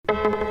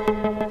Yeah.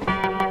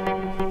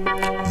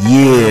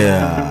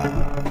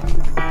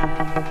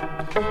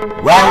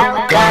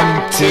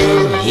 Welcome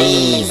to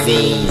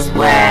Heezy's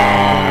World.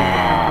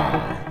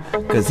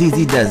 Cause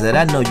Heezy does it,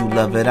 I know you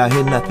love it. I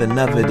hear nothing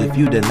of it if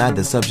you deny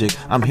the subject.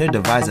 I'm here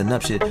devising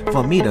up shit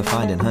for me to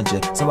find and hunt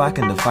you, so I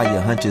can defy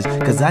your hunches.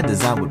 Cause I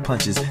design with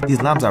punches,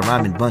 these lines I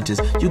rhyme in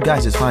bunches. You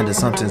guys just find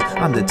assumptions,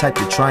 I'm the type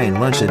to try and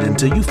run shit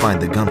until you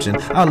find the gumption.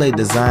 I'll lay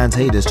designs,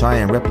 haters try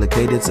and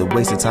replicate it. It's a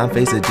waste of time,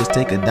 face it, just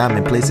take a dime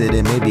and place it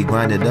and maybe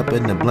grind it up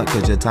in the blunt.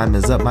 Cause your time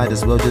is up, might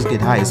as well just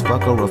get high as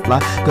fuck or a fly.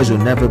 Cause you'll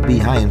never be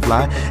high and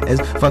fly as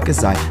fuck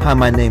as I. Hi,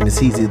 my name is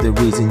Heezy, the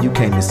reason you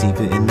came to see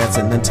it, and that's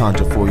an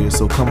entendre for you,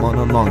 so come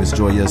on along, it's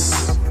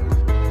joyous.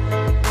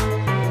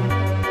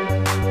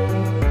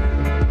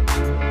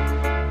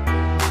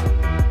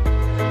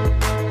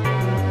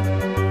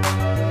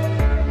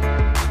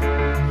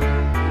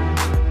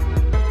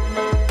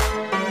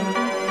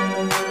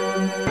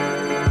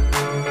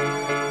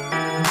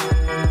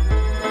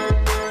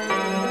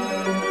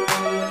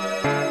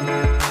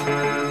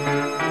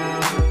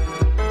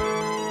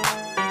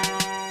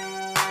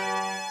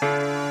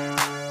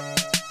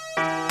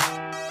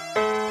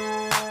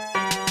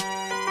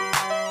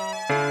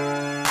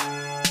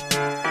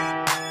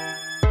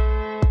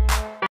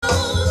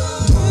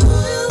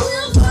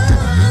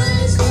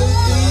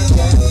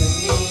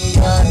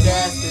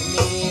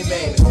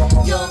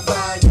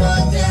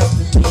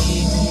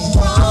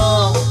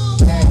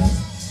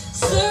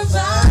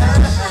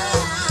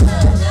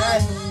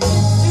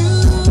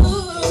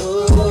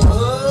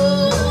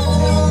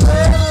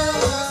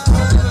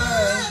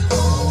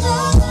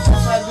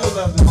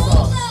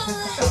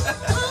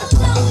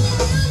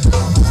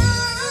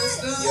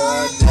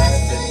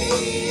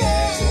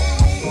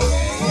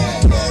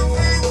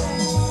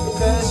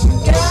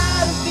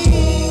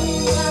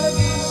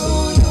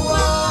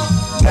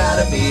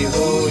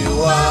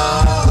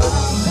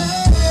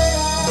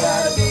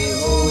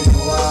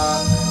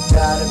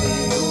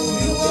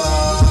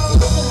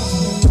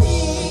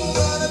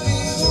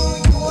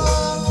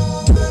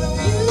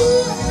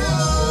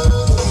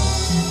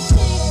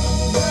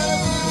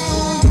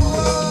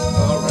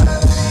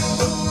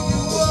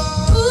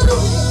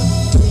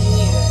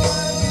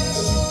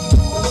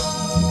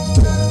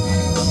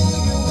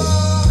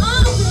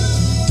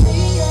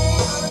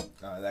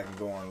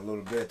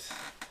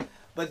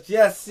 But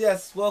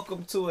yes,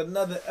 welcome to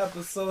another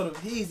episode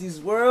of Heezy's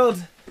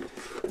World.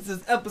 This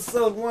is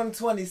episode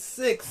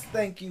 126.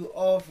 Thank you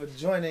all for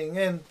joining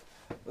in.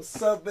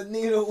 What's up,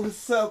 Benito?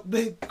 What's up,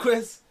 Big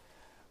Chris?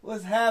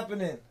 What's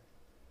happening?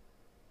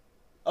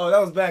 Oh,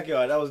 that was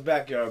Backyard. That was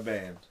Backyard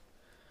Band.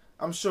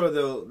 I'm sure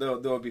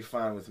they'll be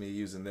fine with me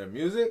using their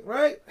music,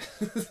 right?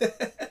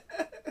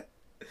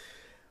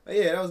 But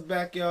yeah, that was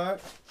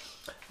Backyard.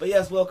 But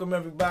yes, welcome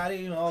everybody.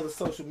 You know, all the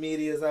social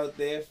medias out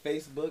there,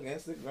 Facebook,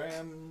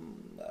 Instagram,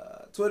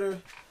 Twitter,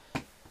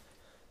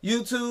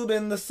 YouTube,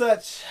 and the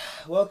such.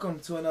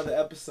 Welcome to another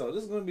episode.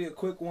 This is going to be a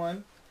quick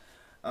one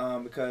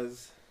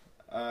because,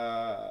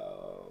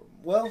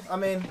 well, I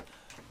mean,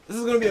 this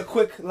is going to be a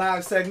quick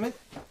live segment.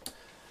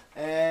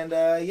 And,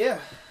 yeah,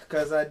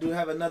 because I do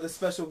have another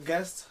special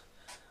guest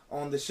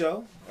on the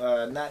show.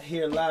 Not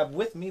here live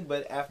with me,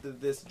 but after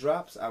this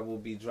drops, I will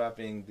be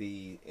dropping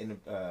the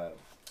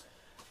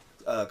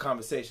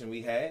conversation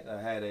we had.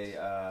 I had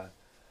a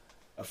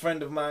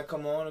friend of mine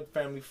come on, a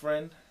family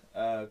friend,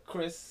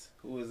 Chris,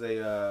 who is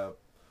a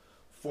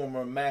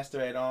former master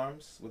at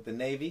arms with the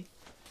Navy,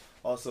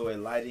 also a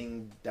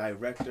lighting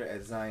director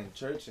at Zion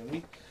Church, and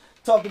we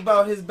talked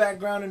about his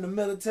background in the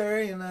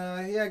military, and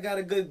yeah, I got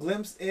a good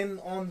glimpse in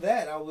on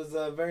that. I was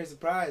very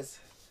surprised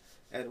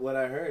at what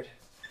I heard,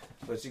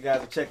 but you guys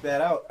will check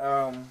that out.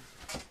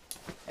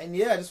 And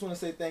yeah, I just want to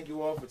say thank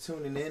you all for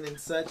tuning in and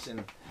such,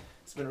 and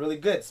it's been really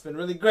good. It's been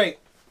really great.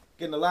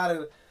 Getting a lot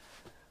of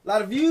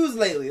views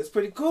lately. It's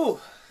pretty cool.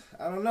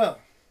 I don't know.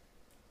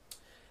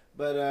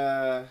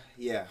 But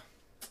yeah.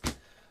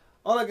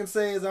 All I can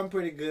say is I'm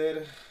pretty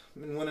good.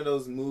 I'm in one of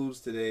those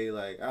moods today.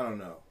 Like, I don't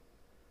know.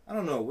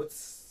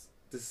 What's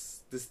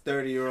this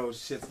 30-year-old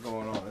shit's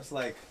going on? It's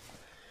like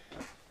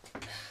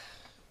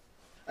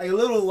a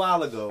little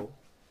while ago.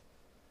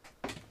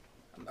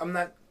 I'm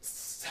not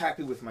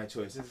happy with my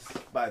choices,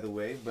 by the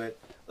way, but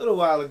a little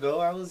while ago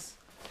I was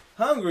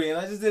hungry and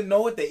I just didn't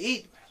know what to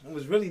eat. It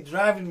was really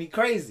driving me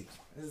crazy.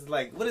 It's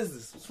like, what is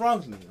this? What's wrong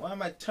with me? Why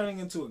am I turning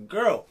into a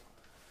girl?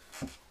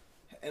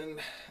 And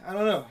I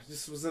don't know.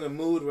 Just was in a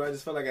mood where I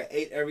just felt like I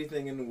ate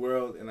everything in the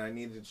world and I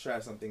needed to try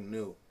something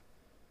new.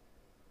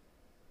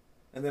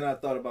 And then I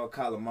thought about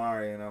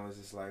calamari and I was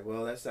just like,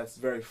 well, that's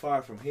very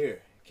far from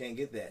here. Can't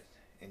get that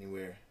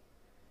anywhere.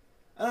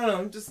 I don't know.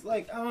 I'm just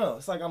like, I don't know.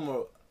 It's like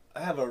I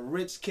have a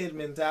rich kid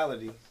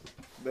mentality,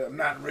 but I'm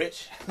not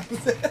rich.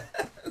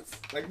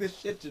 It's like this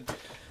shit.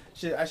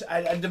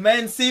 I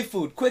demand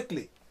seafood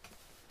quickly.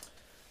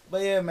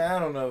 But yeah, man, I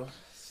don't know.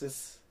 It's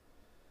just,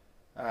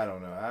 I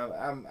don't know.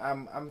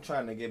 I'm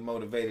trying to get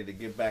motivated to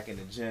get back in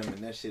the gym, and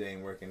that shit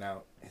ain't working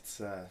out. It's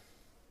like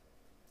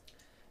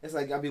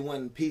I be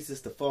wanting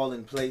pieces to fall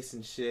in place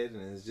and shit,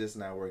 and it's just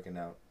not working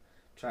out.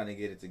 trying to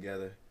get it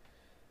together.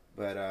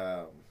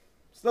 But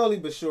slowly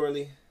but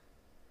surely,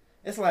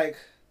 it's like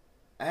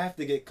I have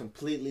to get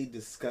completely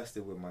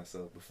disgusted with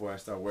myself before I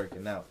start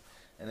working out.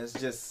 And it's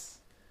just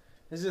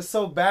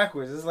so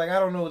backwards. It's like I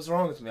don't know what's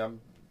wrong with me. I'm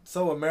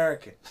so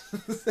American.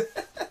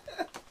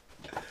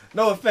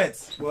 No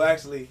offense. Well,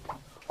 actually,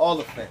 all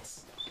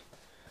offense.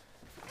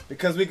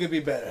 Because we could be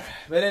better.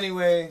 But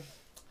anyway,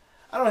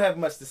 I don't have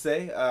much to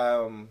say.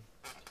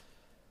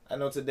 I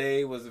know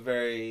today was a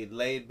very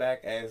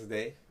laid-back ass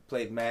day.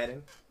 Played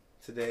Madden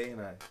today,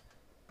 and I,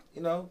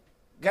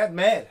 got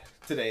mad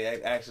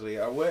today, actually.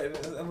 It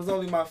was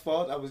only my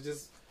fault. I was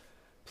just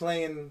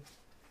playing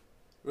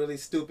really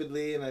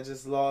stupidly, and I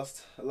just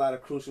lost a lot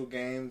of crucial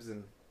games.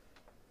 And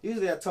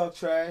usually I talk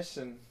trash,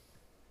 and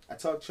I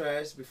talked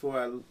trash before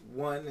I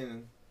won,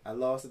 and I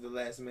lost at the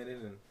last minute,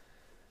 and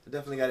I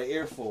definitely got an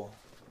earful.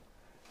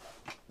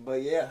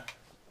 But yeah.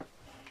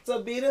 What's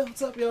up, Beta?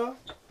 What's up, y'all?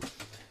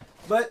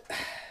 But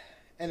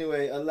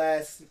anyway,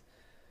 alas,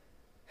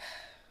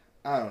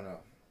 I don't know.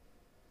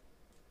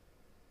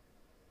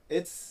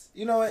 It's,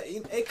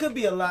 it could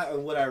be a lot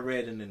of what I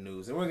read in the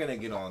news, and we're going to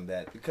get on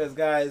that. Because,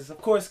 guys,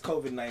 of course,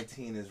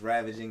 COVID-19 is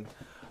ravaging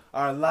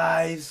our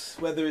lives,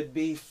 whether it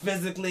be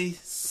physically,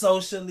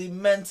 socially,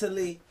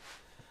 mentally,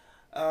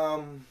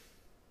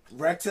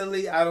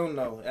 rectally, I don't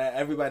know.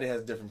 Everybody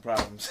has different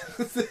problems.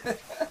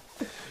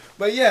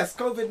 But yes,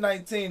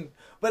 COVID-19.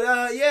 But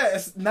yeah,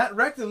 it's not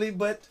rectally,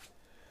 but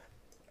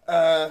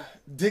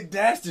dick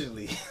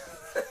dastardly.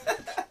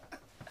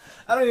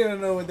 I don't even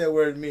know what that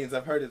word means.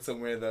 I've heard it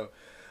somewhere though.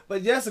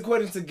 But yes,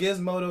 according to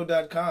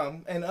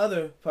Gizmodo.com and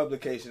other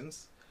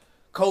publications,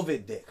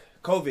 COVID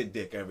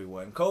dick,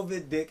 everyone.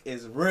 COVID dick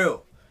is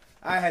real.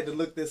 I had to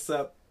look this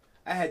up.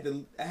 I had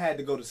to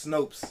go to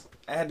Snopes.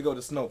 I had to go to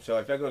Snopes, y'all.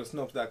 If I go to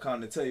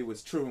Snopes.com to tell you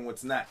what's true and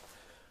what's not,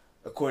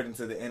 according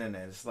to the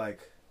internet, it's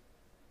like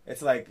if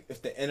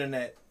the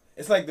internet,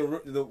 it's like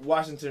the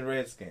Washington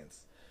Redskins.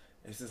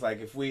 It's just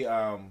like if we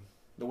the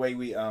way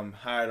we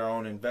hired our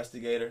own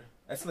investigator.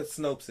 That's what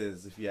Snopes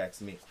is, if you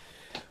ask me.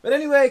 But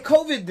anyway,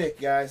 COVID dick,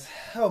 guys.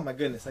 Oh my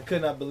goodness, I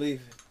could not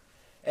believe it.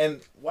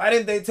 And why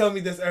didn't they tell me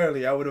this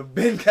earlier? I would have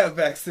been got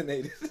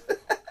vaccinated.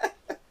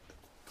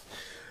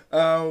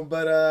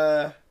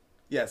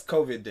 Yes,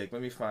 COVID dick.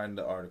 Let me find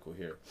the article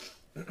here.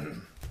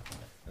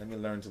 Let me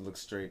learn to look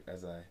straight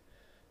as I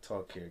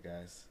talk here,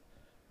 guys.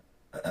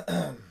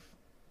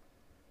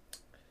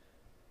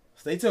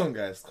 Stay tuned,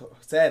 guys.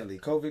 Sadly,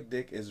 COVID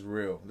dick is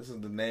real. This is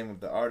the name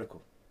of the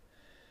article.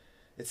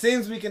 It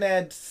seems we can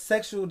add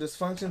sexual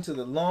dysfunction to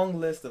the long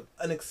list of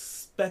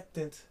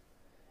unexpected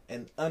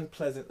and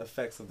unpleasant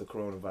effects of the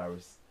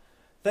coronavirus.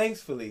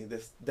 Thankfully,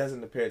 this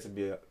doesn't appear to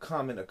be a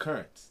common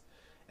occurrence,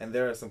 and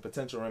there are some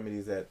potential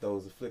remedies that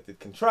those afflicted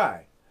can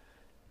try.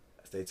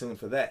 Stay tuned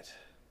for that.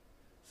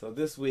 So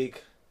this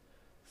week,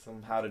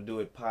 some How to Do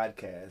It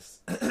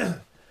podcast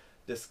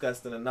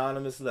discussed an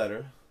anonymous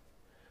letter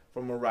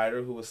from a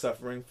writer who was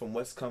suffering from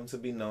what's come to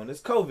be known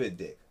as COVID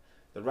dick.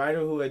 The writer,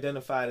 who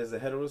identified as a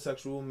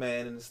heterosexual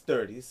man in his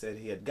 30s, said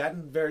he had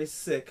gotten very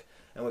sick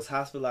and was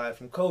hospitalized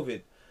from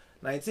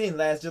COVID-19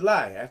 last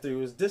July. After he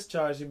was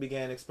discharged, he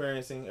began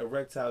experiencing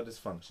erectile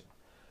dysfunction.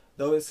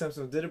 Though his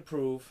symptoms did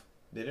improve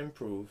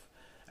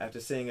after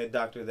seeing a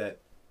doctor, that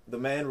the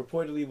man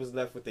reportedly was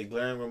left with a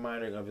glaring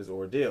reminder of his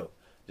ordeal.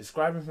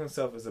 Describing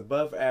himself as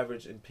above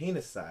average in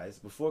penis size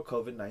before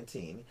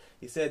COVID-19,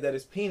 he said that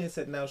his penis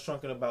had now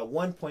shrunken about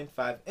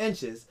 1.5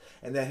 inches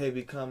and that he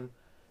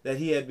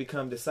had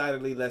become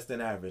decidedly less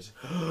than average.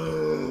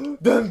 Dun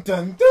dun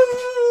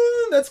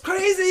dun! That's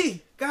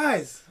crazy!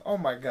 Guys, oh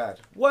my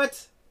god.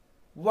 What?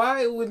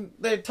 Why would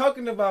they're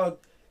talking about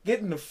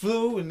getting the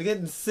flu and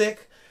getting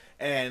sick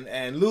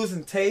and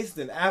losing taste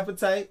and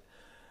appetite,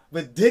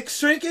 but dick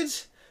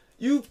shrinkage?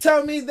 You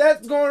tell me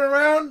that's going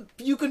around?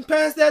 You can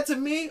pass that to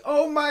me?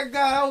 Oh my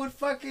god, I would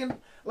fucking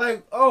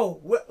like, oh,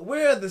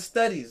 where are the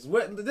studies?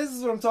 This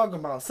is what I'm talking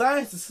about.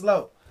 Science is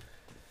slow.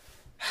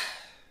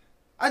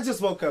 I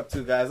just woke up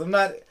too, guys. I'm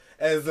not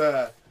as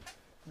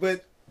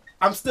but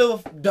I'm still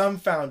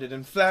dumbfounded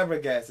and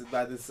flabbergasted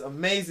by this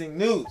amazing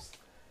news.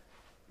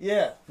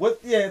 Yeah,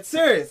 it's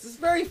serious. It's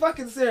very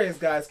fucking serious,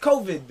 guys.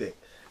 COVID dick.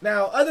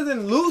 Now, other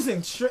than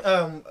losing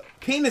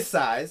penis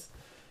size,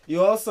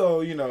 you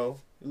also,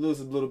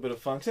 lose a little bit of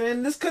function.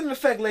 And this couldn't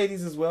affect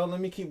ladies as well. Let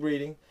me keep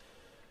reading.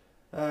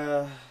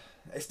 A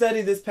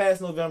study this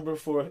past November,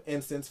 for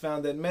instance,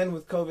 found that men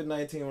with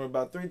COVID-19 were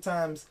about 3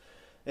 times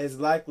as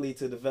likely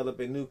to develop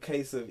a new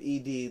case of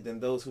ED than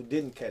those who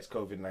didn't catch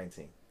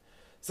COVID-19.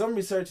 Some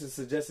researchers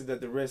suggested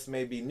that the risk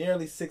may be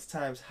nearly 6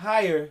 times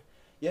higher,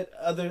 yet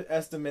other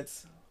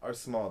estimates are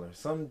smaller,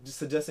 some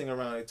suggesting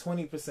around a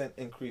 20%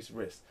 increased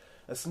risk.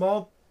 A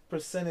small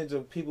percentage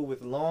of people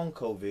with long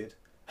COVID,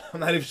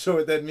 I'm not even sure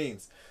what that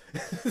means,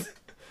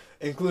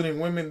 including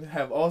women,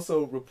 have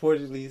also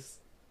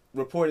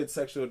reported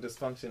sexual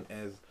dysfunction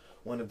as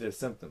one of their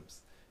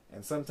symptoms.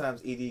 And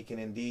sometimes ED can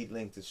indeed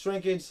link to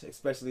shrinkage,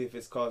 especially if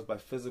it's caused by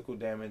physical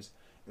damage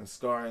and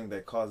scarring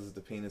that causes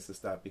the penis to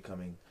stop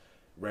becoming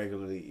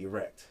regularly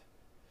erect.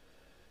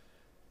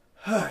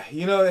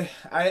 You know,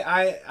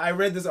 I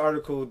read this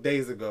article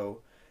days ago,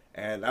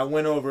 and I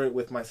went over it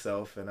with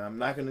myself, and I'm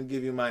not going to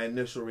give you my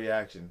initial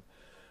reaction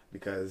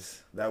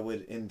because that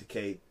would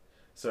indicate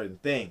certain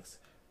things.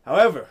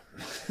 However,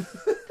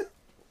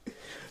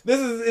 this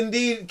is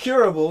indeed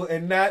curable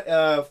and not,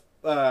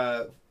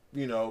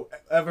 you know,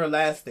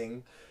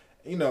 everlasting.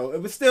 You know,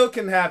 it still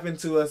can happen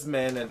to us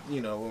men at, you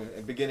know,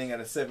 beginning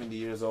at 70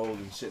 years old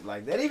and shit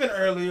like that. Even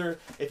earlier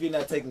if you're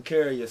not taking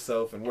care of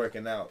yourself and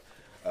working out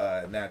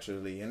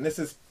naturally. And this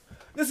is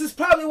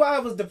probably why I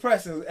was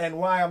depressed and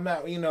why I'm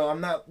not, you know,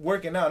 I'm not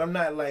working out. I'm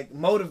not like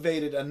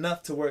motivated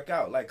enough to work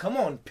out. Like, come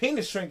on,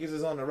 penis shrinkage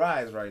is on the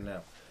rise right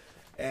now.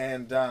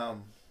 And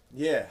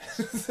yeah.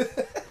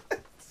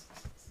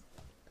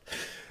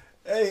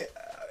 Hey,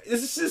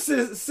 it's just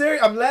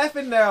serious. I'm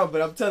laughing now,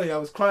 but I'm telling you, I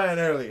was crying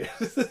earlier.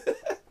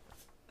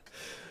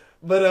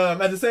 But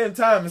at the same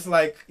time, it's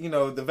like, you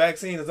know, the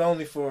vaccine is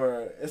only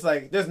for, it's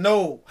like, there's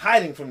no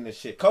hiding from this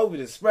shit. COVID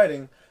is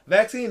spreading.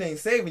 Vaccine ain't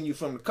saving you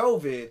from the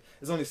COVID.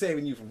 It's only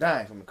saving you from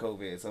dying from the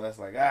COVID. So that's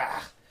like,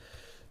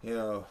 you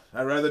know,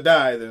 I'd rather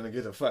die than to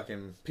get a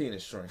fucking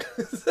penis shrink.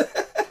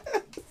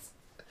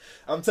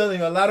 I'm telling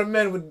you, a lot of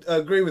men would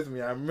agree with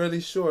me. I'm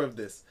really sure of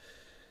this.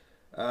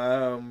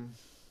 But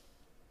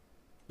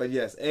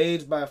yes,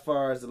 age by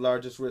far is the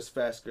largest risk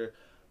factor.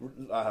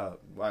 Wow,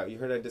 you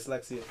heard that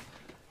dyslexia?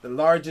 The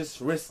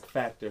largest risk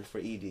factor for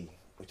ED,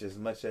 which is as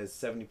much as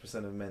 70%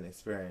 of men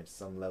experience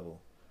some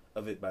level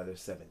of it by their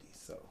 70s.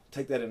 So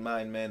take that in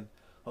mind, men.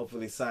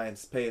 Hopefully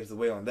science paves the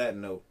way on that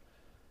note.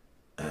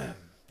 I'm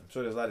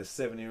sure there's a lot of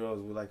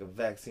 70-year-olds with like a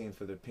vaccine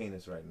for their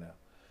penis right now.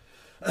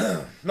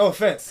 No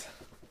offense.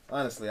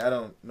 Honestly, I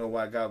don't know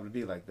why God would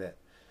be like that.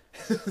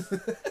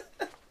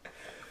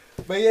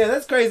 But yeah,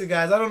 that's crazy,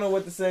 guys. I don't know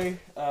what to say.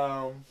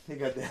 He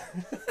got that.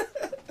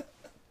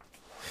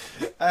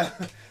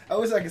 I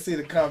wish I could see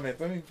the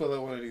comments. Let me pull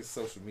up one of these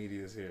social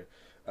medias here.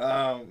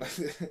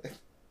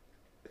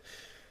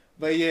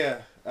 But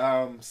yeah,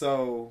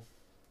 so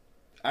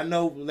I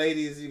know,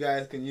 ladies, you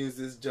guys can use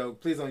this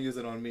joke. Please don't use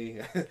it on me.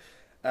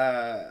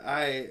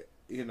 I'm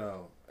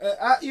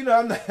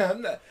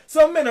not.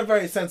 Some men are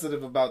very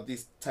sensitive about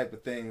these type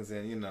of things,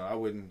 and you know, I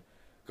wouldn't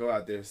go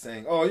out there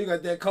saying, "Oh, you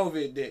got that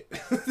COVID dick."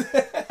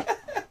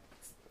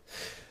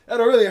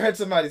 That'll really hurt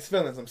somebody's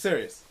feelings. I'm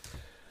serious.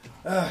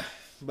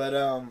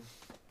 But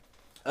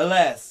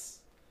alas,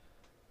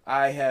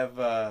 I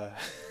have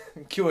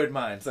cured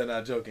mine. So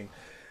now joking.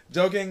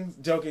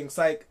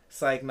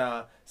 Psych,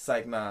 nah,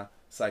 psych.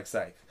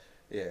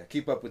 Yeah,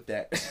 keep up with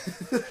that.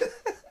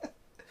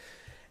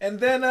 And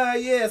then,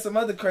 yeah, some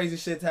other crazy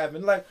shit's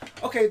happened. Like,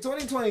 okay,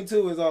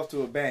 2022 is off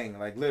to a bang.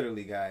 Like,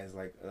 literally, guys.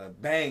 Like,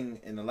 bang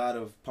in a lot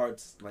of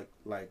parts.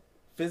 Like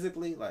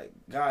physically. Like,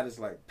 God is,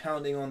 like,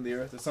 pounding on the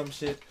earth or some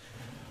shit.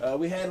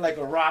 We had, like,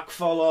 a rock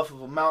fall off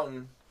of a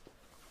mountain.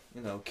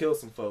 You know, kill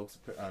some folks,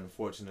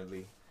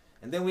 unfortunately.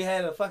 And then we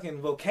had a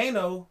fucking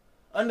volcano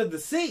under the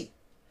sea.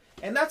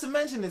 And not to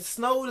mention, it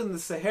snowed in the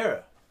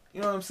Sahara.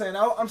 You know what I'm saying?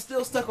 I'm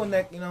still stuck on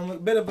that. You know, I'm a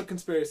bit of a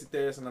conspiracy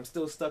theorist, and I'm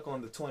still stuck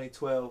on the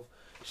 2012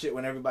 shit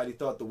when everybody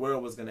thought the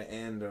world was going to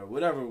end or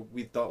whatever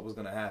we thought was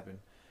going to happen.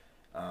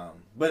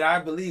 But I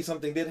believe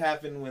something did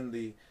happen when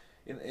you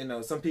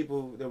know, some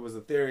people, there was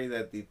a theory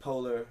that the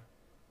polar,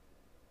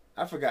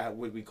 I forgot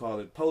what we call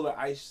it, polar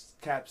ice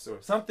caps or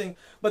something,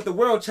 but the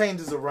world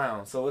changes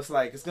around. So it's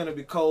like, it's going to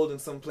be cold in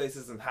some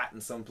places and hot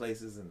in some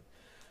places and,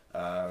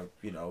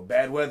 you know,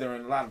 bad weather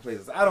in a lot of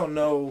places. I don't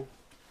know,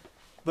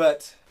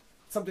 but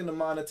something to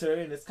monitor,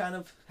 and it's kind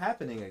of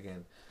happening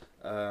again.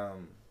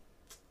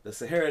 The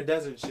Sahara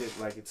Desert shit,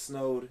 like, it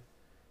snowed.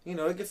 You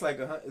know, it gets like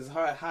as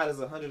hot as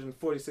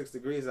 146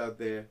 degrees out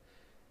there,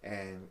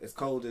 and as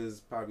cold as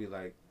probably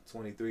like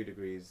 23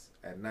 degrees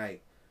at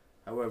night.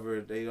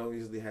 However, they don't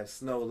usually have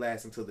snow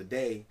last until the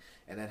day,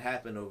 and that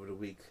happened over the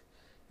week.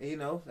 And, you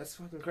know, that's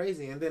fucking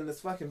crazy. And then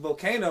this fucking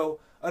volcano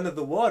under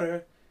the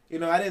water, you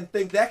know, I didn't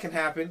think that can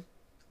happen.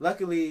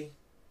 Luckily,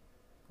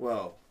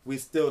 well, we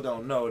still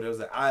don't know. There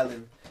was an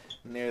island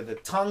near the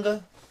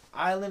Tonga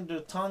Island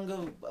or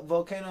Tonga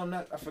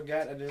volcano. I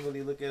forgot. I didn't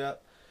really look it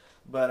up.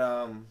 But,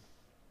 I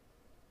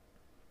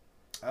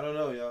don't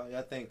know, y'all.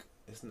 Y'all think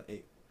it's not,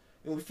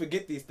 we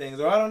forget these things.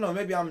 Or I don't know.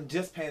 Maybe I'm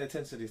just paying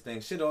attention to these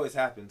things. Shit always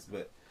happens,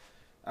 but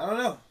I don't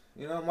know.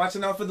 You know, I'm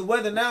watching out for the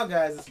weather now,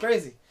 guys. It's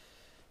crazy.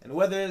 And the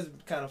weather is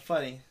kind of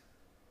funny.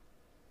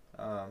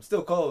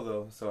 Still cold,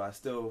 though. So I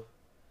still,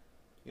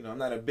 you know, I'm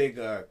not a big,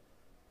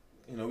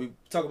 you know, we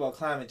talk about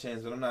climate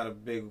change, but I'm not a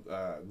big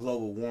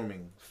global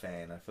warming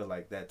fan. I feel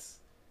like that's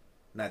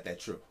not that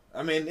true.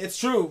 I mean, it's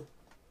true,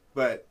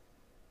 but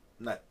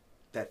not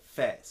that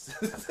fast.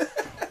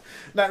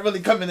 Not really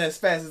coming as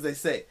fast as they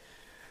say.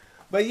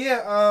 But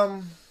yeah,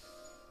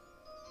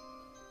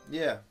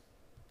 yeah,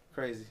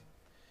 crazy.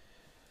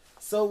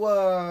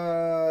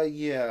 So,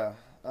 yeah.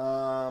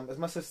 Is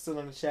my sister still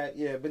in the chat?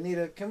 Yeah,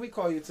 Benita, can we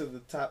call you to the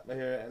top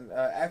here and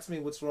ask me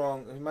what's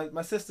wrong?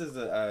 My sister's,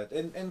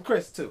 and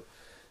Chris, too.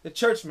 The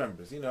church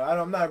members, you know,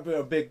 I'm not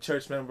a big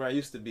church member. I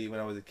used to be when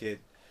I was a kid.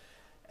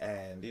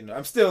 And,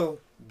 I'm still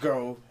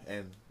go,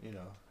 and,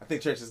 I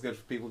think church is good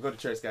for people. Go to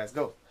church, guys.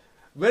 Go.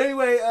 But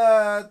anyway,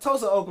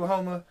 Tulsa,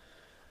 Oklahoma.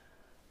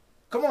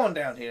 Come on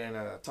down here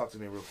and talk to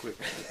me real quick.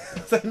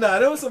 Nah,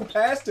 there was some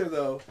pastor,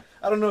 though.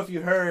 I don't know if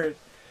you heard,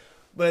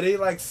 but he,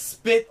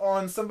 spit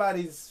on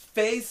somebody's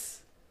face.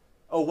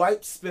 A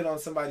wipe spit on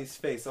somebody's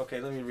face. Okay,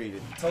 let me read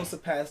it. Tulsa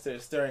pastor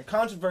is stirring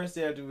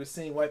controversy after we're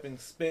seen wiping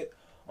spit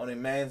on a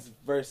man's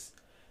verse.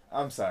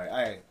 I'm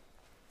sorry,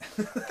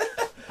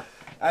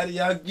 you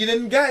guys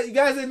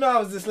didn't know I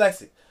was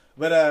dyslexic.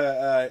 But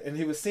and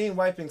he was seen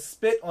wiping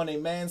spit on a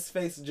man's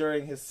face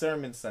during his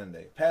sermon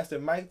Sunday. Pastor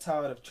Mike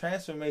Todd of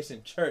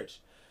Transformation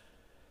Church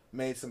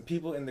made some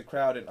people in the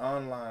crowd and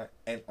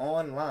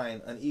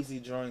online uneasy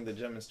during the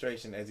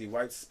demonstration as he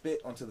wiped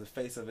spit onto the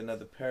face of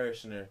another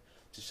parishioner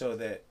to show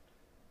that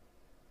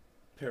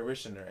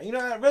parishioner.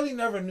 I really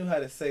never knew how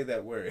to say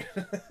that word.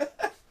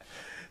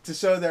 To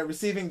show that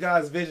receiving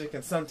God's vision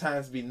can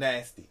sometimes be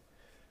nasty.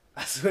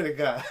 I swear to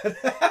God.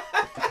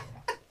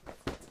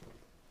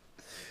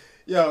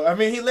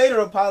 He later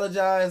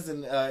apologized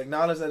and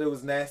acknowledged that it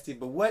was nasty,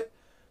 but what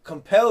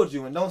compelled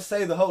you, and don't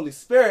say the Holy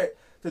Spirit,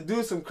 to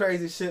do some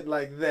crazy shit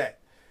like that?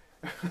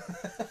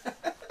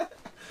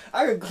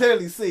 I can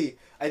clearly see,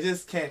 I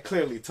just can't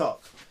clearly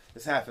talk.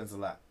 This happens a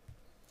lot.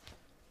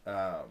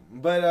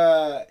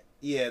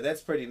 Yeah, that's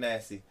pretty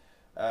nasty.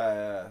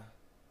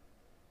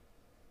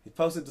 He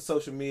posted to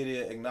social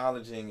media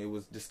acknowledging it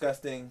was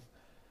disgusting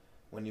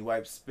when he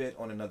wiped spit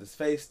on another's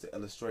face to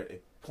illustrate a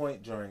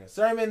point during a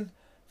sermon.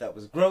 That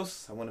was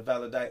gross. I want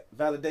to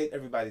validate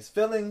everybody's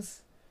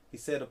feelings. He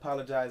said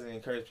apologizing and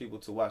encouraged people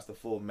to watch the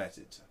full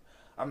message.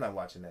 I'm not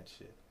watching that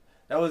shit.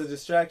 That was a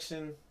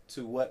distraction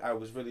to what I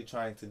was really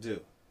trying to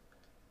do.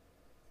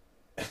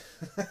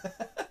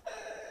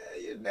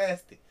 You're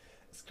nasty.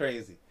 It's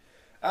crazy.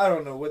 I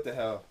don't know what the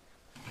hell.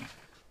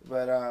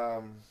 But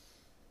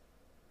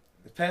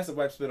the pastor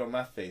wiped spit on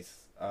my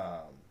face.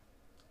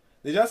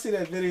 Did y'all see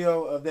that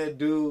video of that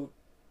dude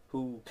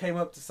who came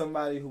up to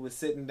somebody who was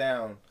sitting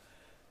down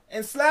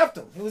and slapped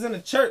him? He was in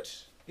a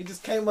church. He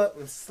just came up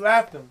and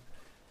slapped him.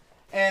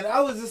 And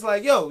I was just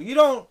like, yo, you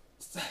don't...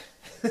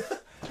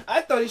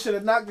 I thought he should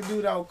have knocked the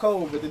dude out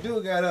cold, but the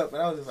dude got up,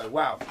 and I was just like,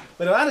 wow.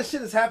 But a lot of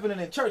shit is happening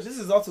in church. This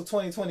is also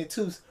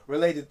 2022's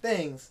related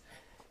things.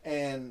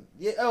 And,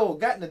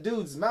 got in the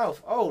dude's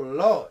mouth. Oh,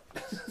 Lord.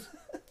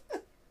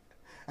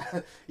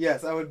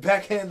 Yes, I would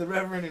backhand the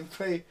reverend and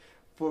pray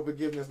for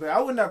forgiveness. But I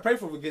would not pray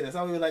for forgiveness.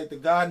 I would be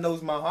like, God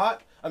knows my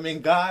heart.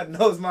 God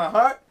knows my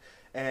heart.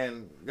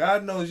 And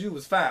God knows you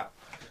was foul.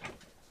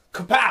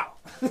 Kapow!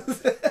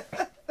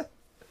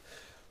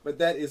 But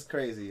that is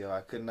crazy, yo.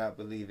 I could not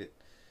believe it.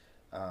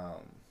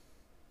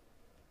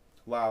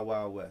 Wild,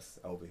 Wild West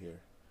over here.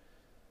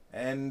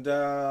 And,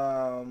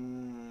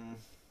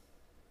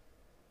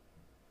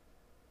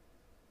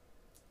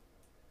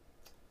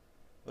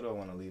 what do I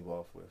want to leave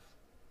off with?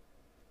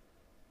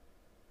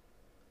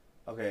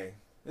 Okay,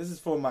 this is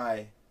for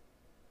my...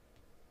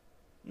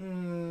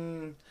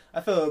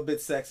 I feel a bit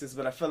sexist,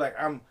 but I feel like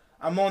I'm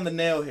on the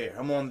nail here.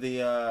 I'm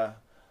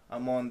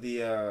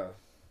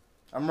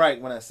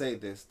right when I say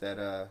this, that,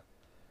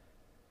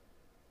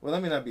 well,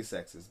 let me not be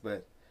sexist,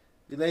 but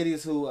the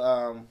ladies who,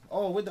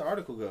 where'd the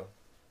article go?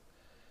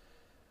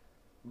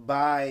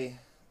 Buy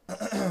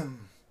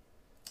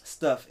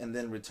stuff and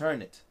then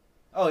return it.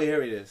 Oh,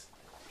 here it is.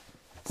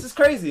 This is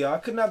crazy, y'all. I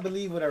could not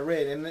believe what I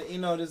read. And,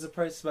 there's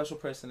a special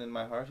person in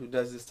my heart who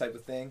does this type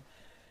of thing.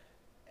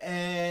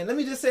 And let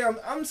me just say,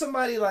 I'm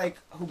somebody,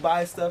 who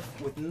buys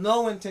stuff with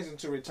no intention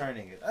to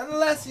returning it.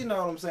 Unless, you know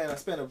what I'm saying, I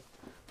spent a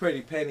pretty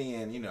penny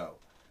and, I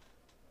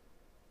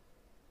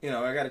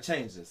got to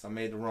change this. I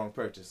made the wrong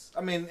purchase.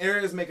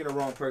 It is making a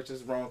wrong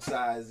purchase, wrong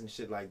size and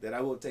shit like that. I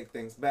will take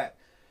things back.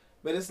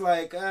 But it's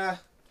like,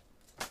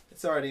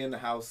 it's already in the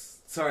house.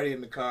 It's already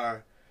in the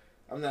car.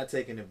 I'm not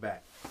taking it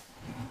back.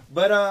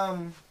 But,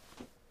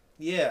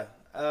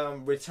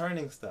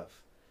 returning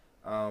stuff.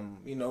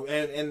 In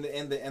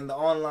the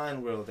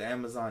online world, the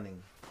Amazoning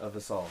of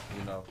us all,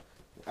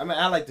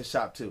 I like to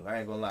shop too. I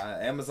ain't gonna lie.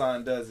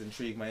 Amazon does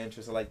intrigue my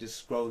interest. I like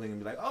just scrolling and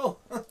be like, oh,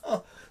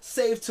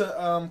 save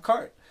to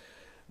cart.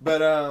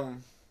 But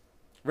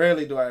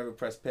rarely do I ever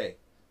press pay,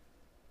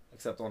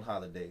 except on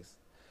holidays.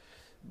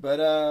 But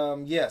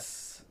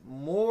yes,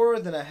 more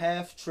than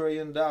 $500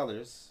 billion.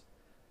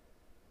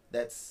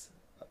 That's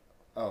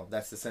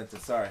the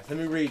sentence. Sorry, let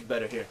me read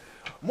better here.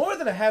 More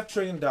than $500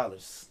 billion.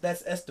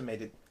 That's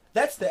estimated.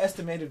 That's the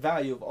estimated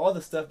value of all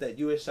the stuff that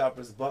U.S.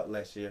 shoppers bought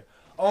last year,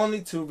 only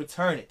to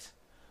return it.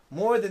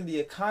 More than the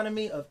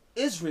economy of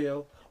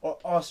Israel or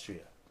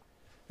Austria.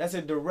 That's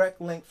a direct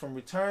link from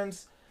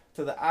returns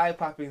to the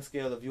eye-popping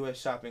scale of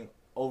U.S. shopping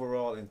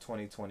overall in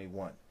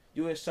 2021.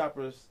 U.S.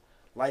 shoppers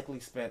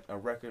likely spent a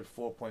record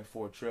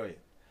 $4.4 trillion.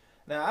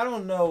 Now, I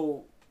don't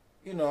know,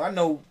 I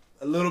know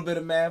a little bit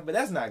of math, but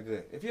that's not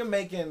good. If you're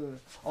making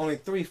only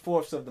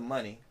 3/4 of the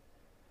money,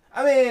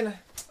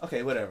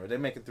 okay, whatever. They're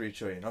making $3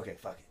 trillion. Okay,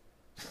 fuck it.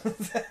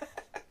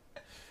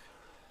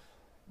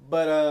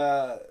 But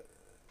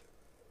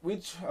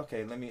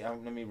okay, let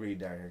me read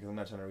down here because I'm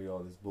not trying to read all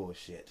this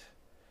bullshit.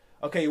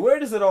 Okay, where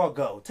does it all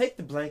go? Take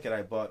the blanket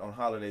I bought on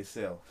holiday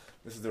sale.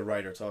 This is the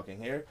writer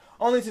talking here.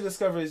 Only to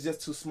discover it's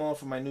just too small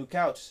for my new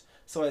couch,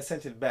 so I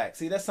sent it back.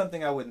 See, that's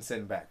something I wouldn't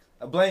send back.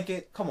 A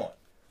blanket, come on.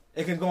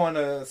 It can go on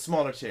a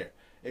smaller chair.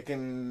 It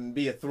can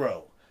be a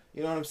throw.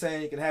 You know what I'm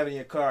saying? You can have it in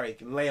your car. You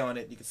can lay on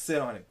it. You can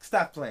sit on it.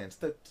 Stop playing.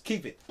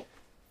 Keep it.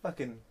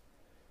 Fucking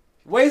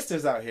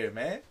wasters out here,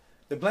 man.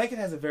 The blanket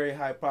has a very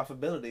high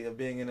probability of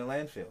being in a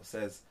landfill,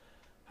 says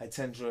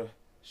Hitendra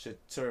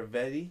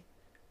Chaturvedi.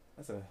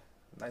 That's a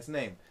nice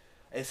name.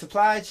 A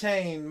supply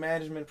chain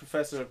management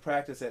professor of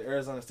practice at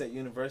Arizona State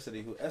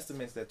University who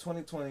estimates that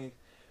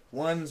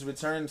 2021's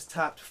returns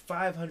topped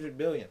 $500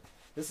 billion.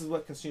 This is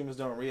what consumers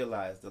don't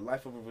realize. The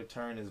life of a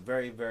return is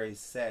very, very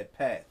sad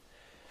path.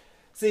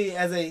 See,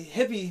 as a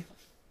hippie,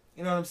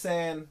 you know what I'm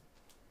saying?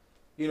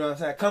 You know what I'm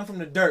saying? I come from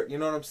the dirt, you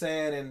know what I'm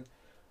saying? And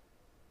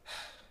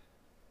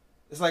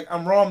it's like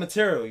I'm raw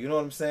material, you know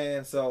what I'm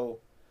saying? So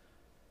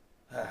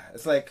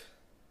it's like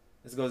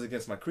this goes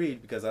against my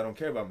creed because I don't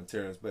care about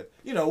materials, but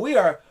you know, we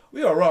are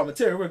raw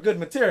material. We're good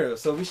material,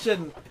 so we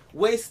shouldn't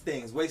waste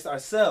things, waste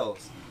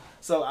ourselves.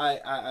 So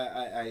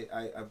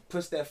I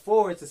push that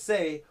forward to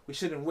say we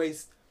shouldn't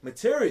waste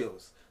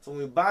materials. So when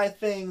we buy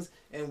things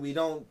and we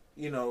don't,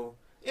 and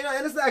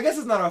it's, I guess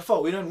it's not our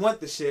fault. We don't want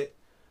the shit,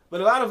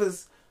 but a lot of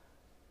us.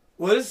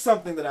 Well, this is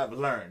something that I've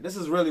learned. This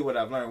is really what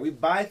I've learned. We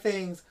buy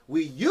things,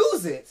 we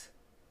use it,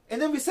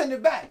 and then we send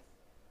it back.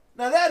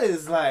 Now that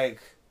is like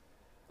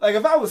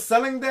if I was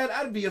selling that,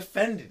 I'd be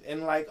offended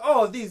and like,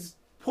 oh, these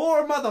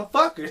poor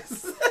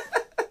motherfuckers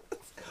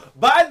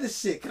buy this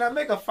shit. Can I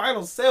make a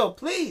final sale,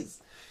 please?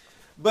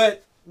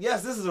 But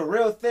yes, this is a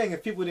real thing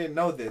if people didn't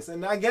know this.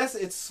 And I guess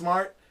it's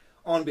smart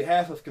on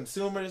behalf of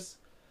consumers.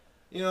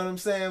 You know what I'm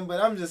saying? But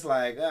I'm just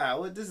like,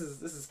 this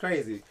is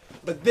crazy.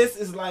 But this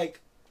is like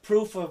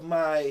proof of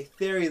my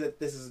theory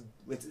that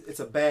it's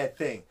a bad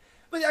thing.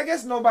 But yeah, I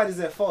guess nobody's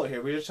at fault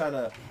here. We're just trying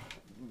to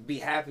be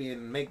happy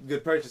and make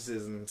good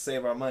purchases and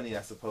save our money,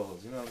 I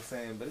suppose. You know what I'm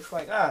saying? But it's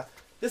like,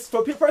 this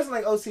for a person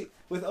like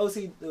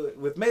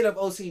with made up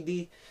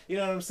OCD. You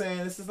know what I'm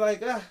saying? This is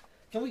like,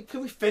 can we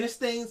finish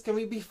things? Can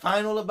we be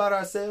final about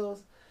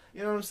ourselves?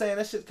 You know what I'm saying?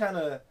 That shit kind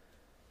of,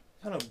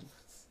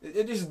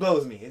 it just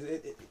blows me.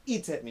 It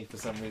eats at me for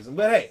some reason.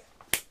 But hey,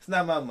 it's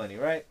not my money,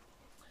 right?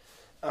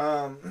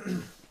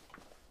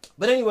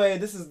 But anyway,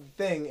 this is the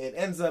thing. It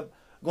ends up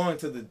going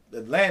to the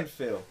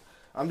landfill.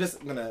 I'm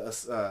just gonna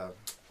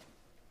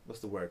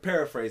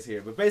paraphrase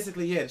here. But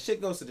basically, yeah, the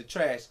shit goes to the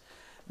trash.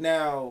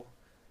 Now,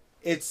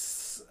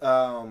 it's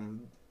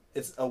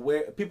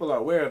aware. People are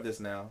aware of this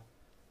now.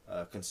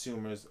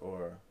 Consumers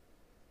or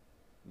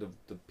the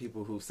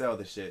people who sell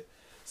the shit.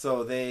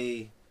 So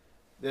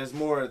there's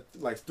more,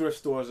 like, thrift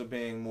stores are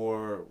being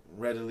more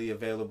readily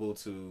available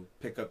to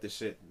pick up the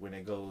shit when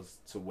it goes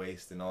to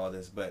waste and all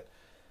this. But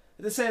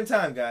at the same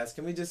time, guys,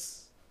 can we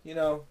just,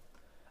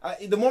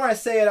 the more I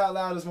say it out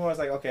loud, the more it's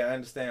like, okay, I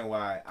understand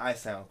why I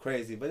sound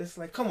crazy. But it's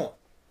like, come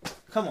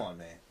on,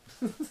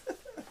 man.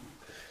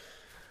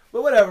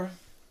 But whatever.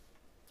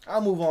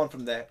 I'll move on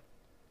from that.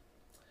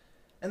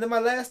 And then my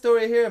last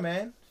story here,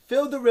 man.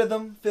 Feel the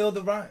rhythm, feel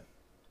the rhyme.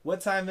 What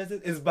time is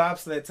it? It's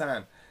bobsled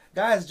time.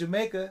 Guys,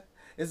 Jamaica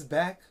is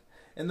back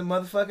in the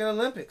motherfucking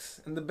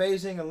Olympics, in the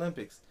Beijing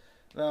Olympics.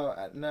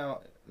 Now,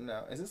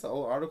 is this an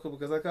old article?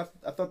 Because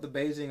I thought the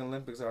Beijing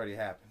Olympics already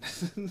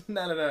happened.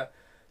 Now that I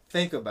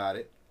think about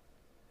it.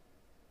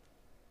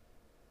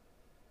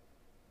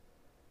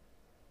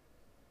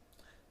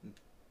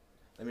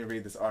 Let me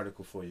read this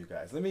article for you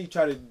guys. Let me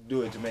try to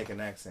do a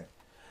Jamaican accent.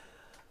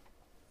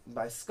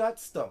 By Scott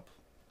Stump.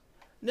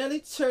 Nearly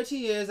 30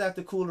 years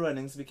after Cool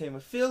Runnings became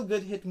a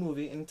feel-good hit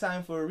movie in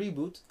time for a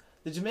reboot,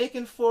 the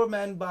Jamaican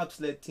four-man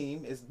bobsled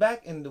team is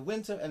back in the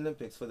Winter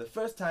Olympics for the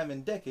first time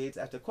in decades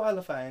after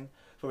qualifying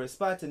for a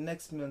spot in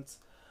next month's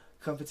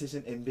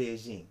competition in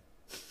Beijing.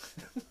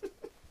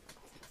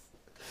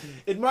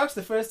 It marks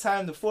the first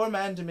time the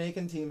four-man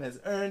Jamaican team has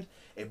earned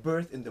a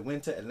berth in the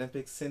Winter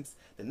Olympics since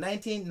the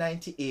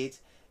 1998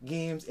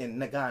 Games in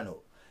Nagano.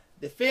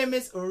 The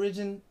famous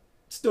origin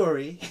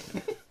story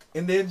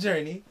in their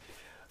journey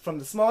from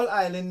the small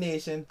island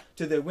nation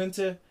to their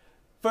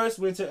first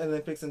Winter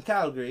Olympics in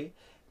Calgary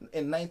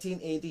in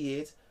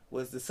 1988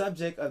 was the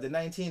subject of the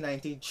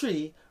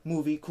 1993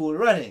 movie Cool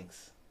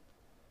Runnings.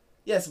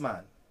 Yes,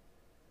 man.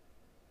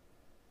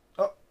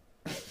 Oh.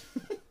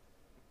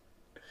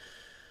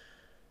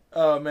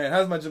 Oh, man.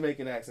 How's my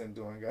Jamaican accent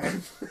doing,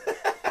 guys?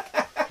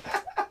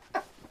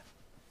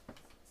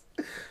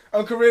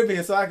 I'm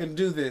Caribbean, so I can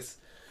do this.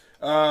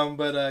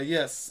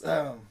 Yes.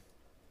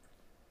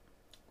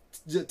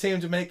 Team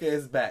Jamaica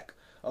is back.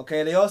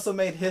 Okay, they also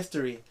made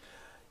history.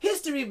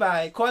 History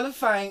by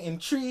qualifying in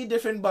 3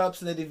 different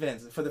bobsled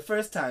events for the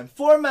first time.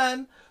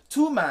 4-man,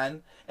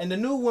 2-man, and the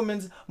new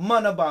women's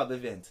monobob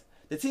event.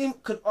 The team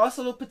could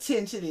also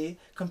potentially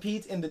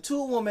compete in the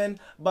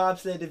 2-woman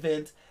bobsled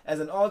event as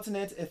an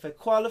alternate if a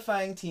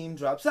qualifying team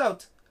drops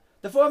out.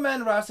 The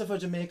 4-man roster for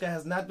Jamaica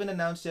has not been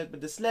announced yet, but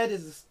the sled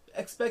is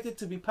expected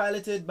to be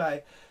piloted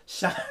by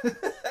Sean.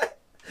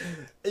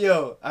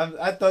 Yo,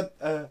 I thought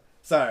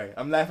Sorry,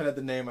 I'm laughing at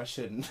the name. I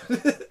shouldn't.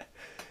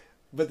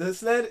 But the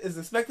sled is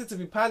expected to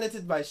be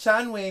piloted by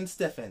Sean Wayne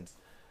Steffens,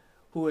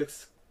 who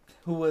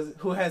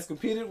has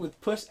competed with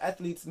push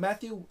athletes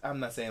Matthew. I'm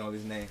not saying all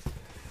these names,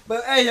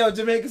 but hey, yo,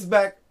 Jamaica's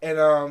back, and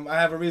I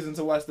have a reason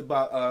to watch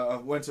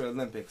the Winter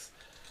Olympics,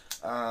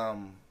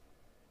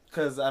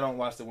 because I don't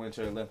watch the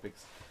Winter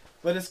Olympics,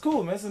 but it's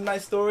cool, man. It's a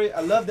nice story.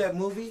 I love that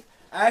movie.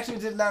 I actually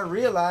did not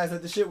realize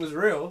that the shit was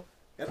real.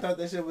 I thought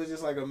that shit was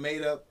just like a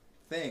made up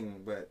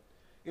thing, but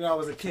you know, I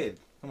was a kid.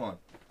 Come on,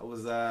 I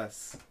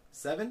was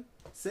 7,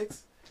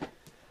 6.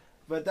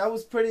 But that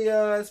was pretty.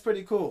 That's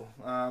pretty cool.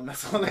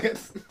 That's all I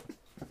got.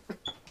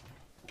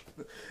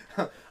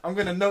 I'm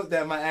gonna note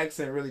that my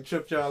accent really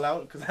tripped y'all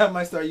out, because I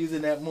might start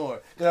using that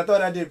more. Because I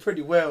thought I did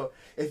pretty well,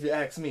 if you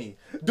ask me.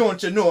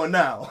 Don't you know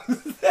now?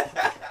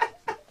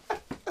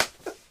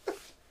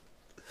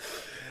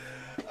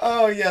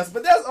 Oh yes,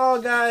 but that's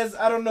all, guys.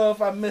 I don't know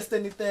if I missed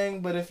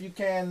anything, but if you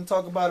can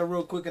talk about it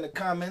real quick in the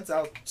comments,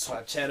 I'll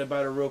chat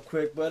about it real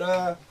quick.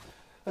 But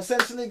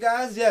essentially,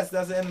 guys, yes,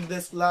 that's the end of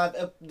this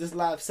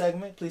live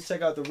segment. Please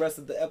check out the rest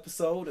of the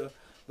episode. I'm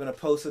gonna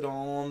post it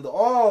on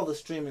all the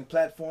streaming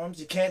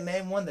platforms. You can't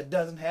name one that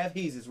doesn't have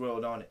Heezy's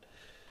World on it.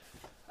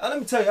 Let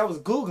me tell you, I was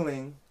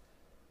googling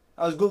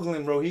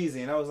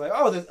Roheezy, and I was like,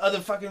 oh, there's other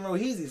fucking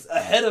Roheezys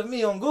ahead of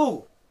me on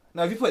Google.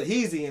 Now, if you put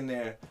Heezy in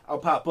there, I'll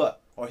pop up.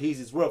 Or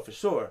Heezy's World for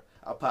sure,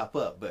 I'll pop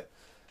up. But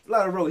a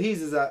lot of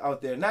Roheezys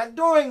out there not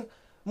doing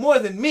more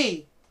than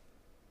me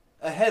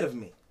ahead of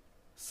me.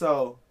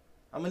 So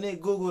I'm going to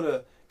need Google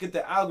to get the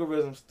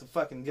algorithms to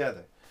fucking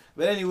together.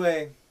 But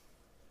anyway,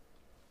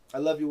 I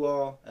love you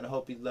all, and I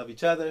hope you love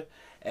each other.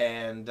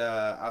 And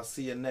I'll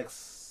see you on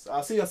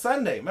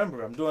Sunday.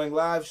 Remember, I'm doing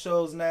live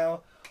shows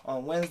now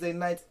on Wednesday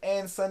nights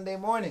and Sunday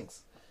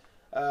mornings.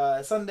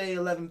 Sunday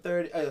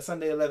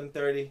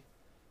 11:30,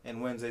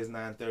 and Wednesday's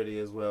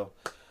 9:30 as well.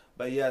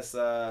 But yes,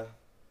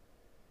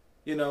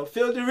 you know,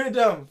 feel the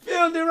rhythm,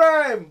 feel the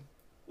rhyme.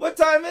 What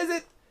time is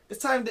it?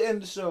 It's time to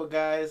end the show,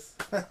 guys.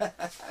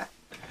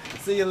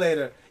 See you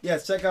later.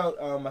 Yes, check out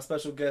my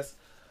special guest.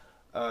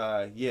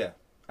 Yeah,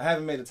 I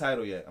haven't made a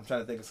title yet. I'm trying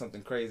to think of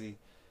something crazy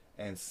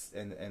and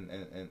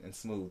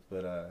smooth,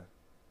 but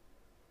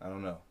I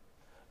don't know.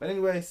 But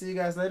anyway, see you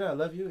guys later. I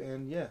love you,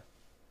 and yeah,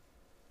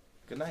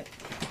 good night.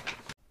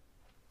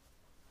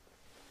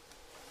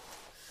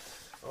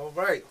 All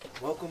right,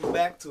 welcome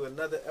back to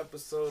another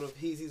episode of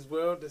Heezy's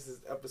World. This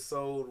is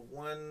episode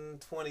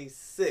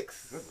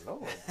 126. Good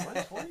Lord,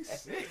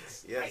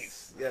 126.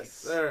 Yes, yes,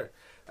 sir.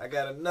 I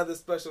got another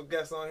special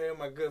guest on here,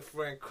 my good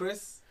friend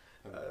Chris.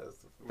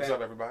 What's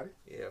up, everybody?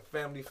 Yeah,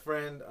 family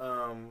friend,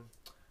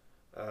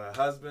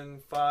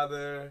 husband,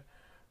 father,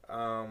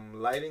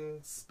 lighting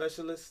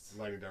specialist,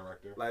 lighting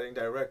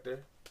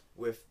director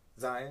with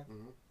Zion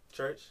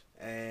Church,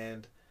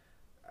 and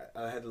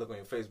I had to look on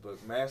your Facebook.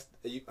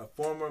 A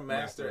former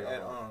master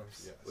at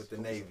arms with the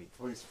Navy.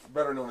 Police,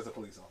 better known as a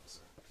police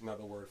officer.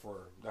 Another word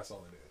for that's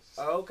all it is.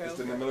 Oh, okay. It's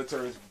the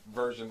military's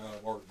version of,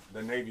 or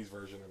the Navy's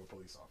version of a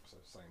police officer.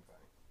 Same thing.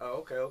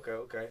 Oh,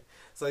 okay.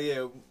 So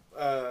yeah,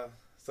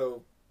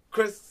 so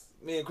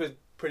me and Chris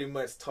pretty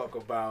much talk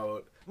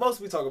about. Most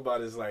we talk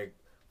about is like,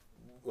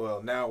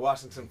 well, now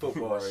Washington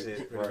football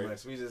shit. Pretty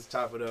much, we just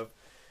chop it up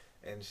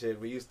and shit.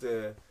 We used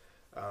to.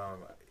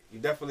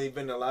 You've definitely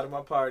been to a lot of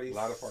my parties.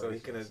 So you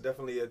can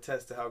definitely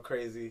attest to how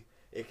crazy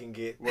it can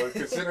get. Well,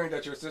 considering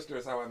that your sister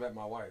is how I met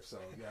my wife, so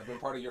yeah, I've been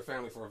part of your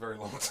family for a very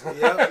long time.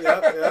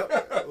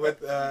 Yep.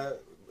 With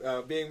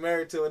being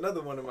married to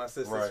another one of my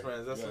sister's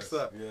friends. That's what's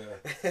up. Yeah.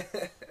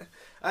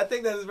 I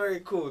think that's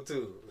very cool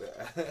too.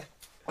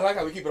 I like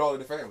how we keep it all in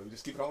the family. We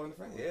just keep it all in the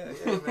family. Yeah,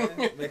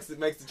 man. makes the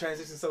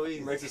transition so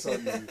easy. Makes it so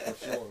easy for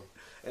sure.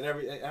 And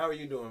how are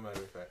you doing,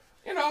 matter of fact?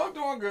 You know, I'm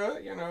doing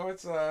good. You know,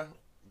 it's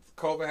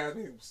COVID has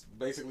me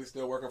basically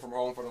still working from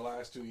home for the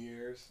last 2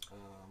 years.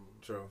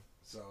 True.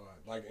 So,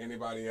 like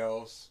anybody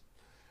else,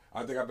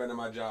 I think I've been to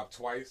my job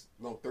 3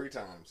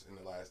 times in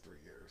the last 3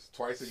 years.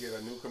 Twice to get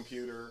a new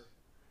computer,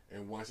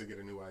 and once to get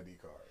a new ID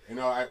card. You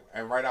know,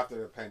 and right after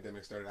the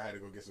pandemic started, I had to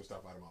go get some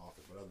stuff out of my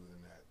office. But other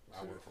than that,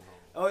 I work from home.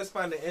 I always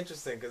find it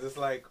interesting because it's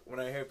like when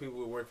I hear people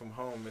who work from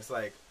home, it's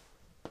like,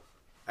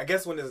 I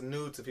guess when it's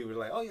new to people,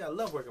 like, oh yeah, I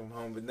love working from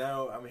home. But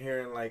now I'm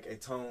hearing like a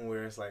tone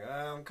where it's like,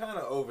 I'm kind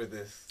of over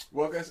this.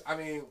 Well, I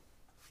mean,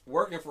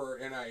 working for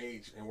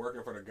NIH and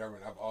working for the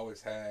government, I've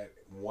always had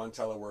one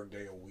telework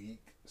day a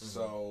week. Mm-hmm.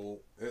 So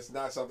it's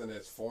not something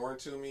that's foreign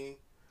to me.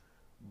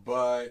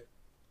 But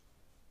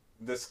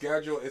the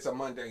schedule, it's a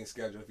mundane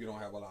schedule if you don't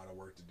have a lot of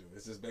work to do.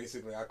 It's just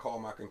basically, I call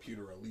my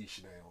computer a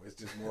leash now. It's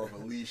just more of a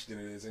leash than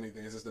it is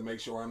anything. It's just to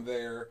make sure I'm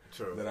there,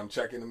 that I'm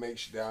checking to make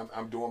sure that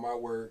I'm doing my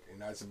work, and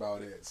that's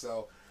about it.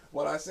 So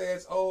what I say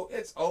is,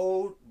 it's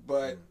old,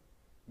 but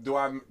do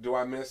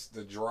I miss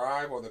the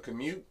drive or the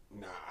commute?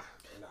 Nah.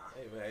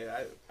 Hey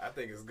man, I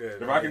think it's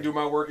good. If I can do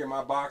my work in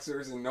my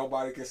boxers and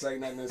nobody can say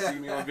nothing and see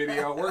me on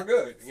video, we're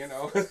good, you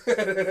know.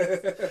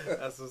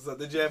 That's what's up.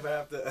 Did you ever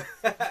have to,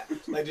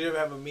 did you ever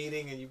have a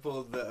meeting and you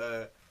pulled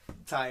the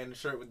tie in the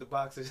shirt with the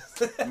boxers?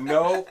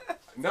 No,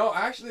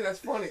 actually that's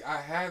funny.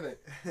 I haven't.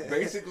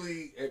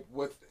 Basically,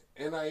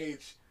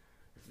 NIH,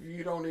 if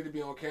you don't need to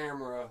be on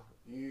camera,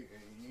 you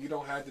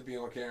don't have to be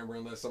on camera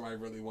unless somebody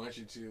really wants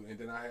you to. And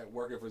then I had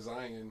working for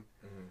Zion.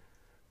 Mm-hmm.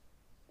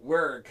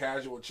 We're a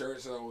casual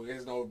church, so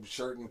there's no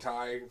shirt and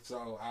tie,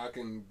 so I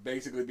can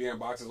basically be in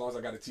boxers as long as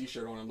I got a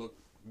t-shirt on and look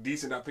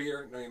decent up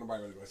here. No, ain't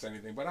nobody really gonna say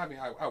anything. But I mean,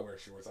 I wear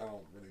shorts. I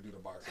don't really do the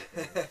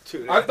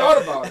boxers. I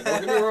thought about it.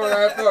 Don't get me wrong,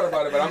 I thought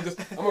about it,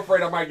 but I'm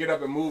afraid I might get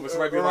up and move, and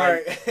somebody be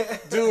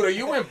like, "Dude, are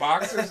you in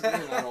boxers?"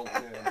 I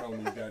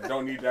don't need that.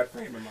 Don't need that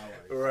fame in my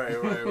life. Right.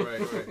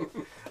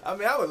 I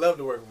mean, I would love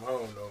to work from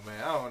home, though,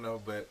 man. I don't know,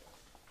 but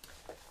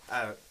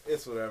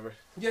it's whatever.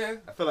 Yeah,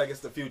 I feel like it's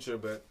the future,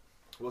 but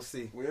we'll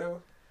see. Yeah.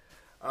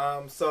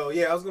 So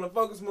yeah, I was gonna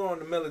focus more on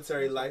the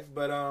military life,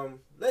 but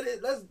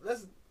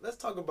let's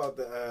talk about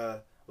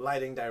the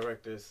lighting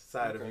director's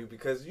side of you,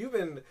 because you've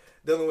been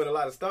dealing with a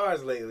lot of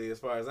stars lately, as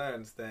far as I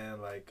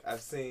understand. Like, I've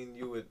seen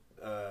you with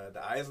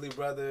the Isley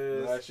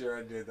Brothers. Last year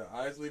I did the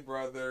Isley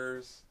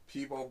Brothers,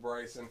 Peebo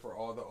Bryson for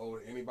all the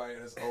old anybody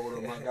that's older.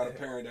 I got a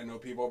parent that know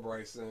Peebo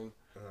Bryson,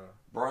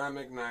 Brian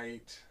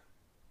McKnight,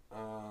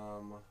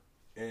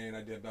 and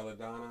I did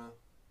Belladonna.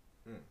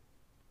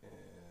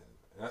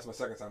 And that's my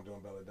second time doing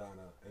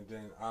Belladonna. And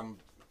then I'm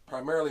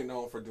primarily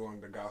known for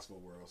doing the gospel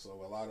world. So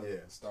a lot of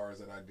the stars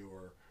that I do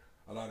are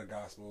a lot of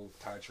gospel.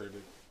 Ty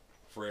Tribbett,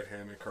 Fred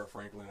Hammond, Kurt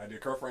Franklin. I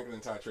did Kurt Franklin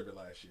and Ty Tribbett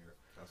last year.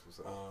 That's what's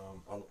up.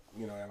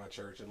 At my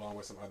church, along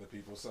with some other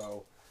people.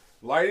 So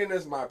lighting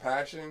is my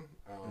passion.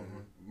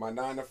 My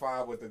 9 to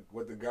 5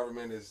 with the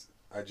government is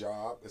a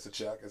job. It's a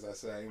check, as I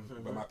say.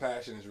 But my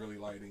passion is really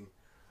lighting.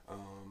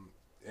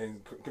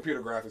 And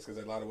computer graphics, because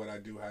a lot of what I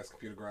do has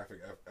computer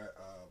graphic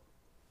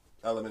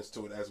elements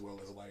to it as well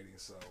as lighting.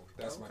 So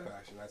that's my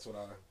passion.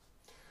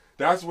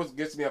 That's what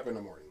gets me up in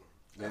the morning.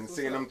 And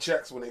seeing them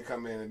checks when they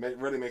come in, it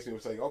really makes me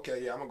say,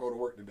 okay, yeah, I'm going to go to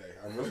work today.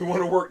 I really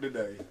want to work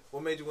today.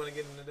 What made you want to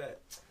get into that?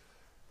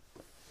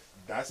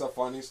 That's a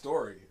funny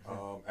story.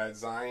 At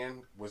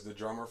Zion, was the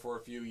drummer for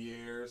a few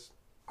years.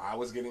 I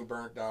was getting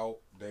burnt out.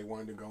 They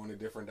wanted to go in a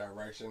different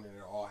direction, and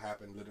it all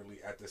happened literally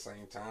at the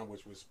same time,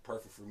 which was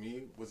perfect for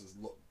me.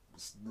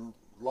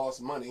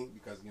 Lost money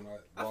because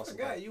I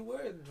forgot you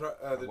were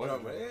the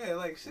drummer. Yeah,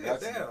 like shit.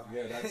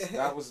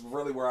 That was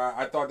really where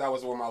I thought that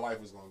was where my life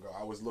was going to go.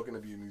 I was looking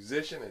to be a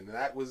musician, and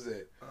that was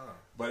it.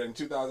 But in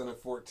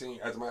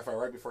 2014, as a matter of fact,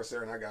 right before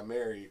Sarah and I got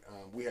married,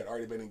 we had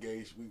already been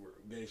engaged. We were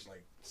engaged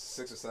like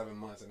 6 or 7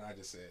 months, and I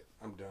just said,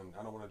 I'm done.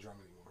 I don't want to drum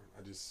anymore.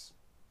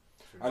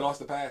 I lost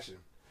the passion.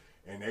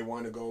 And they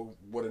wanted to go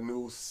with a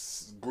new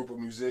group of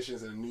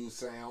musicians and a new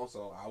sound,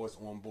 so I was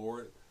on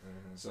board.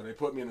 So they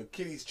put me in a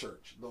kiddies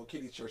church, little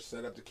kiddies church,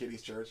 set up the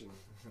kiddies church, and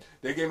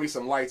they gave me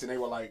some lights, and they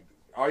were like,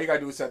 all you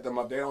gotta do is set them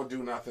up. They don't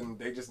do nothing.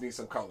 They just need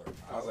some color.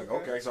 I was like,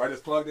 okay. So I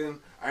just plugged in.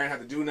 I didn't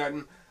have to do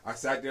nothing. I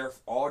sat there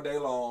all day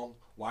long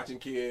watching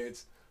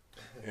kids,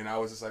 and I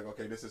was just like,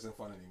 okay, this isn't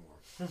fun anymore.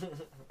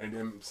 And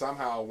then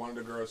somehow one of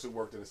the girls who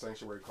worked in the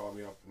sanctuary called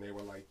me up, and they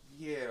were like,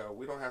 yeah,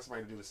 we don't have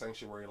somebody to do the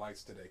sanctuary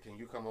lights today. Can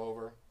you come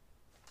over?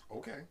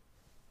 Okay.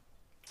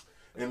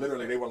 And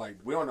literally they were like,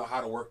 we don't know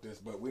how to work this,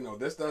 but we know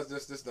this does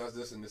this, this does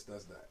this, and this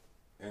does that.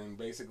 And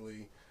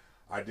basically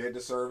I did the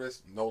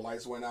service. No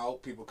lights went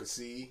out. People could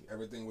see.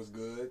 Everything was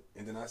good.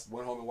 And then I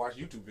went home and watched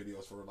YouTube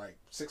videos for like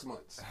 6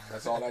 months.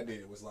 That's all I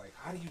did. It was like,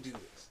 how do you do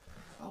this?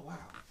 Oh, wow.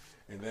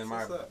 And then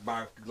my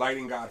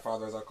lighting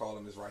godfather, as I call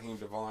him, is Raheem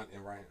Devant,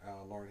 and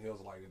Lauren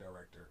Hill's lighting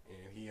director.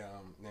 And he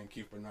named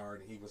Keith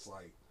Bernard, and he was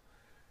like,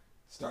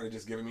 started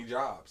just giving me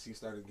jobs. He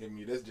started giving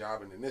me this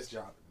job and then this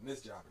job and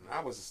this job. And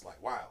I was just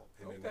like, wow.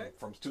 And then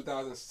from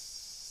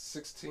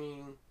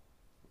 2016,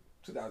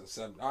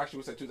 2007, I actually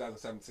would say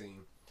 2017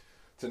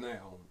 to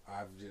now,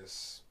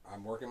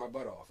 I'm working my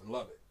butt off and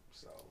love it.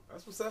 So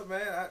that's what's up,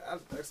 man. I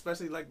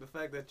especially like the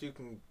fact that you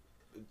can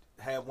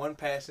have one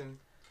passion,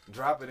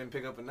 drop it, and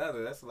pick up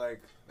another. That's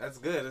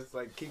good. It's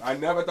like I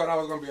never thought I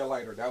was gonna be a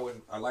lighter. That was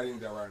a lighting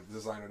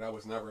designer. That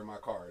was never in my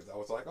cards. I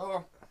was like,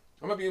 oh,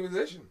 I'm gonna be a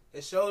musician.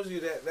 It shows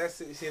you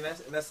that's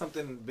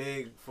something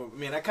big for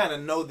me. And I kind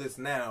of know this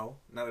now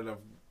that I'm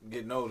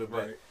getting older.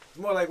 But it's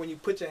more like when you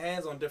put your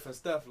hands on different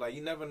stuff. Like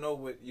you never know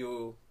what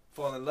you'll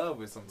fall in love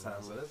with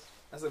sometimes. So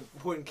that's an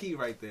important key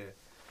right there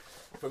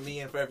for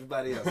me and for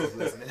everybody else who's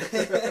listening.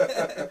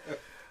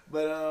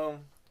 But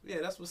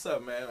yeah, that's what's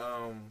up, man.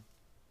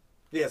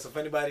 Yeah. So if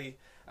anybody,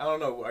 I don't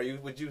know,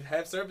 would you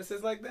have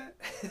services like that?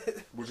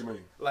 What you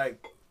mean?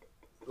 Like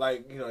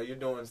you're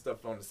doing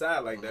stuff on the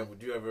side like that.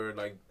 Would you ever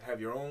have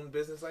your own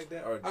business like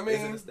that, or is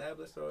it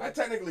established? Or? I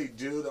technically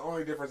do. The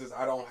only difference is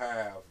I don't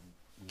have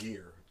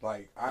gear.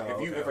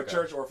 If a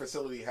church or a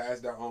facility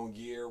has their own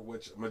gear,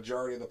 which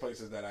majority of the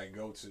places that I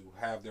go to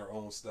have their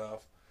own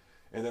stuff,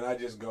 and then I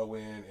just go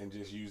in and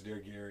just use their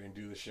gear and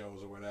do the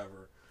shows or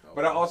whatever. Okay.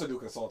 But I also do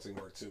consulting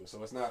work too,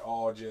 so it's not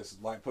all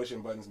just like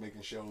pushing buttons,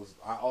 making shows.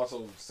 I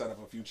also set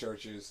up a few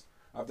churches.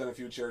 I've done a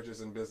few churches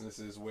and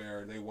businesses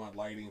where they want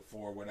lighting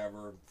for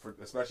whatever,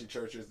 especially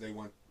churches, they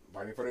want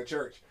lighting for their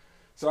church.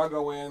 So I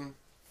go in,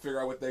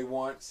 figure out what they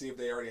want, see if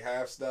they already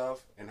have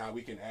stuff, and how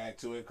we can add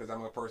to it, because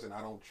I'm a person,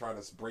 I don't try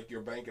to break your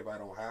bank if I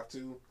don't have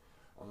to.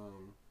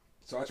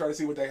 So I try to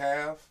see what they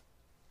have,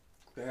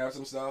 They have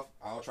some stuff.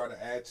 I'll try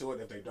to add to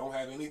it. If they don't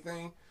have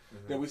anything,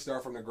 then we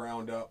start from the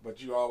ground up.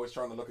 But you always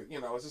trying to look at,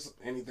 it's just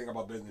anything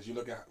about business. You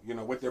look at,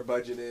 what their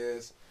budget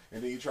is,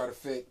 and then you try to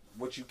fit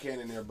what you can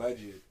in their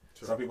budget.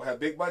 True. Some people have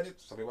big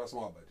budgets. Some people have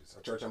small budgets.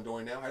 A church I'm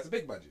doing now has a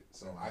big budget.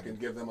 So I can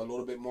give them a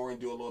little bit more and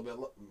do a little bit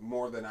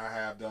more than I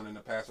have done in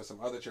the past for some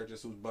other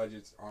churches whose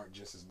budgets aren't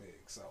just as big.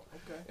 So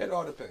it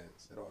all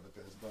depends. It all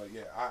depends. But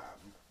yeah,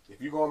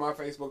 if you go on my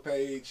Facebook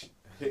page,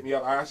 hit me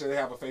up. I actually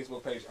have a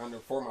Facebook page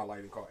for my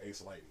lighting called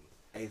Ace Lighting.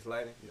 Ace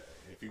Lighting? Yeah.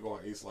 If you go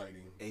on Ace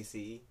Lighting.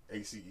 ACE?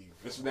 ACE.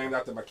 This is named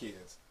after my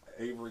kids.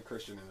 Avery,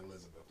 Christian, and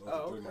Elizabeth. Those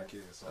are three of my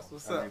kids. So that's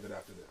what's I up. named it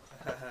after them.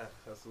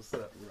 That's what's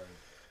up. Right.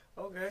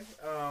 Okay.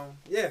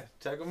 Yeah,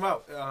 check them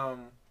out.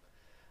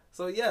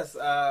 So yes,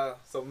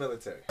 so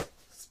military.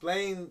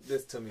 Explain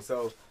this to me.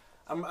 So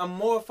I'm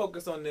more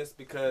focused on this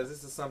because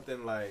this is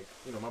something like,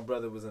 my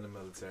brother was in the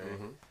military.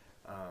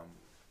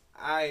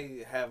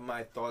 I have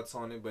my thoughts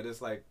on it, but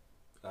it's like,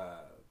 I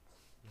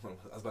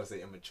was about to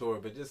say immature,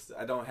 but just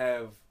I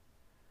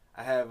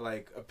have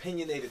like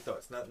opinionated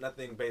thoughts,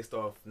 nothing based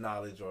off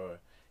knowledge or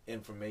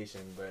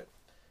information, but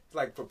it's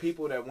like for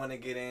people that want to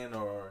get in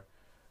or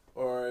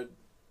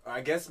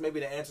I guess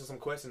maybe to answer some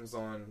questions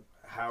on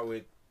how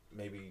it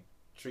maybe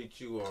treats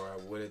you or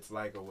what it's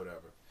like or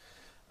whatever.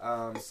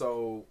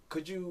 So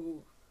could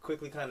you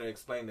quickly kind of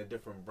explain the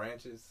different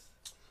branches?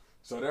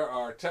 So there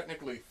are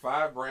technically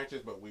 5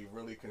 branches, but we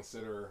really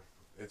consider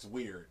it's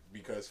weird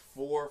because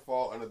 4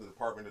 fall under the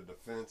Department of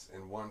Defense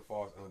and 1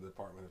 falls under the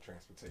Department of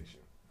Transportation.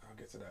 I'll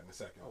get to that in a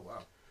second. Oh,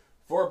 wow.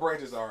 4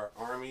 branches are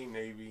Army,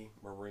 Navy,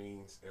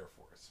 Marines, Air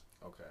Force.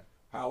 Okay.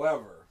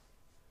 However,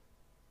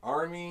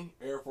 Army,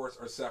 Air Force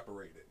are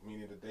separated,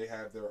 meaning that they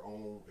have their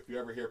own. If you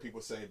ever hear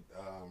people say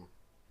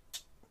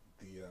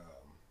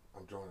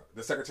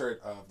the Secretary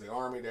of the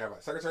Army, they have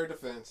a Secretary of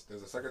Defense,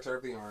 there's a Secretary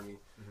of the Army,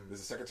 there's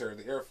a Secretary of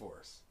the Air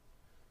Force.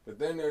 But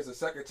then there's a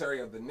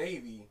Secretary of the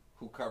Navy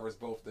who covers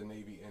both the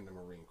Navy and the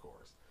Marine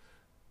Corps.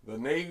 The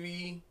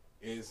Navy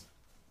is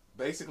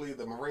basically,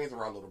 the Marines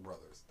are our little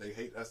brothers. They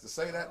hate us to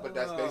say that, but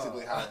that's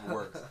basically how it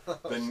works.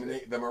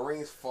 The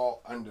Marines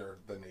fall under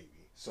the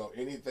Navy. So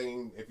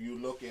anything, if you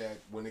look at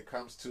when it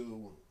comes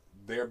to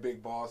their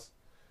big boss,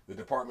 the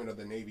Department of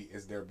the Navy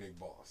is their big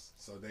boss.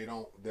 So they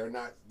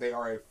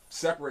are a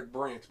separate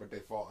branch, but they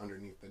fall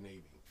underneath the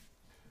Navy.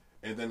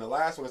 And then the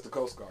last one is the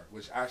Coast Guard,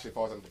 which actually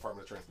falls under the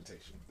Department of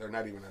Transportation. They're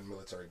not even a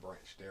military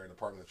branch. They're a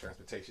Department of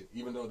Transportation,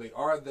 even though they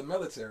are the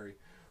military,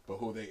 but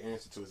who they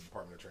answer to is the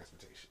Department of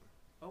Transportation.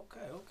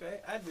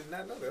 Okay. I did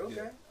not know that. Okay.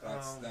 Yeah,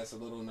 that's a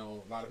little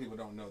known. A lot of people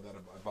don't know that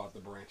about the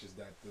branches,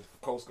 that the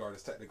Coast Guard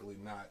is technically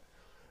not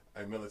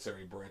a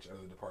military branch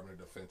under the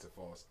Department of Defense. It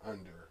falls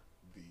under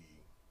the,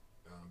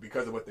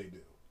 because of what they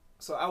do.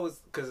 So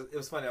because it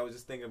was funny, I was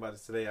just thinking about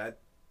this today.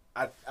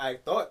 I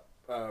thought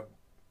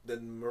the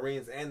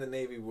Marines and the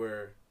Navy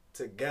were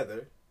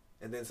together,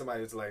 and then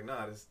somebody was like,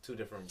 nah, there's 2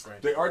 different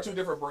branches. They are 2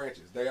 different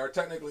branches. They are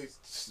technically,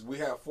 we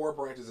have 4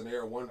 branches and they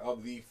are one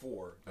of the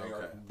 4.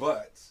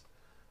 But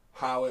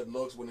how it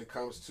looks when it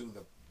comes to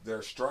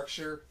their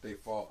structure, they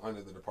fall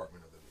under the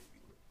Department of the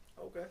Navy.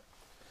 Okay.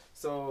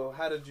 So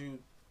how did you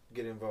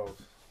get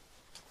involved?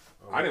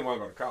 I didn't want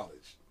to go to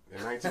college.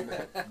 In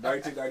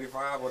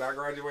 1995, when I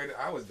graduated,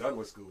 I was done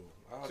with school.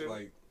 I was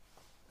like,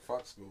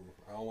 fuck school.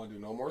 I don't want to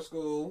do no more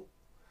school.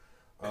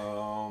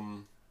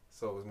 So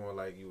it was more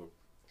like you were...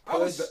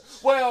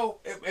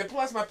 And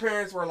plus my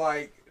parents were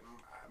like,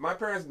 my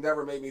parents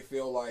never made me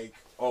feel like,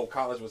 oh,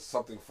 college was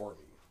something for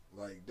me.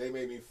 Like, they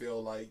made me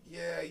feel like,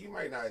 yeah, you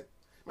might want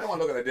to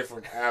look at a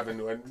different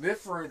avenue, a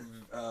different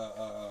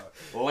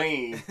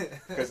lane,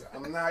 because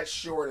I'm not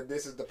sure that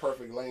this is the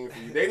perfect lane for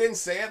you. They didn't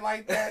say it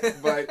like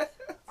that, but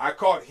I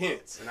caught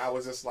hints, and I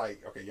was just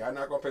like, okay, y'all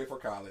not going to pay for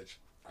college.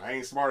 I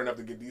ain't smart enough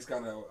to get these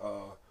kind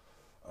of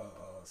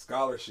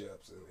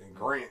scholarships and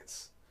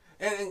grants.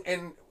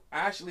 And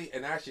actually,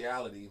 in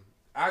actuality,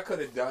 I could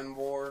have done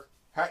more,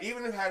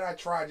 even had I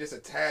tried just a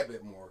tad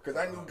bit more, because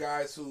I knew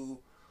guys who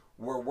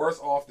were worse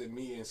off than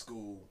me in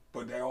school,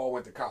 but they all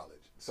went to college.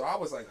 So I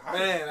was like,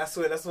 I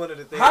swear that's one of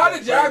the things. How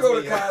did y'all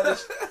go to college?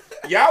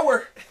 Y'all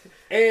were,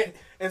 and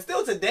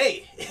still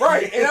today,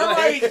 right? And I'm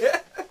like,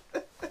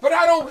 but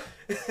I don't.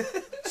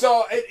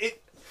 So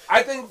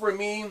I think for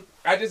me,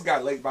 I just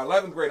got late. By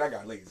 11th grade, I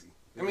got lazy.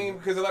 I mean,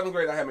 because 11th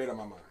grade, I had made up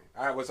my mind.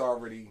 I was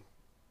already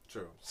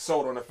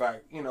sold on the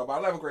fact, by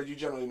 11th grade, you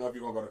generally know if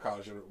you're gonna go to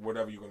college or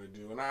whatever you're gonna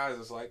do. And I was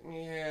just like,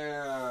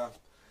 yeah.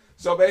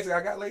 So basically,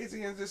 I got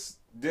lazy and just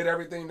did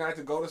everything not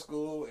to go to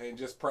school and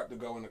just prep to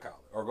go into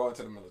college or go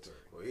into the military.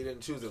 Well, you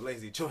didn't choose a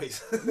lazy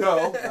choice.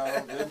 No,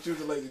 didn't choose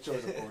a lazy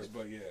choice, of course,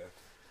 but yeah.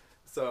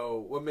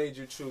 So, what made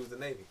you choose the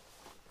Navy?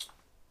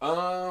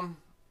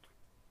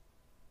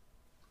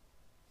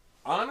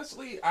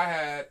 Honestly, I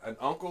had an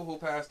uncle who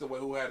passed away,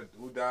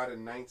 who died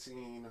in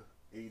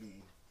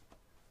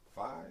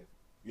 1985.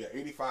 Yeah,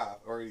 85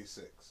 or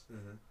 86.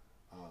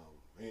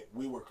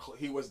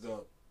 He was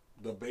the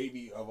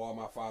baby of all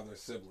my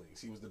father's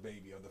siblings. He was the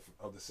baby of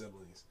the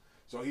siblings.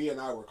 So he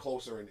and I were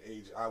closer in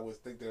age. I would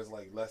think there's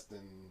like less than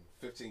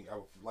 15,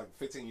 like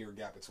 15-year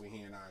gap between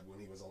he and I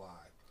when he was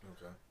alive.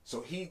 Okay.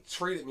 So he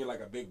treated me like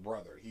a big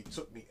brother. He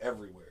took me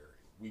everywhere.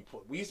 We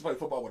used to play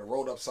football with a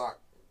rolled up sock,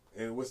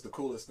 and it was the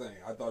coolest thing.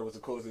 I thought it was the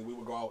coolest thing. We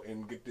would go out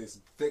and get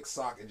this thick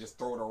sock and just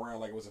throw it around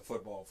like it was a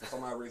football. For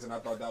some odd reason, I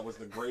thought that was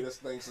the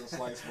greatest thing since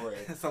sliced bread.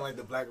 It sounds like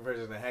the black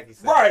version of hacky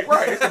sack.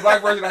 Right. It's the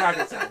black version of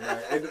hacky sack.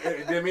 Right? And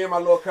then me and my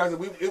little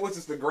cousin, it was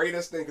just the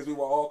greatest thing because we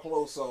were all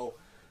close. So,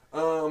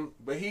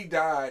 but he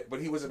died,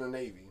 but he was in the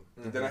Navy.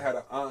 Mm-hmm. And then I had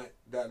an aunt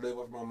that lived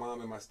with my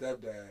mom and my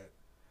stepdad,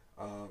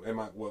 and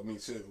me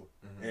too.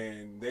 Mm-hmm.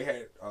 And they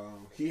had,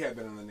 he had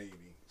been in the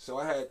Navy. So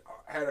I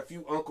had a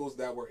few uncles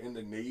that were in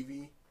the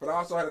Navy, but I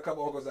also had a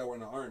couple uncles that were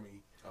in the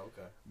Army.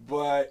 Okay.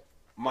 But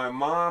my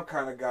mom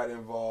kind of got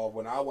involved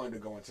when I wanted to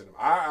go into them.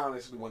 I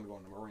honestly wanted to go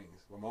in the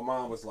Marines, but my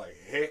mom was like,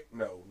 "Heck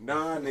no,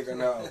 nah, nigga,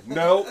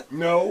 no,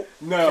 no."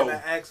 Can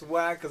I ask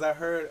why? Because I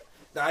heard.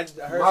 I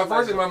heard my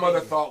first thing my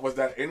mother thought was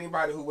that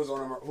anybody who was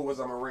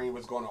a Marine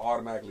was going to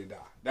automatically die.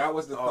 That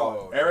was the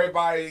thought.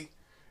 Okay.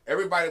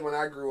 Everybody when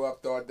I grew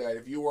up thought that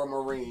if you were a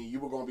Marine,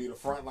 you were going to be the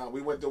front line.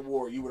 We went to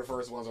war, you were the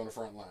first ones on the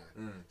front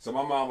line. So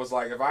my mom was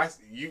like,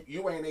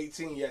 you ain't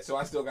 18 yet, so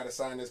I still got to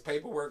sign this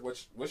paperwork,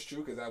 which was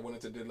true because I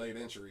went into delayed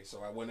entry.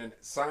 So I went in,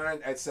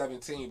 signed at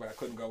 17, but I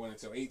couldn't go in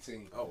until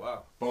 18. Oh,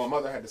 wow. But my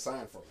mother had to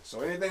sign for me.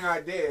 So anything I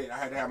did, I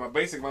had to have my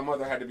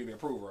mother had to be the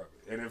approver of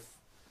it. And if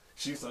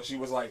she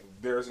was like,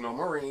 there's no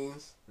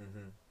Marines,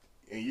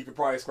 and you could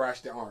probably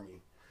scratch the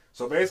Army.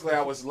 So basically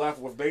I was left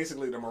with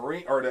basically the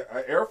Marine or the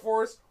Air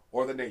Force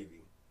or the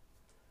Navy.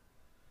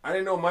 I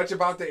didn't know much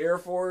about the Air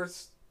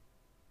Force,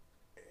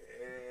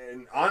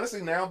 and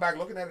honestly, now back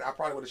looking at it, I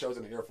probably would have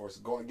chosen the Air Force.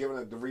 Given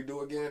it the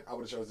redo again, I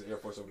would have chosen the Air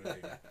Force over the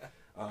Navy.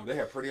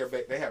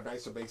 They have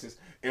nicer bases.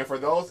 And for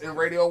those in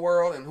radio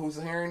world and who's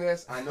hearing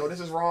this, I know this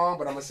is wrong,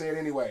 but I'm gonna say it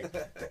anyway.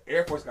 The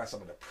Air Force got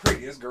some of the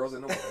prettiest girls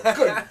in the world.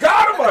 Good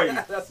God Almighty!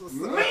 That's what's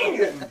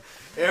man.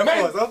 Air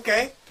Force,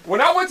 okay. When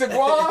I went to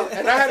Guam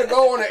and I had to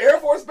go on the Air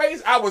Force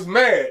base, I was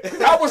mad.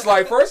 I was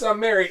like, first I'm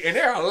married, and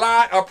there are a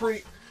lot of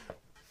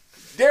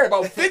There are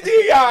about 50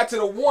 yards to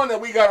the one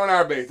that we got on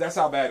our base. That's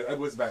how bad it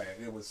was.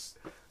 It was.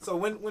 So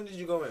when did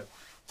you go in?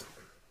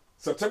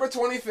 September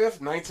 25th,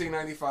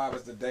 1995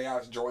 is the day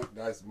I joined.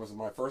 That was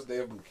my first day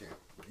of boot camp.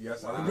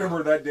 Yes, I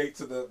remember that date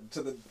to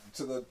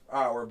the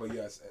hour, but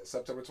yes,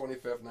 September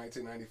 25th,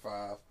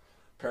 1995.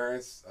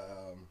 Parents,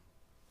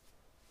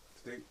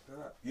 we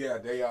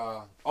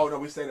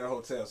stayed at a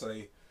hotel, so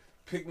they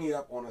picked me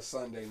up on a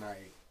Sunday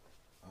night.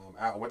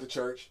 I went to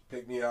church,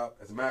 picked me up.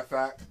 As a matter of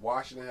fact,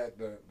 Washington had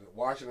the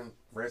Washington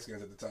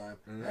Redskins at the time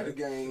had a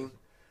game.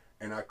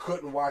 And I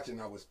couldn't watch it,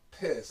 and I was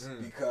pissed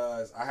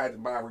because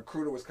my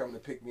recruiter was coming to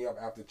pick me up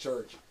after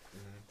church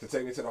to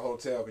take me to the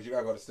hotel because you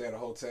gotta go to stay at a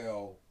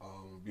hotel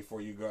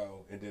before you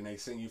go, and then they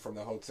send you from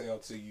the hotel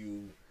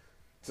to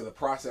the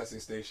processing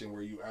station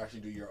where you actually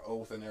do your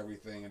oath and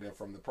everything, and then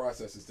from the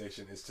processing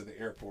station is to the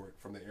airport,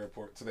 from the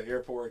airport to the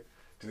airport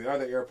to the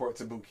other airport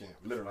to boot camp.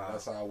 Literally,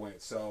 that's how I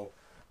went. So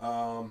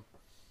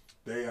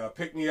they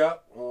picked me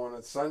up on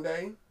a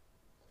Sunday,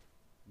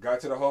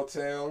 got to the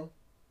hotel.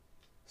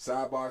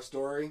 Sidebar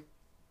story.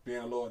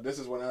 This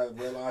is when I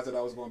realized that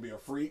I was going to be a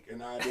freak,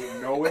 and I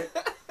didn't know it.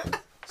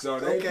 So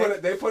they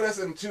put us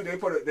in two.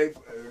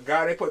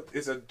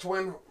 It's a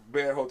twin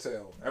bed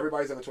hotel.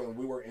 Everybody's in a twin.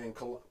 We were in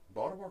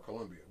Baltimore,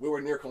 Columbia. We were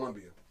near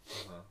Columbia.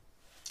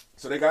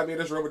 So they got me in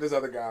this room with this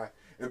other guy,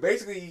 and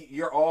basically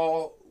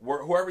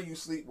whoever you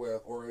sleep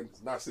with, or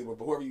not sleep with,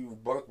 but whoever you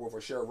bunk with or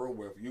share a room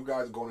with, you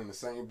guys are going in the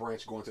same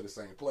branch, going to the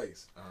same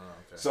place.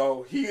 Okay.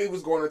 So he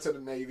was going into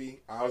the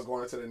Navy. I was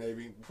going into the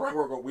Navy.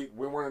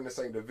 We weren't in the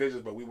same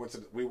divisions, but we were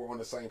on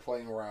the same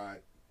plane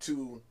ride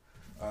to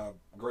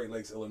Great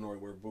Lakes, Illinois,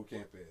 where boot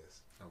camp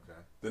is. Okay.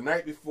 The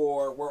night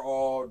before, we're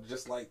all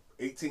just like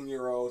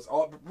 18-year-olds.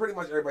 Pretty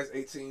much everybody's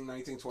 18,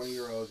 19,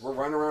 20-year-olds. We're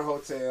running around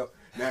hotel.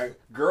 Now,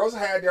 girls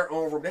had their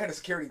own room. They had a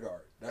security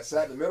guard that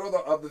sat in the middle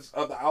of the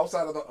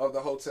outside of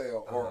the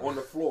hotel or on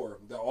the floor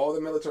that all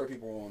the military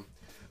people were on.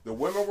 The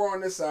women were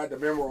on this side. The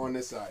men were on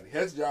this side.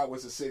 His job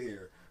was to sit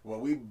here. Well,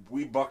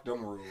 we bucked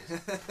them rules.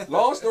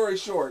 Long story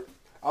short,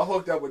 I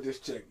hooked up with this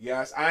chick.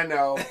 Yes, I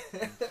know.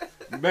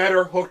 Met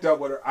her, hooked up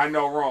with her. I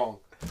know wrong.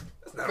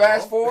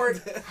 Fast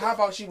forward, how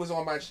about she was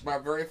on my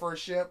very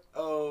first ship?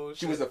 Oh,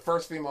 she was the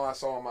first female I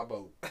saw on my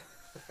boat.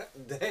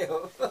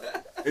 Damn.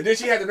 And then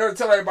she had the nerve to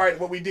tell everybody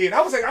what we did.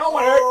 I was like, I don't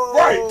want to.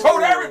 Right,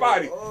 told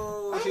everybody.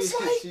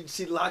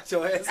 She locked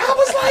your ass. I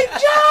was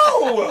like,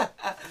 Joe.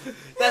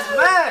 That's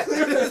mad.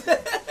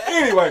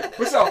 Anyway,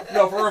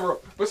 for real.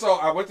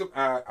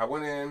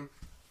 I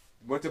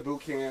went to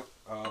boot camp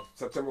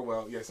September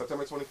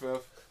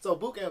 25th. So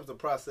boot camp is the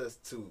process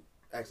to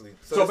actually.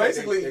 So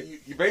basically,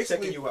 you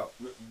checking you out.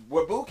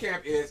 What boot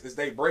camp is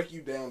they break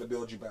you down to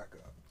build you back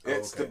up.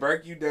 It's to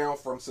break you down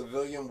from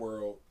civilian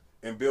world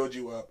and build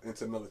you up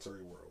into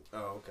military world.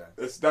 Oh, okay.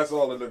 That's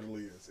all it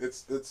literally is.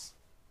 It's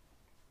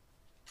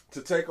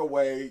to take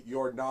away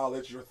your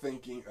knowledge, your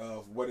thinking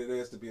of what it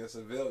is to be a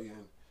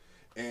civilian,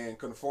 and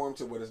conform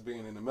to what is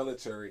being in the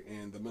military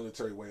and the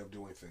military way of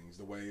doing things,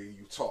 the way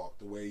you talk,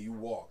 the way you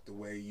walk, the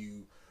way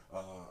you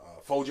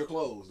fold your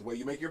clothes, the way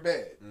you make your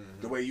bed,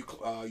 the way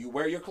you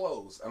wear your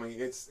clothes. I mean,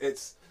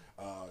 it's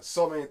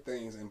so many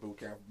things in boot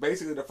camp.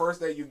 Basically, the first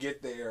day you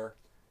get there,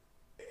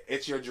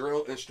 it's your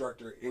drill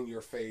instructor in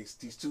your face,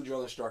 these two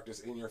drill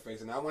instructors in your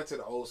face. And I went to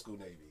the old school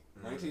Navy.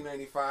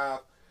 1995,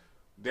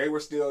 they were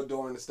still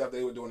doing the stuff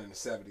they were doing in the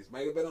 70s.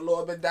 May have been a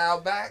little bit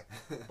dialed back,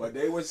 but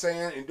they were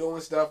saying and doing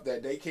stuff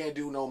that they can't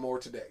do no more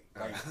today.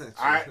 Like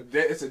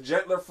it's a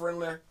gentler,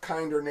 friendlier,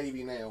 kinder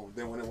Navy now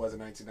than when it was in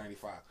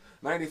 1995.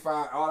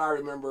 95, all I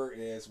remember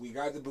is we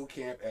got to boot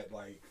camp at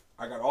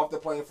I got off the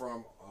plane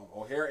from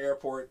O'Hare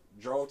Airport,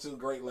 drove to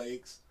Great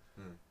Lakes,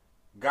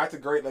 got to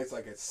Great Lakes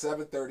at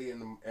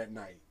 7:30 at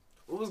night.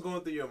 What was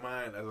going through your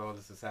mind as all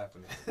this is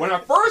happening? When I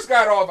first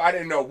got off, I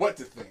didn't know what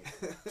to think.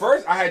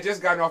 First, I had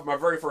just gotten off my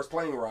very first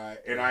plane ride,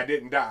 and I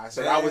didn't die.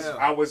 So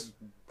I was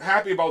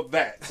happy about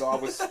that. So I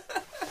was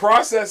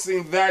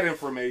processing that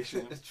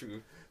information. That's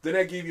true. Then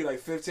they give you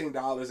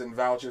 $15 in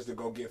vouchers to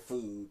go get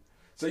food.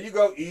 So you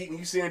go eat, and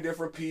you seeing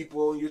different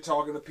people, and you're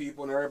talking to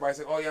people, and everybody's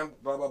like, oh yeah,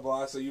 blah, blah,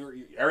 blah. So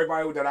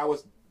everybody that I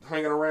was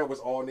hanging around was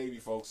all Navy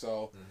folks.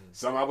 So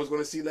some I was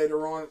going to see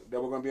later on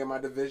that were going to be in my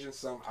division.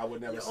 Some I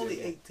would never see. You're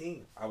only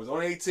 18. I was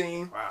only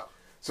 18. Wow.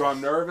 So I'm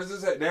nervous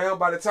as heck. Now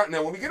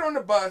when we get on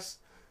the bus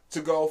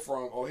to go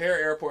from O'Hare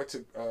Airport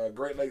to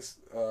Great Lakes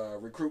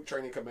Recruit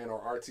Training Command, or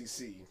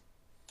RTC,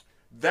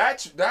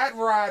 that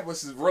ride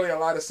was really a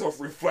lot of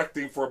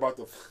self-reflecting for about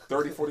the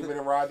 30, 40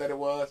 minute ride that it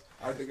was.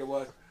 I think it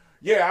was.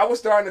 Yeah, I was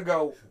starting to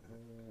go,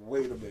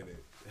 wait a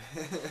minute.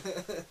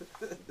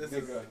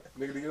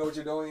 Nigga, do you know what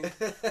you're doing?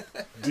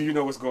 Do you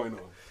know what's going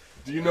on?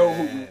 Do you know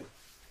who?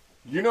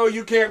 You know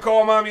you can't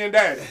call mommy and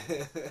daddy.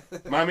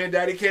 Mommy and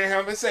daddy can't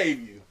help and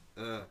save you.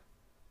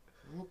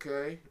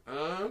 Okay.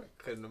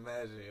 Couldn't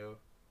imagine, yo.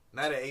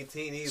 Not at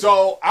 18 either.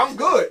 So I'm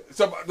good.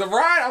 So the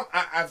ride,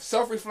 I've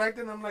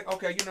self-reflected. I'm like,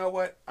 okay, you know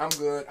what? I'm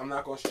good. I'm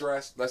not gonna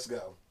stress. Let's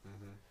go.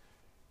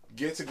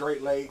 Get to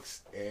Great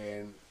Lakes,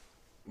 and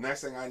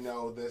next thing I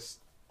know, this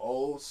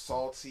old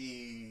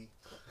salty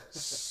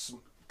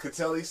could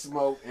tell he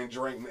smoked and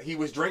drank. He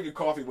was drinking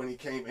coffee when he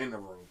came in the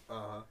room.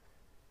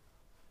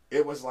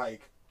 It was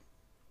like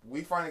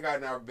we finally got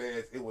in our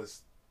beds. It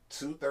was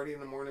 2:30 in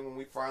the morning when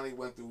we finally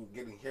went through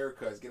getting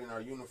haircuts, getting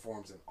our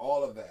uniforms, and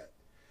all of that.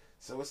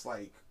 So it's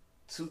like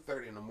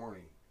 2:30 in the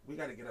morning. We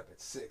got to get up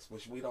at 6,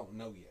 which we don't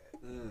know yet.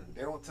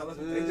 They don't tell us.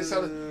 They just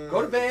tell us,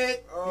 go to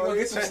bed. You gonna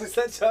get some sleep.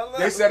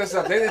 They set us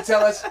up. They didn't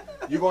tell us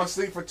you're gonna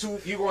sleep for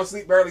 2. You're gonna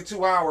sleep barely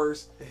 2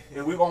 hours,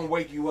 and we're gonna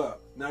wake you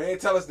up. Now they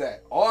didn't tell us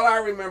that. All I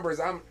remember is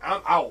I'm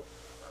out.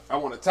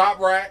 I'm on the top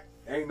rack.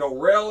 Ain't no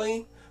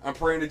railing. I'm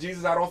praying to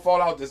Jesus I don't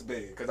fall out this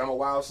bed because I'm a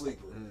wild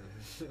sleeper.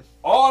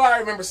 All I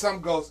remember,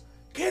 something goes,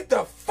 get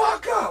the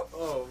fuck up.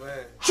 Oh,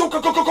 man.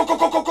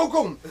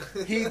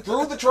 He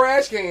threw the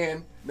trash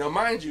can. Now,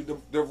 mind you,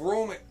 the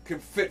room can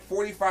fit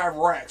 45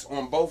 racks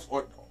on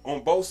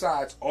both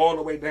sides all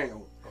the way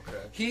down. Okay.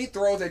 He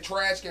throws a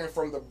trash can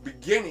from the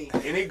beginning,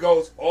 and it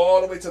goes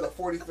all the way to the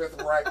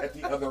 45th rack at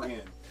the other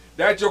end.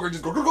 That joker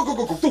just goes,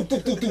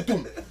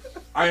 go.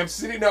 I am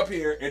sitting up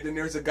here, and then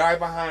there's a guy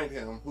behind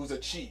him who's a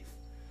chief.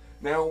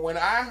 Now, when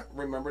I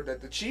remembered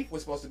that the chief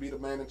was supposed to be the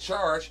man in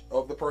charge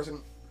of the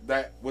person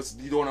that was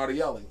doing all the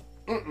yelling.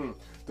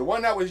 The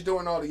one that was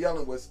doing all the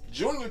yelling was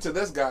junior to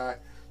this guy,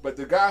 but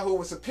the guy who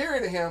was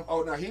superior to him,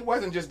 oh, no, he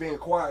wasn't just being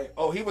quiet.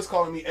 Oh, he was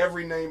calling me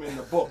every name in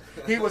the book.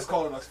 He was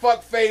calling us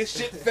fuck face,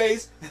 shit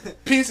face,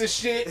 piece of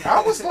shit.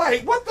 I was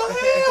like, what the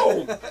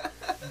hell?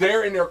 They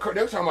were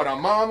talking about our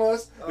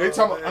mamas. They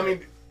talking about, I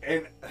mean,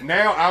 and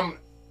now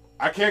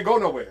I can't go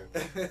nowhere.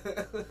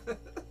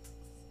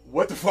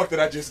 What the fuck did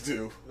I just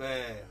do?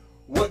 Man.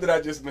 What did I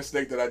just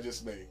mistake that I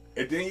just made?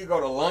 And then you go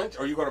to lunch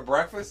or you go to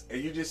breakfast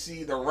and you just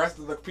see the rest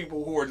of the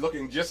people who are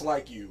looking just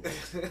like you.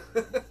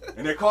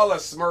 And they call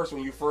us Smurfs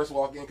when you first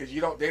walk in because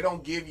they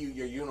don't give you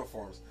your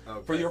uniforms.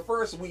 Okay. For your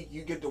first week,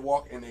 you get to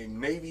walk in a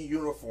Navy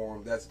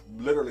uniform that's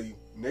literally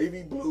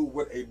navy blue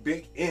with a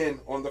big N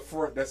on the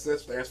front that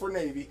stands for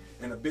Navy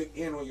and a big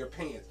N on your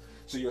pants.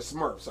 So you're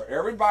Smurf. So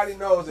everybody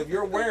knows if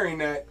you're wearing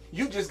that,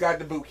 you just got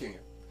to boot camp.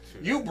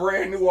 You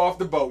brand new off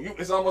the boat.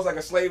 It's almost like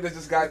a slave that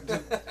just got.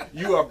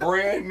 You are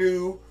brand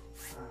new,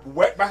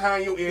 wet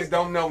behind your ears,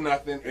 don't know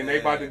nothing, and they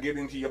about to get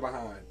into your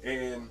behind.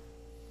 And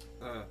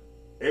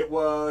it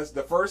was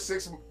the first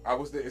 6. I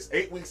was there. It's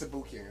 8 weeks of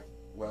boot camp.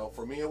 Well,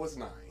 for me it was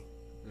 9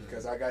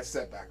 because I got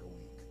set back a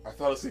week. I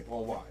fell asleep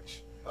on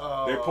watch.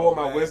 They pulled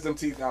my wisdom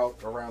teeth out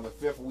around the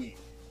 5th week,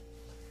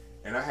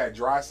 and I had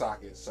dry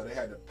sockets, so they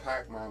had to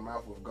pack my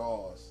mouth with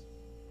gauze,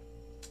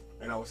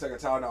 and I was taking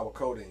Tylenol with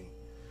codeine.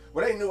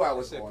 Well, they knew I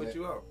was on it.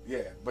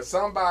 Yeah, but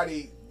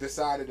somebody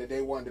decided that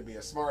they wanted to be a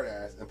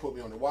smartass and put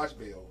me on the watch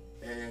bill.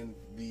 And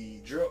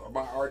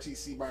my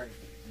RTC, my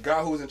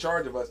guy who was in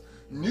charge of us,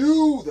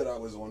 knew that I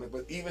was on it,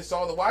 but even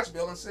saw the watch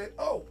bill and said,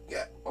 "Oh,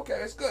 yeah, okay,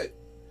 it's good."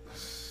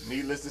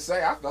 Needless to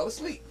say, I fell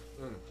asleep.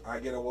 I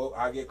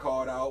get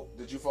called out.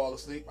 Did you fall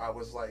asleep? I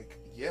was like,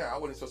 "Yeah, I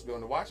wasn't supposed to be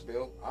on the watch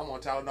bill. I'm on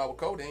Tylenol with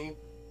codeine.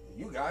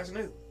 you guys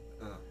knew.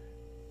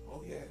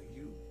 Oh yeah,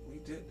 we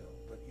did though,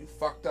 but you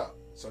fucked up.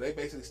 So they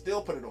basically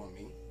still put it on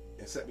me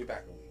and sent me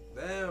back a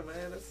week. Damn,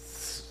 man,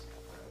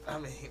 I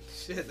mean,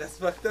 shit, that's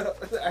fucked up.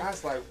 I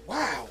was like,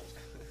 wow.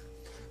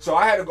 So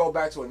I had to go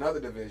back to another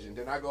division.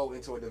 Then I go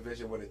into a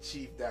division with a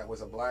chief that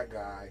was a black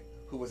guy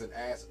who was an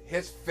ass.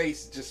 His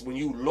face, just when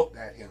you looked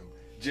at him,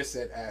 just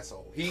said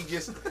asshole.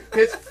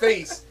 His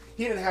face,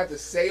 he didn't have to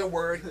say a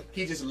word.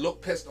 He just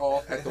looked pissed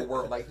off at the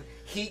world. Like,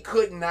 he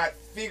could not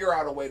figure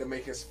out a way to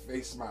make his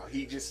face smile.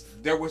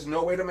 There was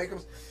no way to make him.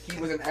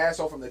 He was an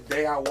asshole from the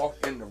day I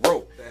walked in the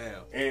room.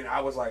 Damn. And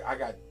I was like, I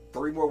got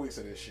 3 more weeks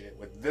of this shit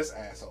with this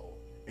asshole.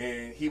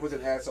 And he was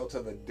an asshole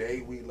till the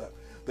day we left.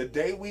 The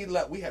day we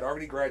left, we had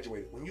already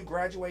graduated. When you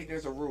graduate,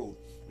 there's a rule.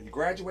 When you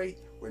graduate,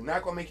 we're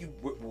not going to make you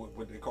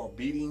what they call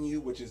beating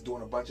you, which is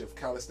doing a bunch of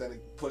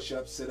calisthenic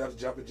push-ups, sit-ups,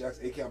 jumping jacks,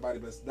 8-count body,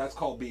 but that's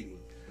called beating.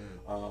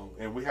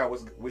 And we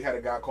had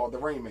a guy called the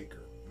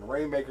Rainmaker. The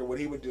Rainmaker, what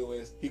he would do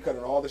is he cut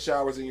in all the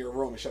showers in your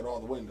room and shut all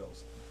the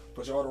windows,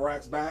 push all the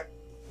racks back,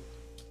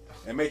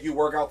 and make you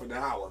work out for an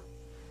hour.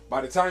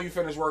 By the time you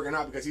finish working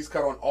out, because he's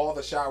cut on all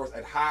the showers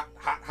at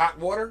hot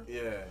water,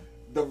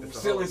 the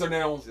ceilings are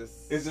now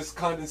is just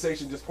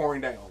condensation just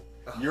pouring down.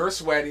 You're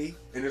sweaty,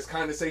 and there's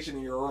condensation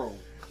in your room.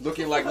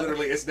 Looking like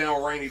literally it's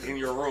now raining in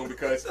your room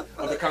because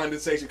of the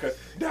condensation. Because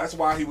that's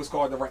why he was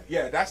called the rain.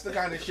 Yeah, that's the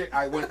kind of shit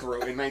I went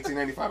through in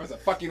 1995 as a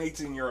fucking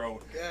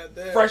 18-year-old,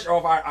 fresh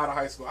off out of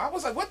high school. I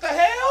was like, what the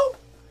hell?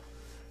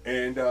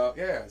 And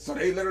yeah, so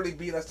they literally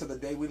beat us to the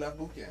day we left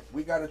boot camp.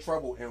 We got in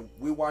trouble, and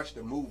we watched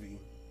the movie.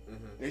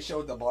 They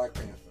showed the Black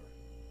Panther,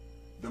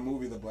 the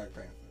movie The Black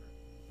Panther,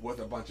 with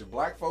a bunch of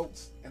black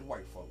folks and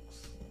white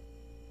folks.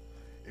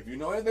 If you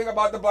know anything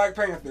about the Black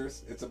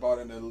Panthers, it's about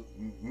a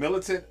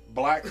militant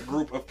black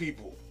group of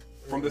people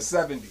from the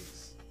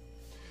 70s.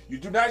 You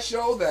do not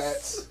show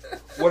that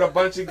with a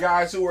bunch of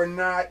guys who are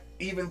not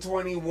even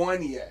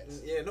 21 yet.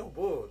 Yeah, no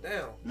bull,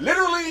 damn.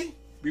 Literally,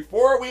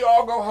 before we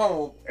all go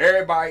home,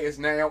 everybody is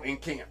now in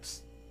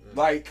camps.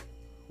 Like,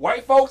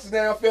 white folks is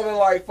now feeling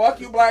like,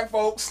 fuck you black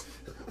folks.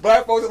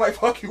 Black folks are like,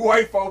 fuck you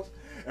white folks.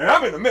 And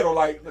I'm in the middle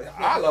like,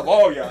 I love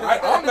all y'all.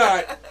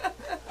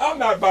 I'm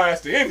not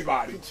biased to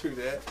anybody. True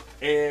that.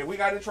 And we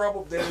got in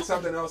trouble. Then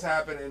something else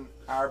happened, and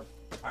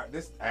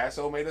this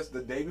asshole made us,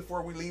 the day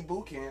before we leave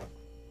boot camp,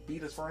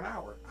 beat us for an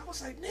hour. I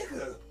was like,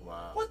 nigga,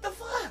 wow, what the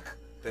fuck?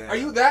 Damn. Are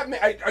you that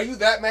mad? Are you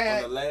that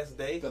mad? On the last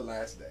day? The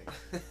last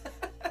day.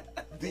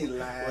 The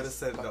last. What a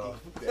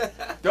send-off.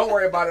 Don't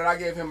worry about it. I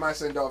gave him my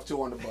send-off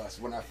too on the bus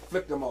when I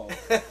flipped him off.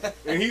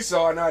 And he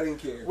saw it and I didn't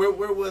care. Where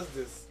was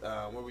this?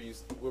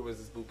 Where was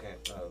this boot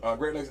camp?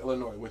 Great Lakes,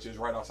 Illinois, which is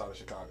right outside of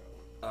Chicago.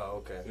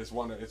 Oh, okay. It's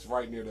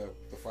right near the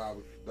five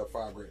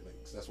Great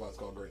Lakes. That's why it's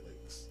called Great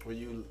Lakes.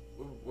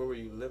 Where were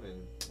you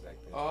living back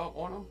then?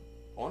 On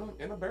them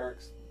in the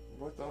barracks.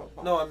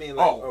 No, I mean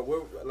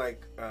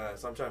like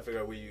so I'm trying to figure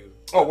out where you.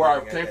 Oh, where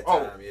I came.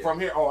 From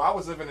here. Oh, I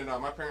was living in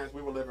my parents.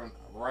 We were living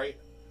right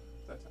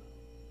that time.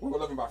 We were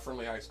living by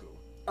Friendly High School.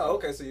 Oh,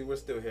 okay. So you were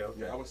still here.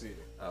 Okay. Yeah, I was here.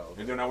 Oh,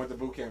 okay. And then I went to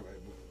boot camp.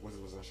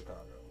 Was in Chicago.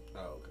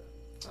 Oh, okay.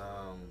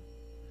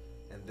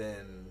 And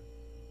then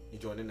you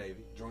joined the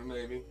Navy. Joined the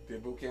Navy.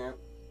 Did boot camp,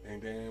 and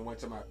then went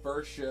to my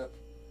first ship.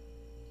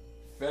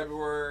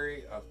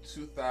 February of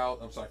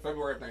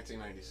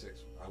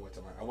 1996. I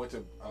went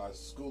to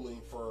schooling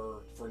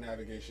for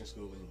navigation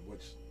schooling,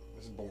 which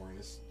is boring.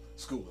 It's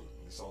schooling.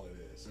 That's all it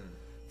is.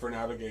 For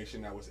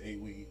navigation, that was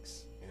 8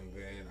 weeks, and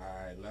then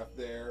I left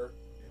there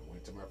and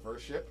went to my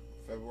first ship,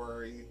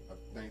 February of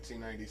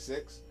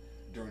 1996,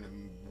 during the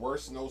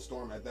worst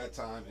snowstorm at that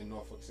time in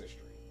Norfolk's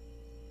history.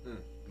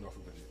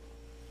 Norfolk, Virginia.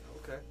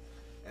 Okay,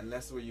 and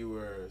that's where you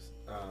were.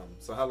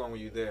 So how long were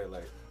you there?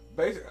 Like,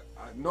 basically,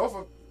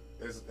 Norfolk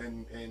is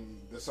in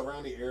the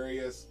surrounding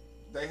areas.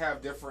 They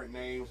have different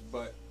names,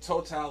 but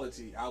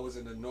totality, I was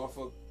in the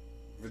Norfolk,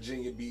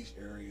 Virginia Beach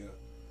area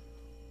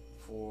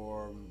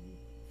from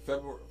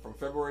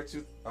February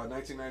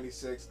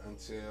 1996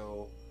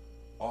 until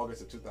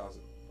August of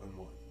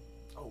 2001.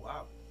 Oh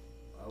wow!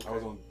 Okay. I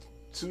was on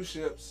two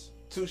ships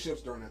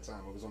during that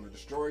time. I was on the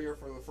destroyer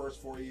for the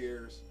first 4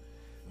 years,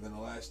 and then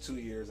the last 2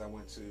 years I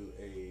went to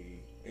a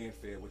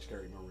amphib which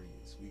carried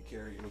Marines.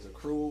 It was a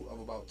crew of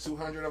about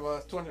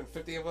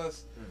 250 of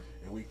us,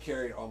 and we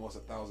carried almost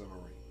 1,000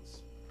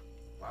 Marines.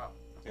 Wow.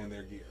 And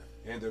their gear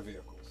and their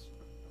vehicles.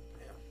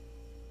 Yeah.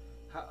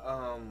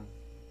 I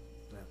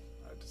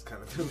just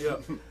kind of threw me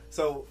up.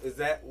 So is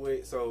that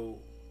way? So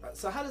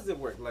how does it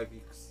work? Like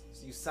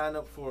you sign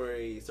up for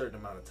a certain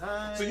amount of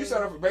time. So you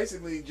sign up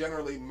for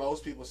generally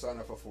most people sign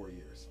up for 4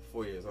 years.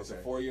 4 years. Okay. It's a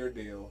 4-year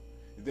deal.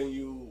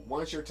 Then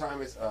once your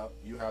time is up,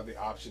 you have the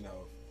option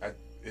of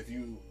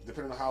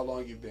depending on how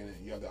long you've been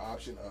in, you have the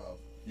option of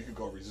you could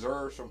go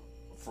reserves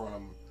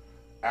from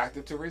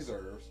active to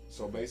reserves.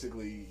 So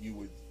basically you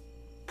would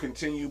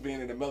continue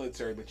being in the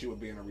military, but you would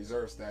be in a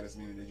reserve status,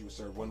 meaning that you would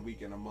serve 1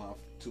 week in a month,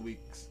 2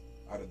 weeks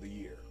out of the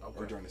year,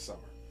 or during the summer.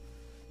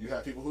 You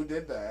have people who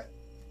did that,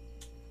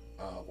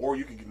 or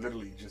you could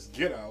literally just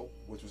get out,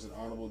 which was an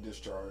honorable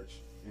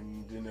discharge,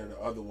 and then there are the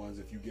other ones.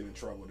 If you get in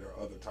trouble, there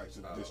are other types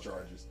of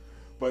discharges.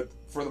 Okay. But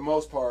for the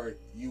most part,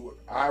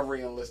 I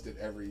re-enlisted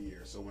every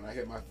year. So when I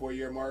hit my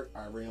 4-year mark,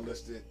 I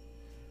re-enlisted.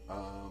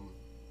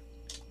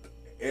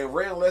 And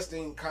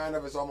re-enlisting kind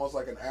of is almost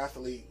like an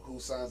athlete who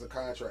signs a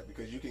contract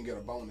because you can get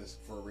a bonus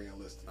for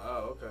re-enlisting.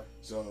 Oh, okay.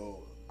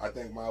 So I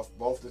think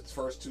both the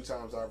first 2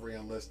 times I've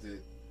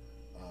re-enlisted,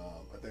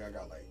 I think I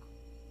got like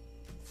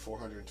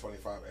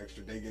 $425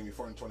 extra. They gave me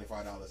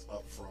 $425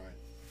 up front.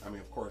 I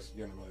mean, of course,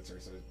 you're in the military,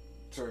 so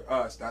to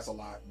us, that's a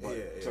lot.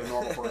 But to a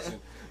normal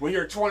person, when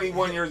you're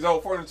 21 years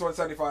old,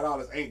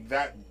 $475 ain't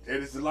that.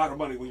 It is a lot of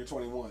money when you're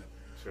 21.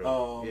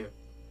 Sure.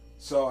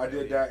 So I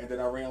did that, and then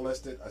I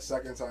re-enlisted a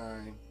second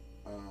time.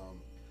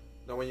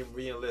 Now, when you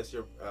re-enlist,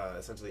 you're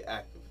essentially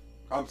active.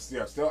 I'm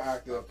still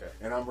active, okay.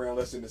 And I'm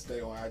re-enlisting to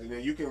stay on active.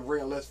 And you can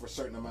re-enlist for a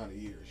certain amount of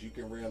years. You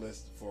can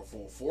re-enlist for a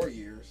full 4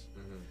 years.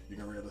 Mm-hmm. You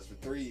can re-enlist for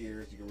 3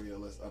 years. You can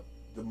re-enlist up.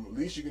 The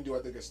least you can do, I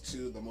think, is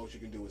 2. The most you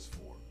can do is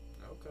 4.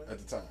 Okay. At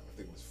the time, I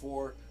think it was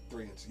 4,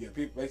 3, and 2. Yeah,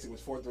 basically it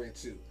was 4, 3, and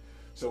 2.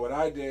 So what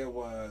I did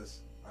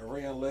was I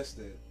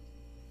re-enlisted.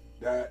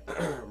 That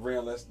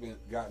re-enlistment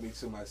got me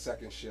to my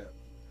second ship.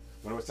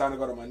 When it was time to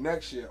go to my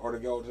next ship or to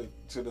go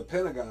to the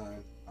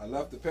Pentagon, I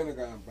left the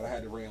Pentagon, but I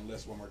had to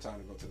re-enlist one more time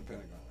to go to the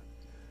Pentagon.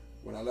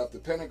 When I left the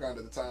Pentagon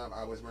at the time,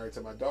 I was married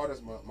to my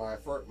daughter's mom. My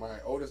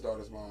oldest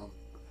daughter's mom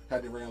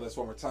had to re-enlist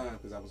one more time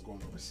because I was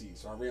going overseas.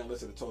 So I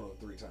re-enlisted a total of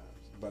 3 times.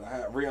 But I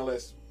had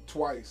re-enlist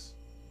twice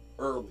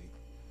early,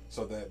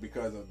 so that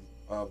because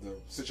of the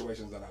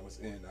situations that I was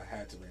in, I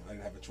had to re-enlist. I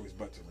didn't have a choice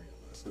but to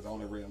re-enlist because I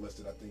only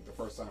re-enlisted, I think, the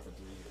first time for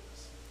 3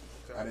 years.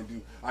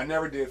 Okay. I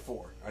never did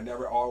 4. I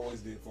never always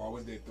did 4. I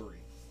always did 3.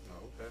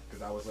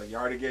 Because I was like, you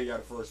already gave y'all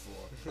the first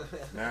 4.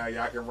 Now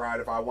y'all can ride.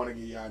 If I want to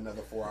give y'all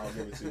another 4, I'll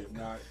give it to you. If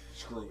not,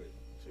 screw it.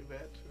 True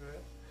that.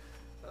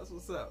 That's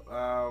what's up.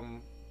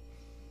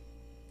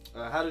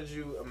 How did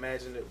you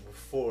imagine it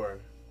before?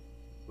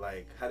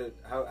 Like, how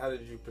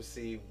did you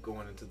perceive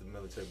going into the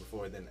military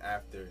before and then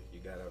after you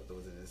got out?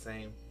 Was it the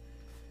same?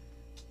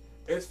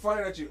 It's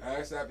funny that you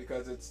asked that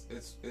because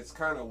it's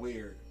kind of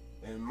weird.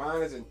 And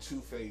mine is in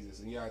 2 phases,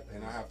 and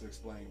I have to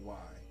explain why.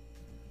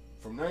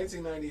 From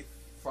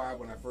 1995,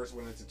 when I first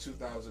went into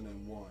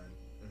 2001,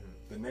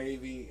 the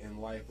Navy and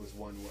life was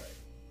one way.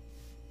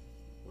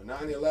 When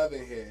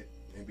 9/11 hit,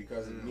 and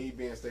because of me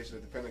being stationed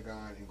at the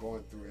Pentagon and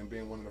going through and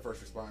being one of the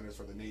first responders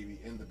for the Navy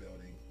in the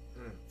building,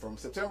 from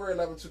September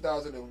 11,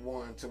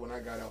 2001 to when I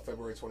got out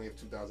February 20th,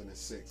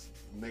 2006,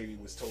 the Navy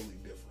was totally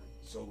different.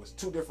 So it was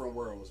 2 different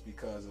worlds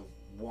because of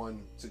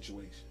one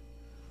situation.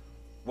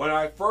 When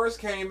I first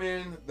came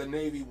in, the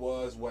Navy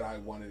was what I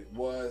wanted. It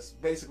was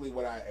basically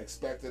what I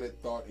expected it,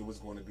 thought it was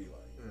going to be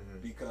like.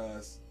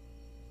 Because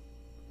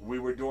we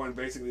were doing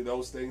basically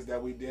those things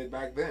that we did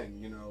back then,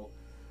 you know,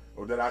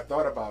 or that I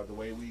thought about, the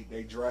way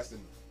they dressed.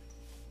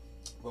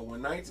 But a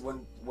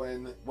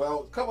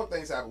couple of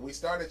things happened. We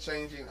started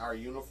changing our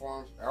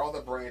uniforms. All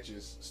the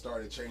branches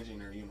started changing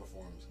their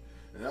uniforms.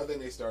 Another thing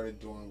they started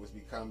doing was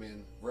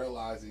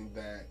realizing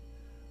that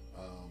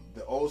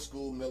the old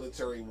school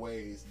military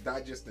ways,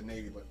 not just the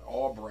Navy, but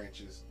all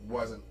branches,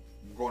 wasn't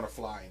going to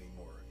fly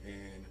anymore.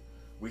 And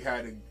we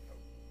had to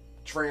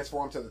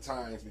transform to the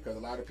times because a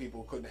lot of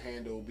people couldn't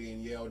handle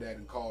being yelled at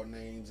and called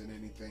names and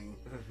anything.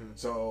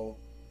 So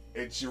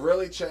it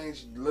really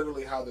changed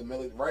literally how the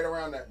military, right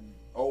around that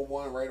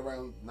 01, right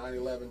around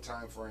 9/11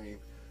 time frame,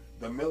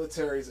 the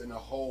militaries in a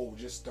whole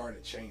just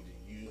started changing.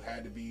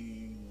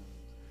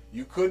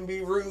 You couldn't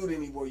be rude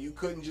anymore. You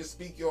couldn't just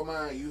speak your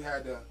mind. You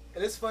had to.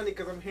 And it's funny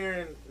because I'm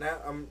hearing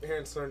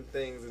certain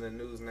things in the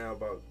news now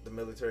about the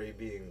military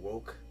being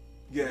woke,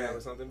 or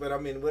something. But I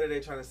mean, what are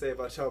they trying to say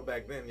about y'all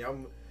back then?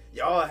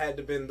 Y'all had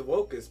to been the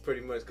wokest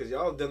pretty much because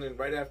y'all done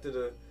right after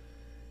the.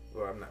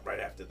 Well, I'm not right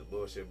after the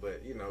bullshit,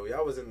 but you know,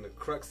 y'all was in the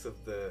crux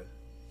of the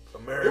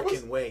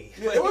American way.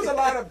 Yeah, it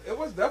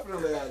was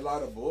definitely a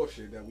lot of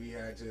bullshit that we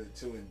had to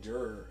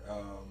endure.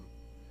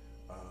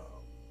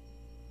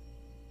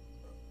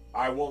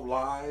 I won't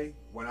lie.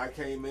 When I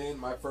came in,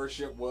 my first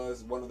ship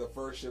was one of the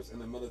first ships in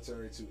the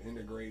military to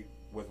integrate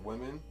with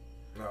women.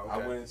 Oh, okay.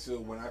 I went into,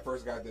 when I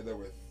first got there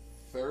were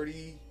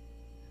 30.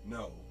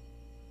 No,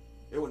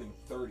 it wasn't even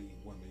 30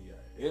 women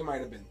yet. It might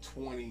have been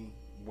 20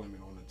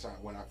 women on the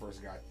time when I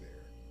first got there.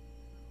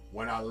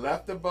 When I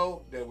left the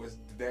boat, there was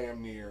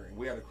damn near, and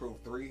we had a crew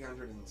of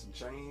 300 and some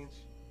change.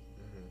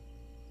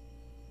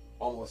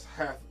 Almost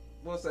half,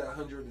 what's that?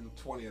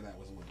 120 of that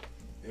was women.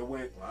 It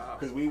went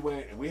because we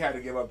went and we had to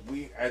give up.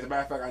 As a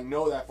matter of fact, I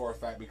know that for a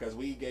fact because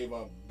we gave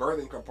up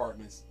berthing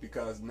compartments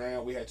because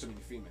now we had too many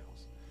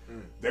females.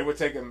 They were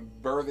taking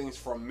berthings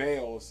from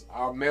males,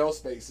 our male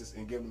spaces,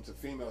 and giving them to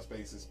female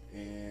spaces,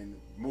 and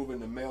moving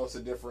the males to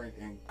different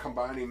and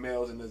combining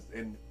males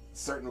in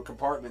certain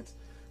compartments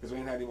because we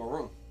didn't have any more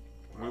room.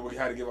 We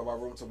had to give up our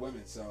room to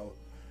women. So,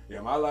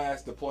 yeah, my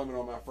last deployment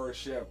on my first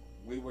ship,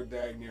 we were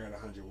dang near at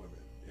 100 women,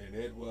 and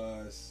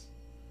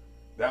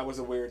that was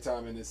a weird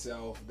time in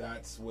itself.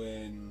 That's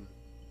when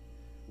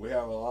we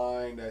have a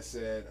line that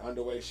said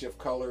underway shift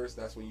colors.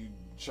 That's when you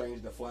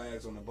change the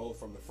flags on the boat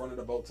from the front of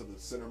the boat to the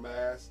center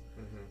mast.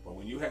 But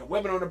when you had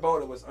women on the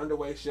boat, it was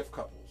underway shift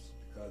couples.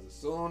 because as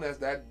soon as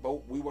that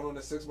boat, we went on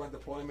a 6-month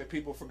deployment,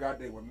 people forgot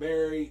they were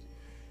married,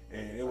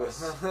 and it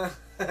was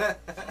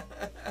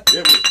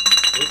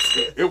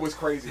it was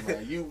crazy,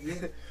 man.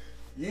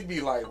 You'd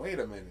be like, wait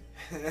a minute,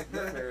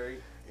 you're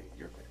married.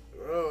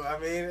 Bro, I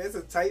mean, it's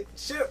a tight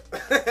ship.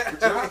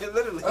 I mean,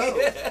 literally.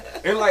 Oh.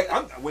 And like,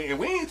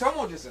 we ain't talking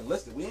about just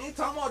enlisted. We ain't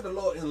talking about the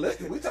little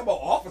enlisted. We talking about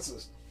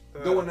officers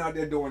doing out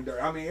there doing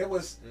dirt. I mean, it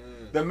was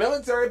the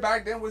military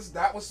back then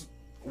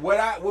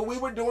what we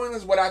were doing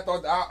is what I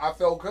thought. I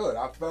felt good.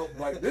 I felt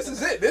like this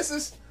is it. This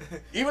is,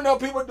 even though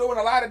people are doing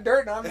a lot of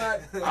dirt, and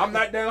I'm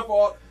not down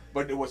for it.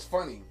 But it was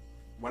funny.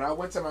 When I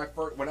went to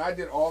when I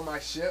did all my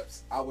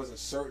ships, I was a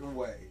certain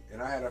way,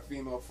 and I had a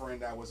female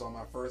friend that was on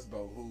my first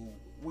boat who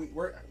we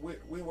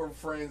were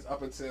friends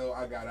up until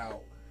I got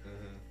out,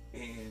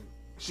 and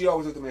she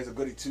always looked at me as a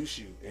goody two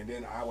shoe. And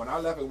then when I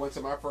left and went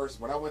to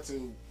when I went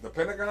to the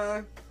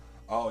Pentagon,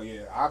 oh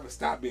yeah, I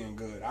stopped being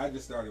good. I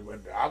just started.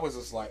 I was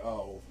just like,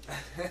 oh,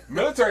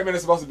 military men are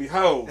supposed to be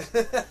hoes.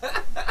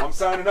 I'm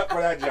signing up for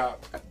that job.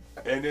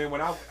 And then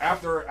when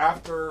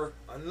after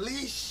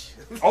unleash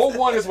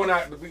 01 is when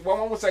I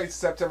would say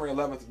September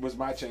 11th was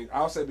my change.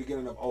 I'll say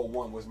beginning of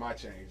 01 was my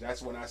change.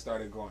 That's when I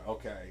started going,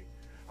 okay.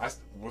 I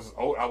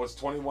was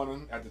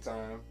 21 at the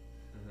time.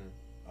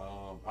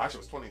 Actually, I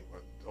was 20.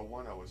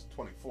 01, I was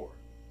 24.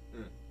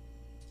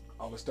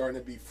 I was starting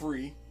to be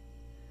free,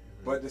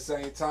 but at the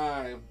same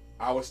time,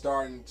 I was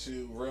starting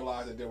to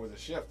realize that there was a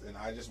shift, and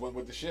I just went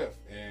with the shift.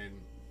 And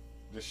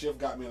the shift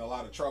got me in a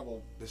lot of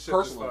trouble. The shift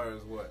personally. as far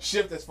as what?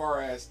 Shift as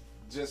far as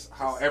just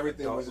how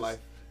everything was.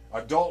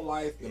 Adult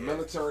life, the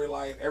military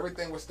life,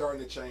 everything was starting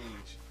to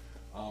change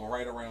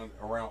right around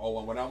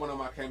 01. When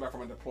I came back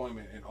from a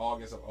deployment in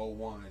August of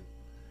 01,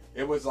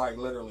 it was like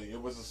literally,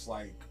 it was just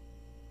like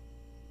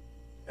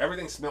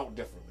everything smelled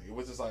differently. It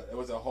was just like, it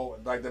was a whole,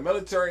 like the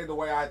military, the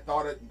way I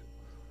thought it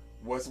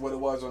was what it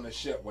was on the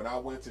ship. When I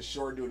went to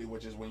shore duty,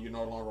 which is when you're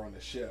no longer on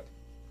the ship,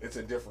 it's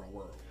a different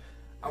world.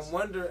 I'm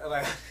wondering,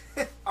 like,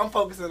 I'm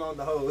focusing on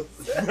the hose.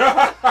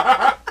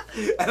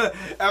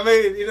 I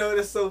mean, you know,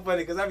 it's so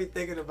funny because I be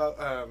thinking about,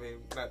 I mean,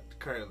 not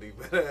currently,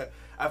 but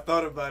I've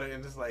thought about it,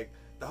 and it's like,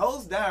 the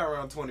hoes die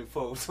around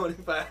 24,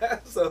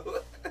 25,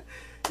 so,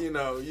 you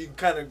know, you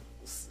kind of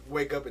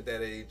wake up at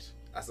that age,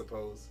 I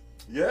suppose.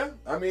 Yeah,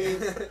 I mean,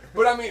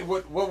 but I mean,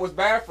 what was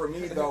bad for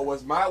me, though,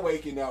 was my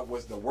waking up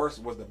was the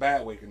worst, was the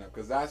bad waking up,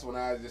 because that's when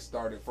I just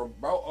started, from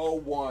about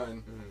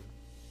 01,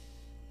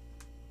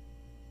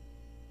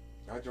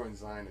 I joined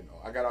Zion and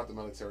I got out the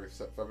military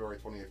February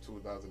 20th,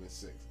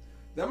 2006.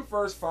 Them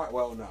first 5,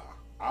 well, nah,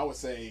 I would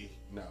say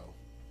no.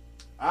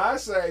 I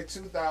say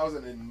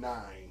 2009.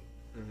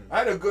 I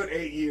had a good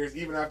 8 years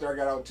even after I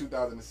got out in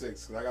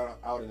 2006 because I got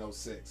out in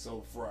 06.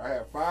 So I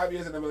had 5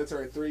 years in the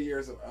military, 3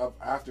 years of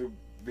after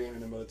being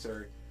in the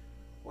military.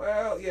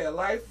 Well, yeah,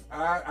 life,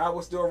 I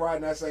was still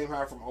riding that same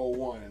high from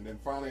 01, and then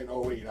finally in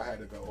 08 I had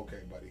to go, okay,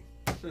 buddy.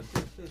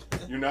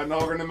 You're not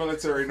longer in the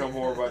military no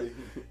more, buddy.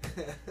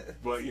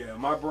 But yeah,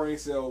 my brain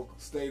cell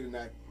stayed in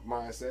that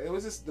mindset. It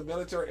was just the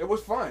military. It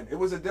was fun. It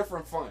was a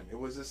different fun. It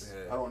was just,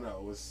 I don't know.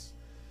 It was.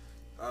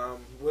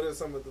 What are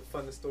some of the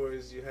funnest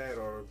stories you had,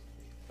 or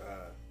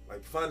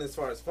like fun as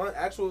far as fun,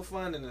 actual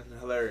fun, and then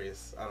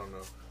hilarious? I don't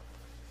know.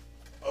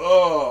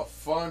 Oh,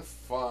 fun.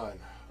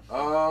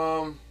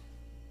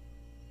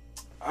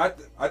 I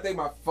think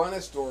my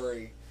funnest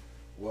story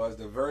was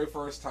the very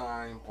first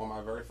time on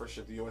my very first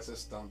ship, the USS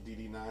Stump,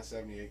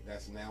 DD-978,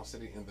 that's now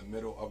sitting in the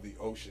middle of the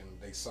ocean.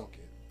 They sunk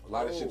it. A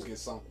lot of ships get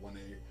sunk when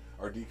they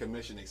are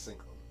decommissioned, they sink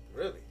them.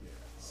 Really? Yeah.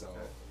 So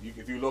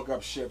if you look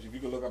up ships, if you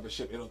can look up a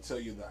ship, it'll tell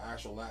you the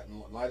actual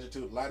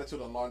latitude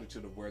and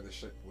longitude of where the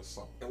ship was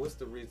sunk. And what's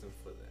the reason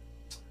for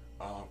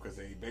that? Because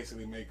they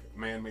basically make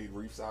man-made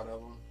reefs out of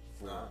them.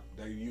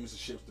 They use the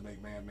ships to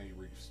make man-made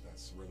reefs.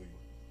 That's really...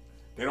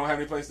 They don't have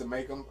any place to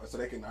make them, so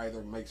they can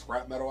either make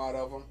scrap metal out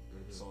of them.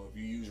 So if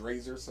you use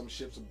razors, some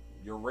ships,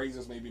 your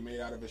razors may be made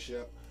out of a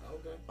ship.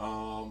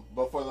 Okay.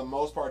 But for the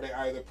most part, they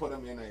either put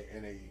them in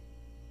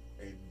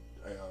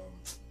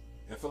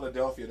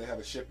Philadelphia. They have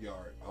a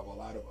shipyard of a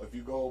lot of. If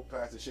you go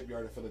past the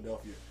shipyard in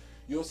Philadelphia,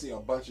 you'll see a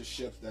bunch of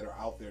ships that are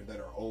out there that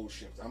are old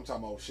ships. I'm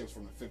talking about ships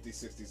from the 50s,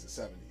 60s,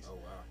 and 70s. Oh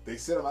wow. They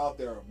sit them out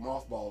there,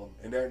 mothball them,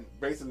 and they're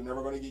basically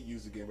never going to get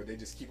used again. But they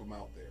just keep them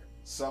out there.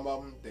 Some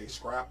of them, they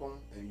scrap them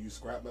and use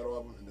scrap metal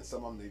of them, and then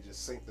some of them, they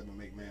just sink them and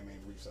make man-made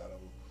reefs out of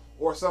them.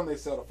 Or some they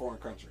sell to foreign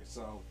countries.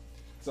 So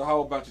it's a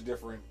whole bunch of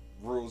different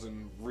rules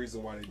and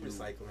reason why they do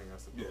recycling, I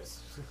suppose.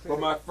 Yes. But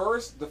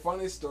the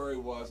funniest story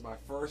was my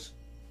first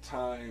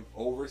time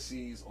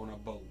overseas on a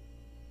boat.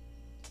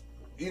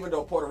 Even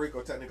though Puerto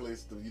Rico technically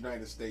is the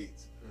United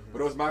States, but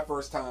it was my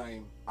first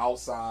time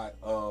outside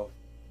of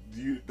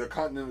the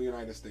continental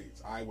United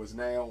States. I was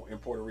now in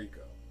Puerto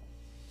Rico.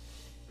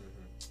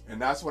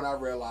 And that's when I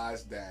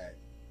realized that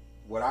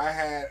what I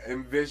had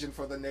envisioned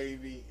for the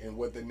Navy and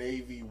what the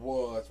Navy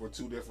was were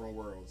two different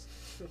worlds.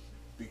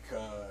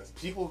 Because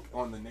people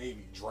on the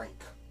Navy drank.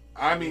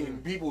 I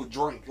mean, people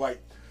drink.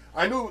 Like,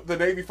 I knew the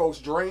Navy folks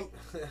drank.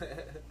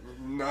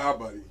 Nah,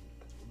 buddy.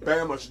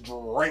 Bama's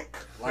drink.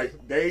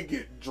 Like, they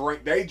get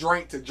drink. They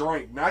drink to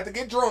drink. Not to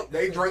get drunk.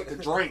 They drink to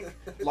drink.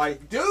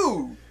 Like,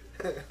 dude.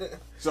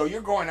 So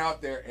you're going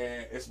out there,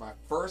 and it's my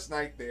first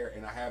night there,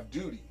 and I have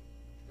duty.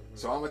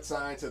 So I'm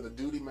assigned to the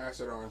duty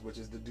master at arms, which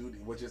is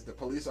the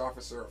police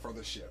officer for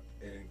the ship.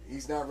 And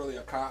he's not really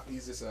a cop.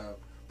 He's just a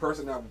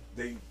person that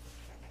they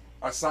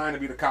assigned to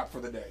be the cop for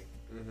the day.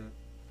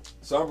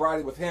 So I'm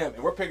riding with him,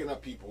 and we're picking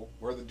up people.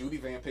 We're the duty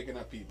van picking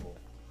up people.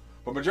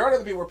 But majority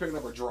of the people we're picking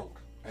up are drunk.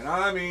 And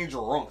I mean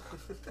drunk.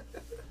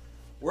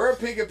 We're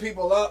picking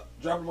people up,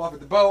 dropping them off at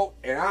the boat,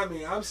 and I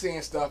mean, I'm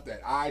seeing stuff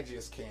that I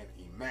just can't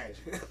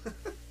imagine.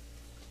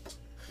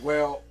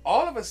 Well,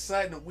 all of a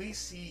sudden, we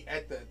see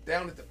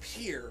down at the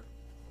pier,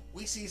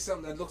 we see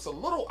something that looks a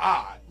little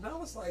odd. And I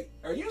was like,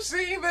 are you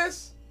seeing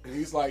this? And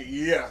he's like,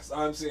 yes,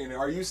 I'm seeing it.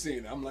 Are you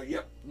seeing it? I'm like,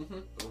 yep.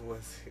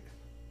 What's it?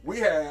 We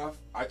have,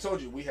 I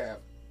told you, we have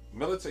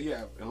military, you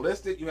have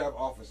enlisted, you have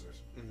officers.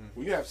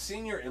 Well, you have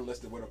senior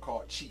enlisted, what are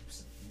called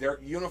chiefs. Their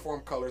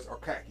uniform colors are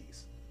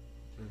khakis.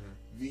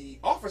 The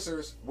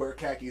officers wear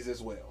khakis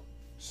as well.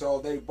 So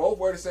they both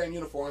wear the same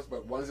uniforms,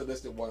 but one is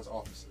enlisted, one is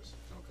officers.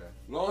 Okay.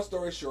 Long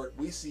story short,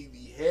 we see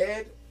the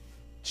head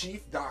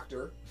chief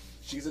doctor.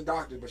 She's a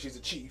doctor, but she's a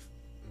chief.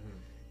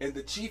 And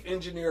the chief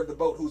engineer of the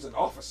boat, who's an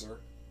officer,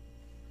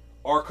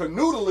 are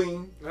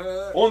canoodling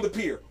on the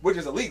pier, which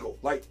is illegal.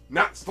 Like,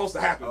 not supposed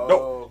to happen.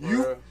 No.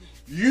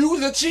 You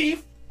the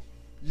chief,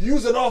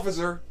 use an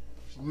officer,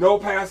 no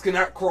paths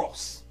cannot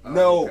cross.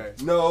 No,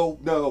 no.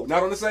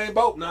 Not on the same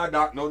boat. Nah,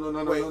 doc. No.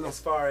 Wait, no. As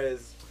far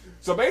as...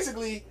 So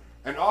basically,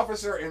 an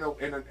officer and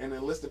an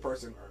enlisted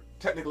person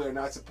technically are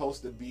not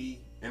supposed to be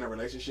in a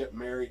relationship,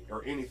 married,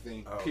 or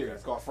anything, period.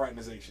 It's called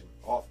fraternization,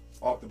 off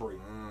the break.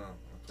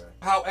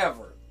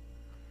 However,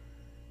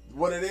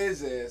 what it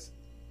is,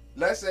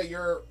 let's say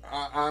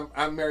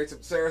I'm married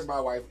to, Sarah's my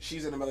wife,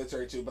 she's in the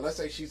military too, but let's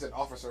say she's an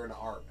officer in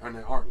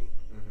the army,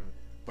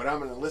 but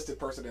I'm an enlisted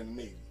person in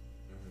the Navy.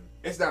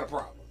 It's not a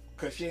problem,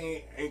 because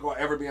she ain't going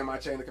to ever be in my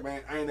chain of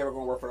command. I ain't never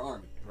going to work for the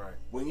Army. Right.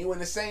 When you in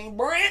the same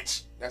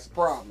branch, that's a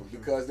problem,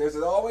 because there's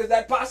always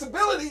that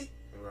possibility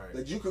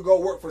that you could go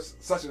work for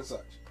such and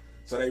such.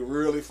 So they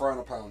really frown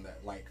upon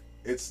that. Like,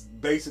 it's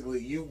basically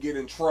you get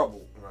in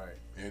trouble. Right.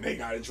 And they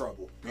got in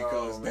trouble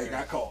because they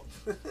got caught.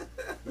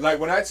 Like,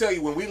 when I tell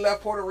you, when we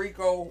left Puerto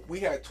Rico,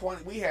 we had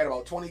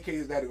about 20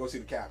 kids that had to go see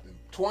the captain.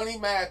 20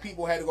 mad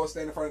people had to go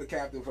stand in front of the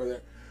captain for their...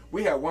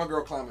 We had one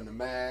girl climbing the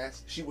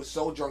mast. She was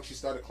so drunk she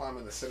started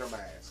climbing the center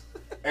mast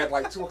at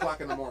like 2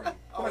 o'clock in the morning.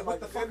 I'm like, what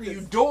the fuck are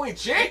you doing,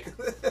 chick?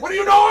 What are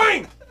you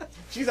doing?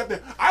 She's up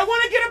there. I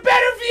want to get a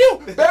better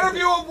view. Better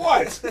view of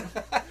what?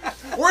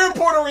 We're in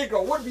Puerto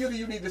Rico. What view do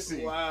you need to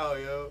see? Wow,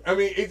 yo. I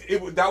mean,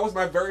 that was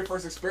my very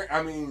first experience.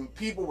 I mean,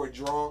 people were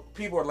drunk.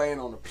 People were laying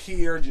on the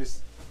pier,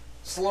 just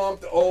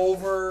slumped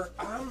over.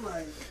 I'm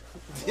like,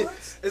 what?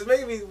 It's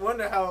making me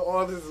wonder how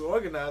all this is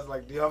organized.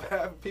 Like, do y'all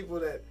have people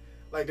that...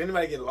 Like, did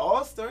anybody get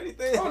lost or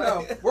anything? Oh,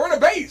 no. We're on a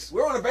base.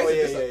 We're on a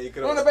base.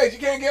 We're on a base. You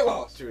can't get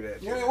lost. True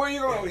that. Where are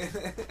you going?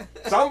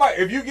 Somebody,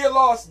 if you get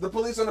lost, the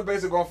police on the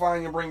base are going to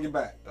find you and bring you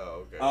back.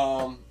 Oh,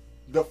 okay.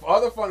 The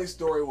other funny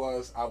story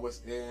was I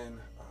was in,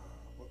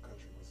 what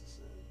country was this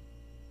in?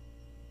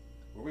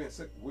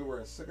 We were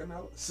in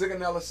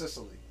Sigonella,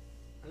 Sicily.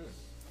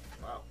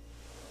 Wow.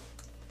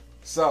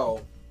 So,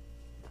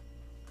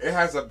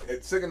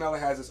 Sigonella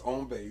has its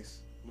own base.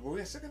 Were we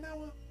in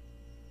Sigonella?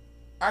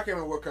 I can't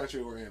remember what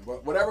country we're in,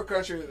 but whatever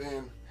country we're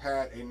in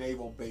had a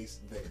naval base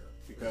there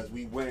because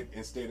we went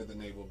and stayed at the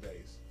naval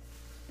base.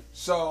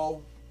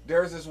 So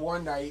there's this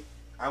one night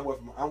I'm with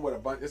a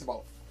bunch. It's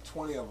about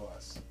 20 of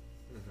us.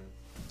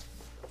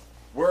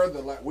 We're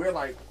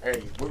like,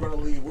 hey, we're gonna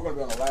leave. We're gonna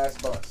be on the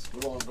last bus. We're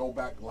gonna go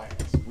back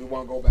last. We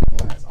want to go back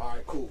last. All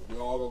right, cool. We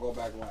all gonna go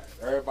back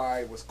last.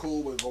 Everybody was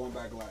cool with going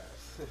back last.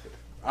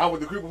 I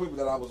was the group of people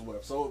that I was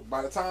with. So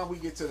by the time we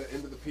get to the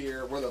end of the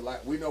pier, we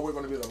know we're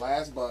gonna be the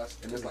last bus,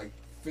 and it's like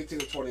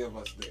 15 or 20 of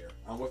us there.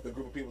 I'm with the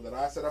group of people that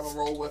I said I'm gonna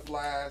roll with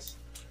last.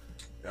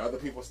 The other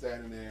people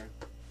standing there.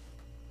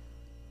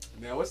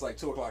 Now it's like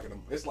 2 o'clock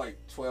it's like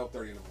 12:30 in the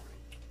morning.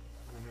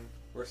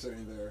 We're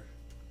sitting there.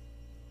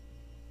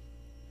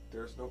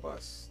 There's no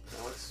bus.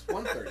 Now it's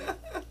 1:30.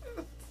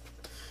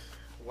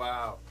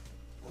 Wow.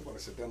 I'm gonna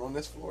sit down on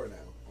this floor now.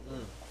 I'm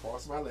gonna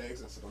cross my legs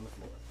and sit on the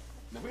floor.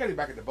 Now we gotta be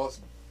back at the boat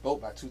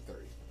by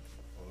 2:30.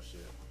 Oh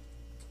shit.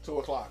 2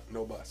 o'clock,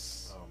 no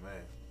bus. Oh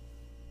man.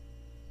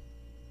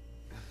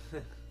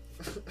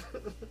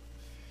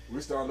 We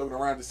started looking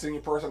around the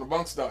senior person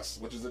amongst us,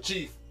 which is the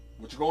chief.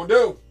 What you gonna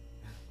do?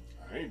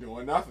 I ain't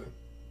doing nothing.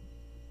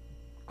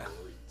 Great.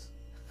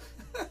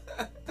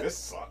 This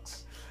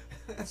sucks.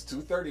 It's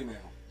 2:30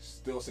 now.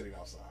 Still sitting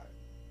outside.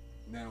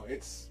 Now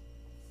it's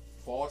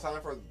fall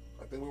time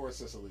I think we were in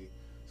Sicily,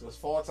 so it's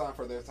fall time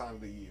for their time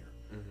of the year.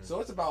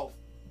 So it's about,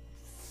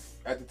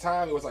 at the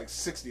time it was like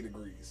 60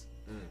 degrees.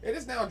 It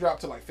is now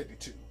dropped to like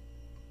 52,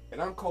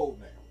 and I'm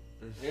cold now.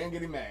 And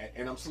getting mad,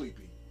 and I'm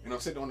sleepy. And I'm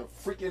sitting on the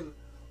freaking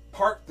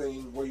park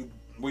thing where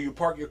you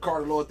park your car,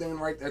 the little thing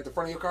right at the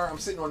front of your car. I'm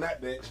sitting on that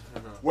bench,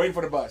 waiting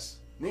for the bus.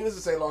 Needless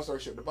to say, long story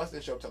short, the bus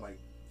didn't show up till like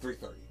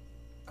 3:30.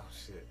 Oh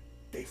shit!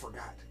 they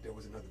forgot there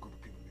was another group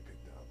of people to be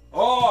picked up.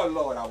 Oh,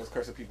 Lord, I was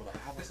cursing people out.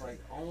 I was like,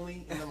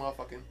 only in the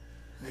motherfucking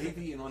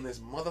Navy and on this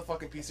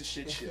motherfucking piece of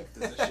shit ship.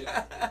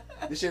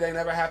 This shit ain't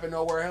never happened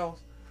nowhere else.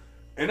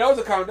 And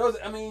those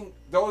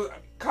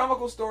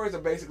comical stories are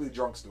basically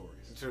drunk stories.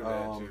 True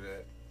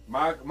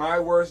that. My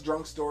worst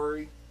drunk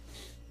story,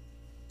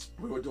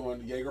 we were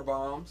doing Jaeger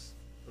bombs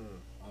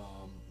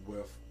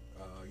with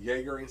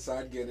Jaeger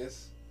inside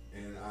Guinness,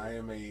 and I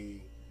am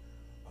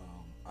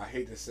I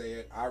hate to say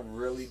it, I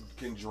really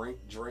can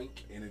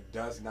drink, and it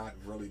does not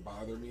really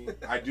bother me.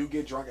 I do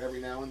get drunk every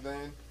now and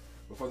then,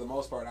 but for the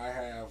most part,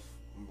 I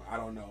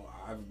don't know.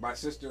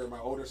 My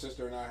older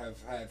sister and I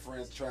have had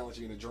friends challenge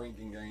me to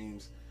drinking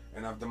games,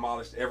 and I've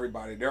demolished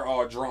everybody. They're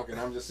all drunk, and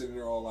I'm just sitting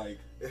there all like,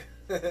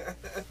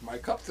 my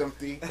cup's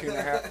empty. Can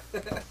I have?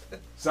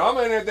 So I'm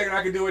in there thinking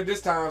I can do it this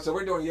time. So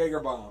we're doing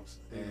Jaeger bombs,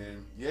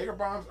 and Jaeger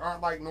bombs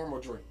aren't like normal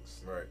drinks.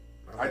 Right.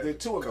 I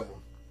did 2 of them.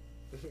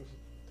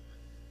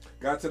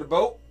 Got to the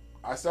boat.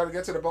 I started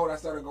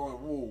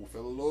going, woo,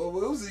 feel a little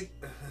woozy.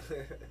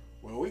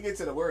 When we get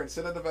to we're in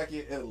Civita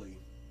Vecchia, Italy,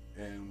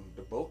 and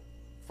the boat,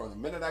 from the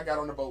minute I got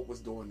on the boat, was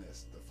doing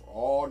this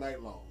all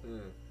night long.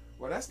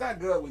 Well, that's not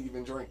good when you've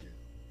been drinking.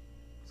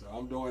 So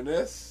I'm doing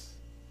this,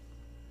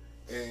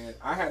 and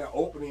I had an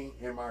opening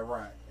in my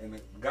rack, and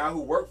the guy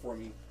who worked for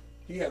me,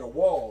 he had a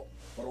wall,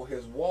 but on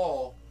his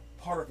wall,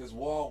 part of his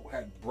wall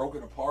had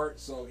broken apart,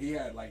 so he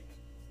had like,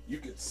 I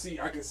could see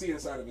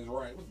inside of his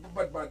rack,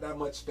 but about that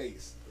much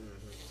space.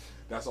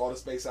 That's all the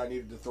space I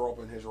needed to throw up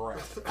in his rack.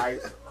 I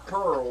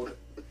hurled,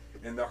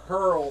 and the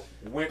hurl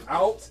went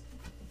out.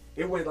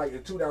 It went like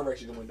in 2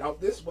 directions. It went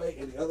out this way,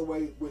 and the other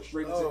way went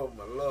straight into. Oh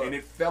my Lord! And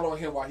it fell on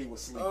him while he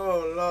was sleeping.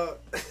 Oh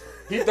Lord!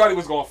 He thought he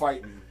was gonna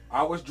fight me.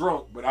 I was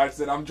drunk, but I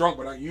said I'm drunk,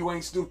 but you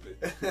ain't stupid.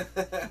 True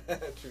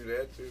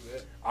that.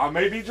 I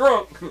may be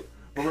drunk, but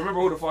remember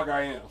who the fuck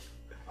I am.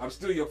 I'm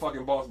still your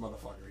fucking boss,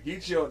 motherfucker. He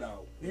chilled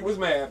out. He was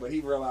mad, but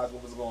he realized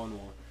what was going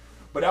on.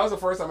 But that was the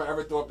first time I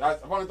ever threw up.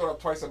 I've only thrown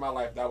up twice in my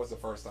life. That was the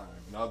first time.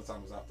 And the other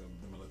time was after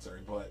the military.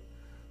 But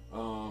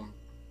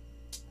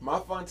my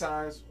fun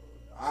times,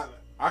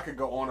 I could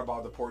go on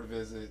about the port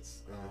visits.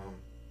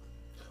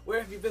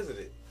 Where have you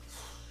visited?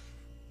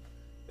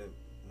 In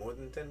more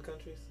than 10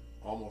 countries?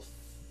 Almost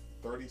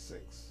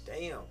 36.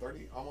 Damn.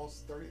 30,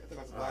 almost 30. I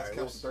think that's the last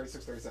count.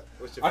 36, 37.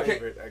 What's your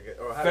favorite?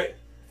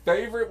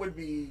 Favorite would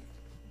be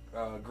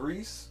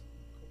Greece.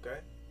 Okay.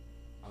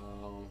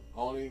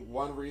 Only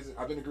one reason.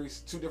 I've been to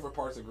Greece, 2 different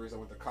parts of Greece. I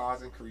went to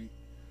Kos and Crete.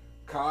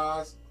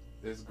 Kos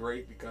is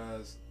great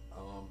because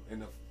in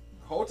the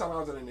whole time I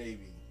was in the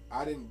Navy,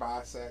 I didn't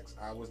buy sex.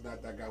 I was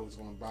not that guy who was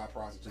going to buy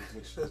prostitutes,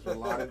 which is what a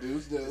lot of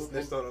dudes do. A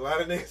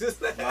lot of niggas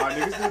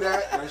do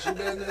that. That's your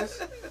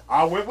business.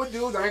 I went with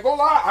dudes. I ain't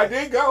gonna lie. I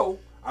did go.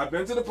 I've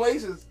been to the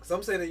places.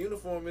 Some say the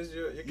uniform is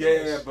your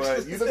yeah,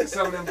 but you look at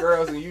some of them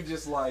girls and you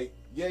just like,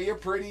 yeah, you're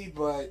pretty,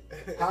 but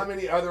how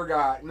many other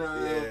guys? No,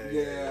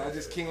 I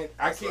just can't.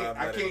 I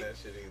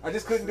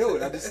just couldn't do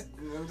it.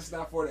 I'm just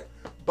not for that.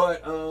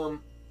 But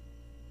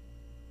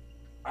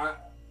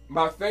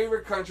my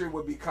favorite country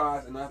would be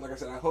Kos, and like I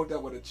said, I hooked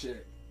up with a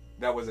chick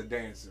that was a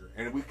dancer,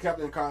 and we kept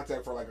in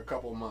contact for like a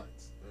couple of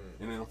months,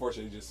 and then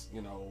unfortunately, just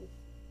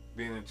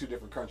being in 2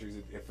 different countries,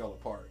 it fell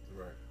apart.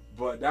 Right.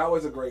 But that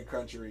was a great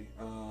country.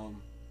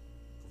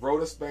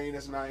 Rota, Spain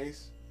is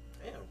nice.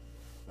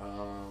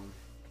 Damn.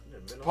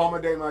 Palma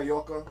de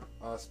Mallorca,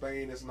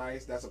 Spain is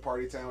nice. That's a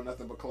party town,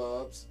 nothing but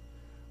clubs.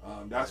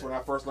 That's when I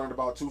first learned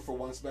about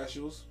 2-for-1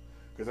 specials.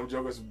 Because them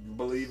jokers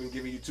believe in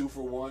giving you 2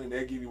 for 1, and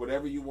they give you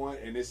whatever you want,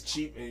 and it's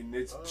cheap and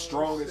it's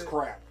strong as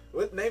crap.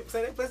 What name?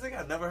 Say that place again.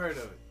 I've never heard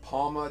of it.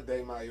 Palma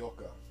de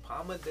Mallorca.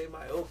 Palma de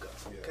Mallorca.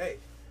 Okay.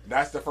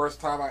 That's the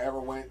first time I ever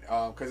went.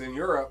 Because in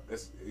Europe,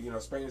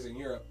 Spain is in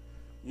Europe.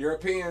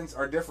 Europeans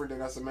are different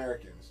than us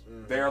Americans.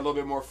 They're a little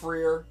bit more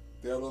freer.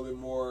 They're a little bit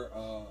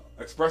more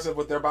expressive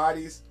with their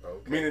bodies,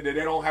 meaning that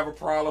they don't have a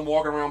problem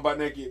walking around butt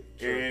naked.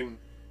 True.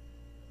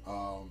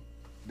 And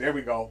there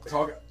we go.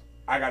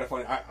 I got a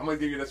funny. I'm gonna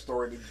give you this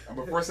story. I'm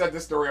gonna first set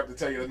this story up to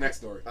tell you the next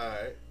story. All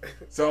right.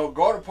 So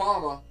go to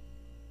Palma.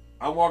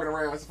 I'm walking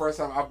around. It's the first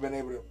time I've been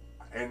able to,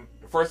 and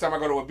the first time I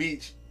go to a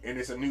beach, and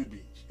it's a nude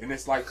beach, and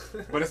it's like,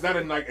 but it's not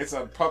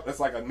it's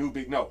like a nude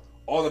beach. No,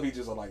 all the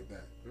beaches are like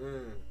that.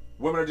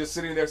 Women are just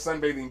sitting there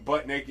sunbathing,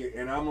 butt naked,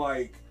 and I'm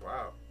like,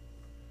 wow.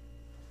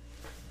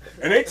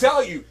 And they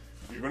tell you,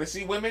 you're gonna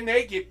see women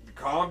naked.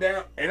 Calm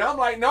down. And I'm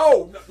like,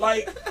 no,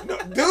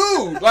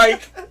 dude,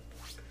 like.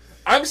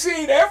 I'm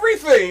seeing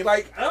everything.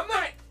 Like, I'm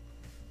not,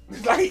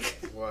 like,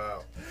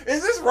 wow.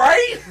 Is this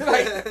right?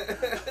 Like,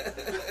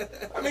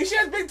 I mean, she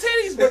has big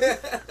titties, but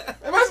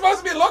am I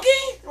supposed to be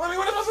looking? I mean,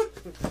 what am I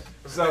supposed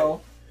to?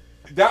 So,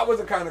 that was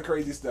the kind of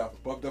crazy stuff.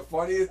 But the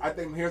funniest, I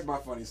think, here's my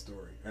funny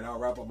story. And I'll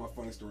wrap up my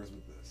funny stories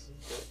with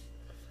this.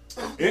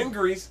 In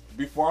Greece,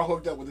 before I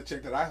hooked up with the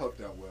chick that I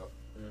hooked up with,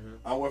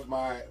 I was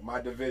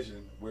my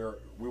division, where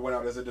we went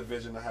out as a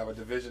division to have a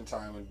division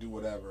time and do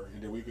whatever.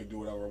 And then we could do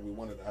whatever we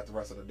wanted at the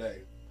rest of the day.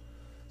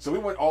 So we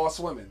went all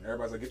swimming.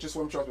 Everybody's like, get your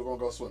swim trunks, we're going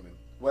to go swimming.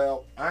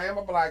 Well, I am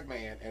a black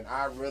man, and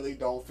I really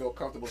don't feel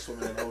comfortable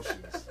swimming in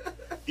oceans.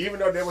 even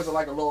though there was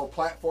like a little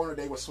platform that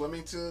they were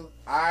swimming to,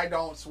 I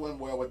don't swim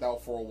well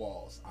without four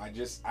walls.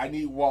 I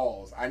need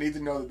walls. I need to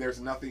know that there's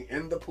nothing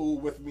in the pool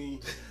with me,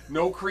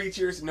 no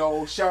creatures,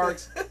 no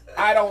sharks.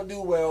 I don't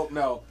do well,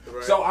 no.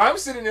 Right. So I'm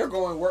sitting there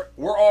going,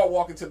 we're all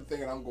walking to the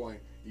thing, and I'm going,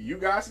 you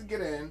guys can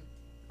get in.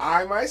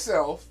 I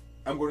myself,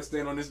 I'm going to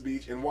stand on this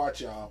beach and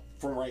watch y'all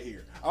from right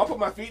here. I'll put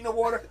my feet in the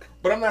water,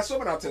 but I'm not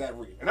swimming out to that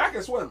reef. And I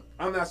can swim.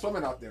 I'm not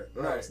swimming out there.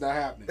 No, it's not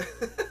happening.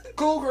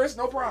 Cool, Chris,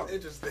 no problem.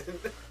 Interesting.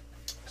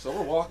 So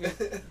we're walking,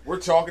 we're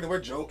talking, and we're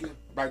joking.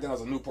 Back then I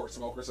was a Newport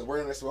smoker, so we're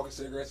in there smoking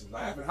cigarettes and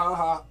laughing, ha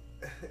ha.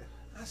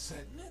 I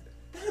said, man,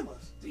 damn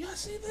us, do y'all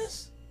see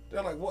this?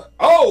 They're like, what?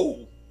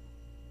 Oh!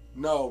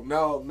 No,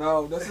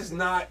 this is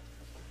not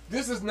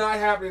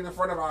happening in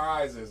front of our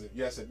eyes, is it?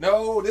 Yes,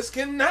 no, this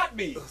cannot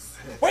be.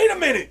 Wait a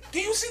minute,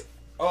 do you see?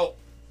 Oh,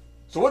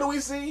 so what do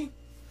we see?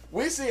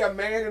 We see a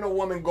man and a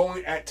woman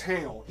going at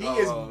town. He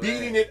is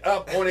beating it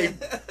up on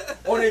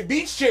a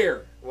beach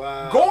chair.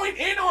 Wow. Going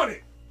in on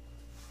it.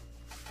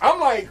 I'm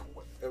like,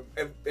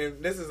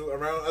 and this is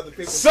around other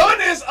people.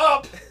 Sun is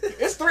up.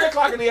 It's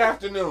 3:00 in the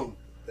afternoon.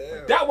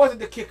 Damn. That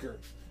wasn't the kicker.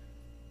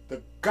 The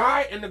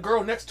guy and the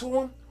girl next to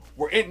him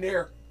were in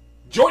there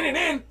joining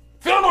in,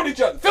 feeling on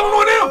each other, feeling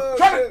on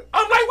them.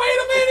 I'm like, wait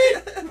a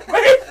minute.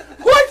 Wait,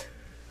 what?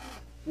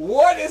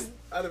 What is?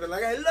 I'd have been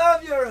like, I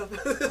love Europe.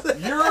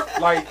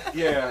 Europe, like,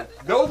 yeah.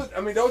 Those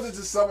are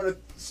just some of the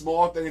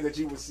small things that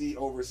you would see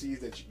overseas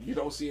that you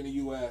don't see in the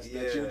U.S.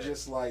 Yeah. That you're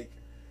just like,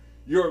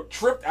 you're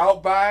tripped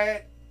out by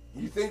it.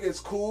 You think it's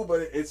cool,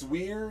 but it's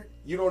weird.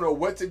 You don't know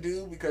what to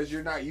do because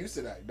you're not used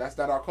to that. That's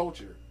not our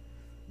culture.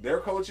 Their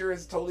culture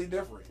is totally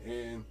different.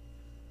 And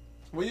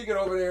when you get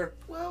over there,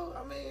 well,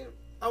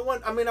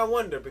 I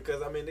wonder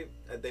because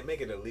they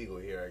make it illegal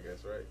here, I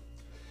guess, right?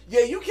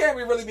 yeah, you can't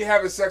really be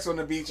having sex on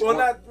the beach. Well,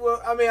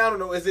 I don't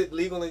know. Is it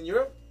legal in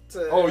Europe?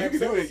 You can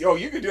do it.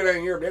 You can do that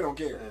in Europe. They don't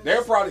care.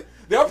 They'll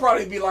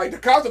probably be like, the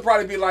cops will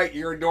probably be like,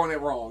 you're doing it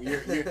wrong.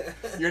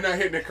 You're not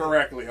hitting it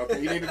correctly.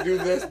 Okay, you need to do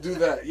this, do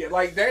that. Yeah,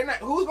 like they're not.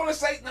 Who's gonna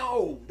say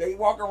no? They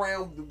walk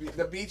around.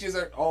 The beaches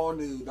are all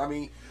nude.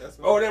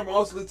 They're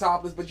mostly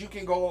topless, but you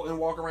can go and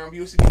walk around.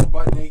 You see people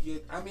butt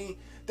naked.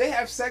 They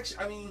have sex.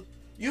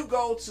 You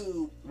go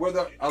to where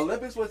the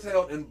Olympics was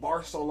held in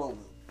Barcelona.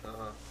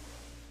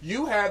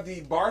 You have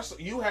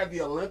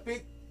the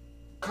Olympic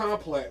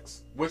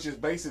complex, which is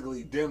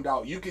basically dimmed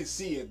out. You can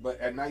see it, but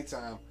at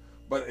nighttime.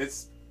 But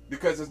it's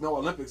because there's no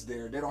Olympics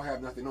there. They don't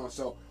have nothing on.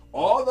 So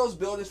all those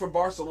buildings for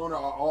Barcelona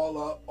are all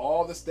up.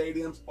 All the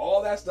stadiums,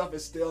 all that stuff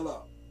is still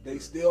up. They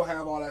still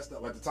have all that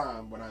stuff. At the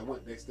time when I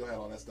went, they still had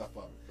all that stuff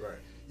up. Right.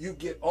 You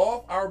get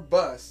off our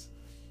bus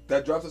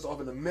that drops us off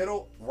in the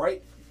middle.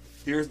 Right.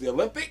 Here's the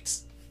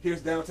Olympics.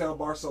 Here's downtown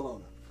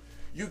Barcelona.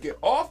 You get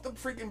off the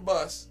freaking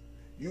bus.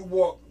 You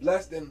walk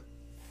less than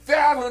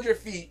 500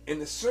 feet in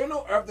the center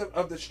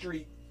of the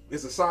street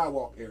is a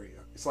sidewalk area.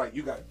 It's like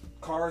you got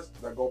cars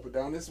that go up and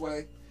down this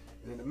way,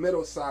 and in the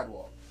middle is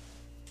sidewalk.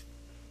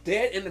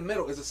 Dead in the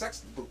middle is a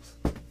sex booth,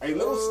 a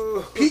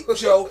little peep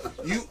show.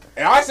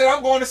 And I said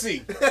I'm going to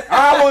see.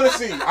 I want to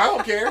see. I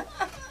don't care.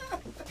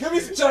 Give me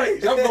some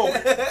change. I'm going.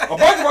 A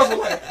bunch of us were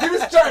like, give me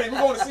some change. We're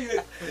going to see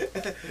this.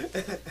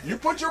 You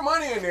put your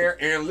money in there,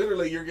 and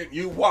literally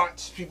you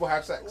watch people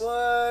have sex.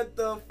 What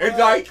the fuck? It's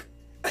like,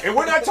 and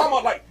we're not talking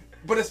about like.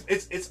 But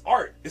it's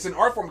art. It's an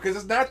art form because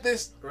it's not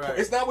this. Right.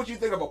 It's not what you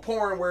think of a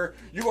porn where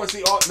you're gonna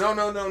see all. No.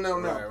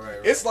 Right.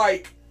 It's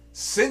like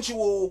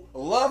sensual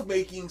love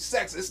making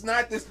sex. It's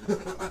not this.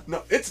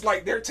 No, it's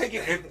like they're taking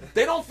and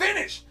they don't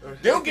finish.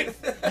 You'll get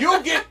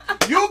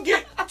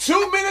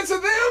 2 minutes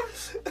of them,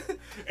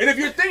 and if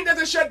your thing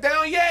doesn't shut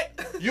down yet,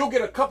 you'll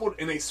get a couple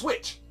and they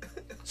switch.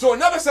 So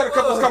another set of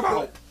couples come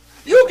out.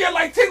 You get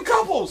like 10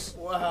 couples.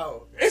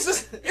 Wow.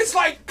 It's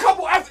like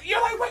couple after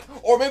you're like wait,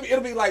 or maybe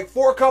it'll be like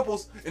 4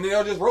 couples and then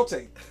they'll just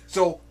rotate.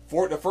 So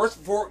the first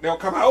 4 they'll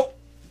come out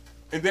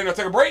and then they'll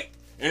take a break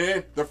and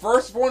then the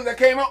first one that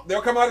came out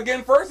they'll come out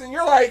again first and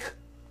you're like,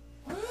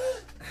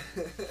 what?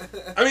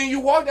 You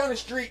walk down the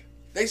street,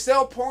 they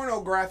sell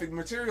pornographic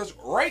materials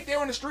right there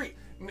on the street.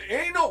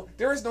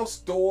 There is no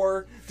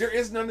store. There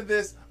is none of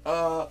this.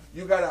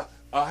 You gotta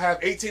have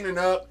 18 and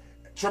up,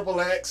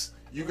 XXX.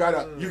 You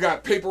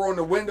got paper on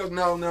the windows.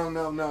 No.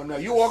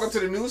 You walk up to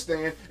the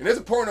newsstand and there's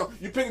a porno.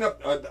 You picking up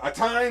a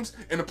Times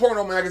and a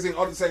porno magazine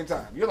all at the same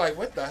time. You're like,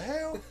 what the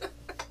hell?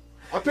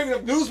 I'm picking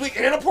up Newsweek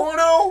and a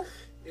porno.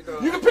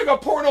 You can pick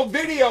up porno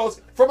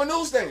videos from a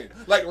newsstand,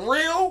 like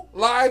real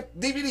live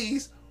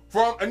DVDs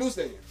from a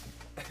newsstand.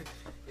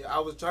 Yeah, I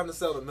was trying to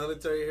sell the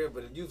military here,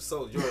 but you've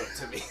sold Europe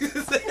to me.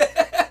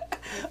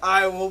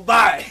 I will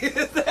buy.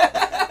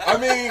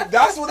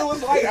 That's what it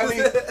was like.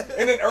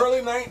 In the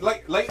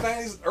late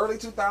 90s, early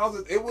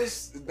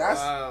 2000s,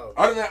 wow.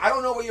 I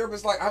don't know what Europe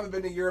is like. I haven't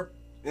been to Europe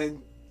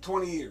in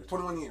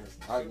 21 years.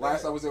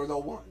 Last I was there was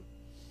 01.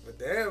 But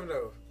damn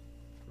though.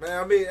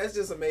 Man, that's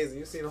just amazing.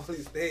 You've seen all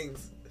these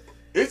things.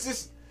 It's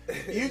just,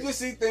 you just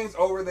see things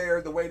over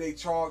there, the way they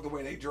talk, the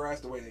way they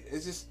dress,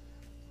 it's just,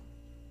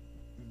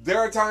 there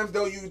are times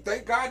though you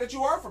thank God that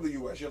you are from the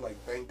U.S. You're like,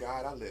 thank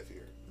God I live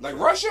here. Like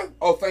Russia?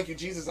 Oh, thank you,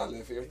 Jesus, I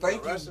live here.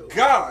 Thank you, Russia.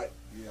 God.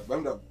 Yeah, I've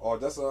been to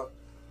Odessa.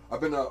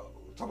 I've been to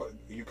talk about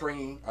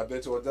Ukraine. I've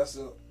been to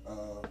Odessa,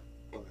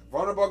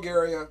 Varna,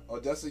 Bulgaria,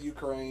 Odessa,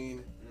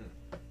 Ukraine,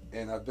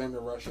 and I've been to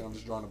Russia. I'm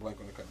just drawing a blank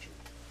on the country.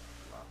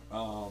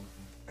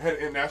 Had an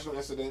international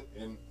incident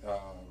in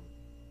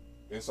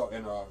the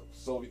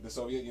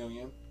Soviet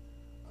Union.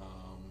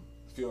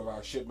 A few of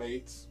our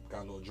shipmates got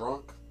a little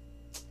drunk.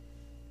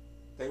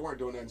 They weren't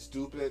doing nothing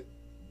stupid,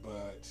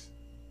 but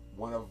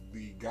one of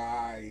the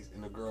guys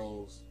and the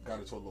girls got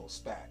into a little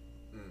spat.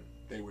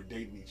 They were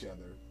dating each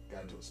other,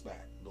 got into a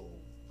spat, little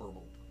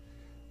verbal.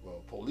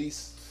 Well,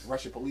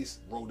 Russian police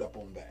rolled up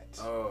on that.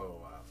 Oh,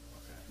 wow.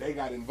 Okay. They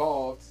got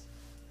involved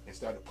and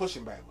started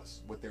pushing Bamas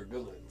with their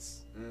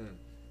guns.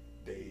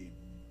 They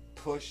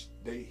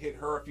hit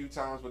her a few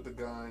times with the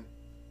gun,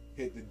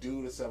 hit the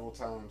dude several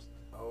times.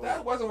 Oh.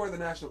 That wasn't where the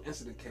national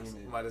incident came in.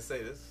 I'm about to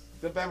say this.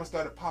 The Bamas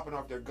started popping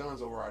off their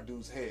guns over our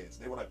dudes' heads.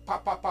 They were like,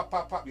 pop, pop, pop,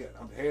 pop, pop. Yeah,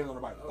 I'm hands on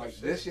the bike. Like,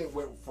 shit. This shit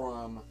went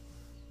from...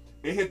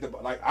 It hit the...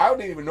 Like, I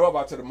didn't even know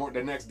about it till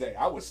the next day.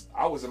 I was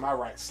in my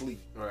right sleep.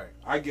 Right.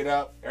 I get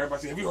up.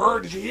 Everybody say, have you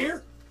heard? Did you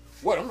hear?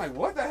 What? I'm like,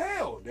 what the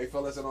hell? They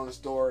fill us in on the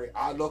story.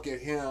 I look at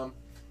him.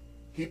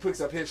 He picks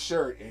up his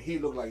shirt, and he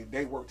looked like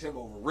they worked him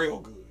over real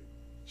good.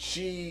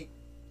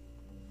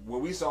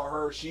 When we saw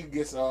her, she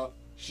gets up.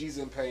 She's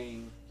in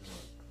pain.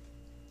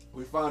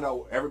 We find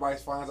out... Everybody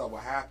finds out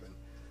what happened.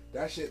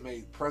 That shit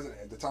made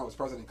at the time it was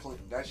President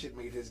Clinton. That shit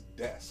made his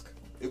desk.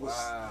 It was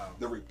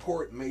the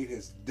report made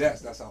his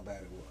desk. That's how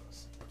bad it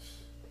was.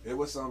 It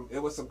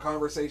was some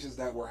conversations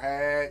that were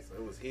had. So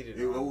it was heated.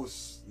 It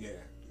was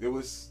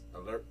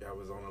alert. I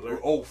was on alert.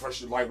 Oh, for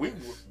sure. Like we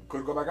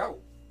couldn't go back out.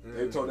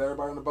 They told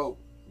everybody on the boat,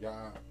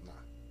 nah.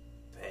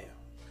 Damn.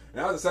 And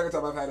that was the second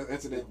time I've had an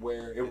incident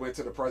where it went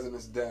to the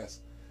president's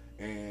desk.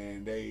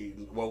 And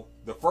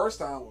the first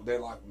time they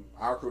locked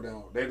our crew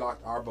down, they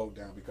locked our boat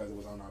down because it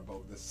was on our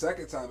boat. The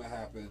second time it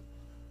happened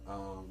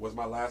was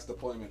my last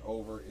deployment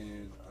over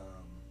in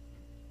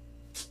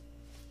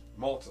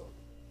Malta.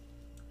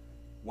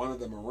 One of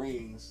the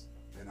Marines,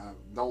 and I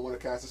don't want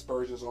to cast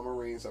aspersions on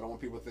Marines. I don't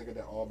want people thinking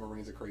that all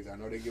Marines are crazy. I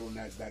know they give them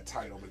that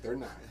title, but they're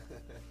not.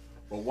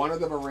 But one of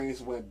the Marines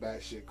went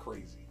batshit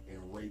crazy and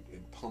raped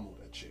and pummeled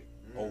a chick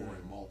over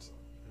in Malta.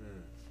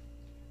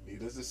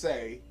 Needless to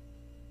say,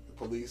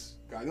 police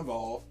got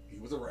involved. He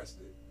was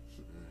arrested,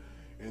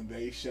 and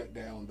they shut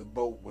down the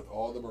boat with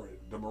all the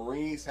Marines. The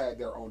Marines had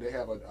their own. They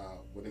have a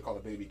what they call a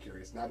baby carrier.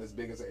 It's not as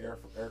big as an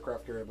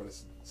aircraft carrier, but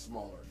it's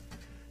smaller.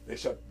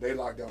 They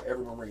locked down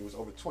every Marine. It was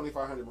over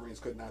 2,500 Marines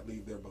could not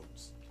leave their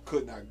boats,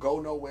 could not go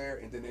nowhere,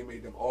 and then they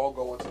made them all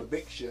go onto the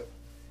big ship,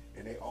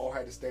 and they all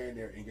had to stand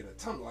there and get a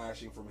tongue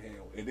lashing from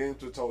hell. And then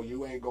to told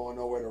you ain't going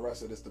nowhere the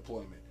rest of this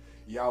deployment.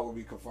 Y'all will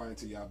be confined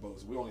to y'all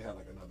boats. We only had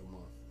like another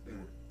month.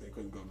 They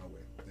couldn't go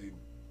nowhere.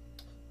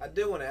 I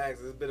did want to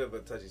ask, it's a bit of a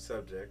touchy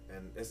subject,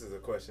 and this is a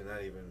question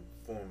not even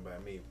formed by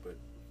me, but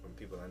from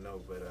people I know,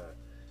 but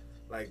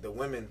like the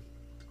women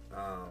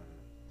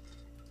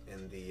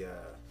in the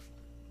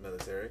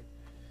military,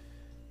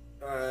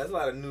 there's a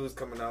lot of news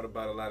coming out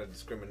about a lot of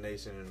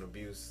discrimination and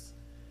abuse.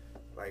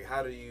 Like,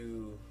 how do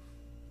you,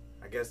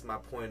 I guess my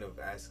point of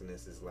asking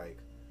this is like,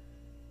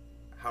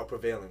 how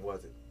prevalent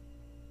was it?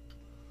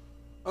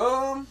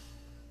 Or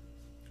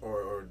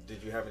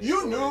did you have any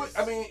stories? Knew it.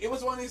 I mean, it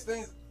was one of these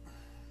things.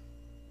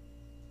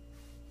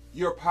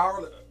 You're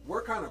powerless.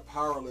 We're kind of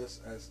powerless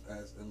as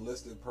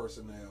enlisted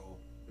personnel.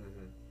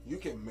 You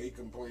can make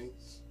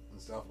complaints and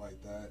stuff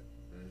like that.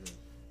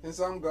 And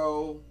some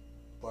go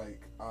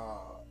like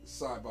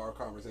sidebar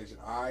conversation.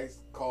 I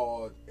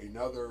called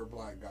another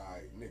black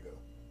guy nigga.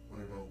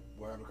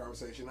 We're having a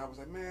conversation. I was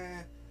like,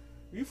 man,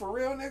 you for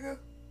real, nigga?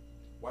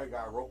 White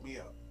guy wrote me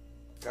up.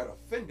 Got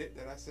offended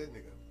that I said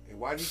nigga. And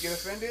why did he get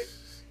offended?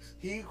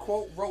 He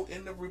quote wrote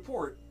in the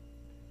report,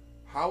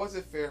 how is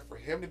it fair for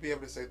him to be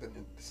able to say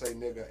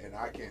nigga and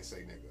I can't say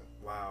nigga?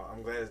 Wow,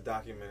 I'm glad it's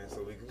documented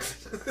so we can.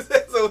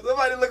 So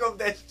somebody look up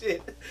that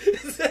shit.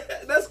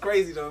 That's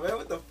crazy though, man.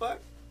 What the fuck?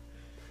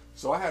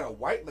 So I had a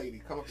white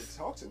lady come up and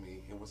talk to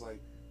me and was like,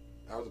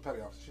 I was a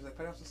petty officer. She's like,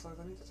 petty officer Suggs,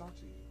 I need to talk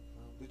to you.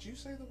 Did you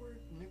say the word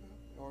nigga?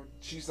 Or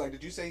she's like,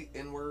 did you say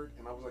N word?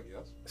 And I was like,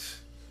 yes.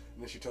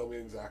 And then she told me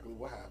exactly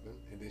what happened.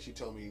 And then she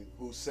told me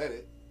who said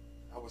it.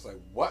 I was like,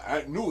 what?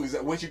 I knew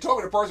exactly. When she told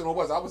me the person who it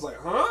was, I was like,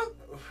 huh?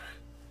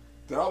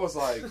 Then I was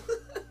like,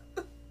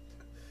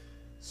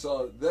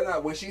 so then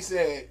when she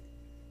said,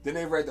 then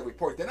they read the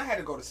report. Then I had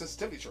to go to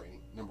sensitivity training,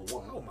 number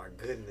one. Oh my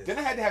goodness. Then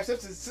I had to have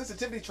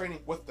sensitivity training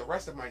with the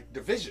rest of my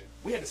division.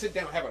 We had to sit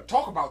down and have a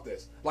talk about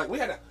this. Like we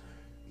had to,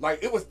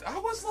 like it was, I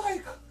was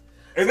like,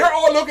 and we're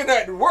all looking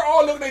at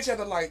each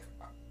other like,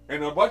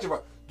 and a bunch of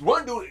us,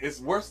 one dude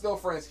we're still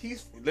friends. He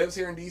lives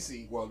here in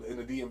DC, well, in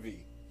the DMV.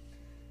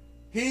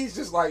 He's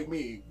just like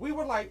me. We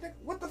were like,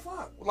 what the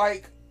fuck?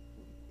 Like,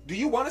 do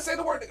you want to say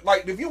the word?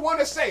 Like, if you want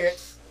to say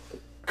it,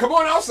 come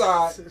on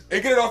outside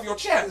and get it off your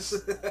chest.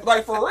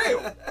 Like, for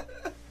real.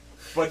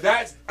 But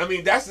that's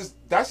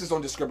just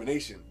on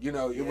discrimination. You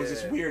know, it was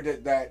just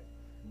weird that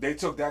they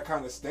took that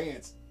kind of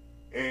stance.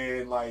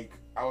 And, like,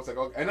 I was like,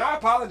 okay. And I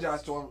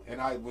apologized to him,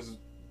 and I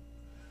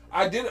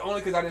did it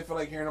only because I didn't feel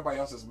like hearing nobody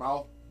else's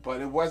mouth,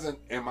 but it wasn't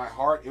in my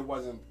heart. It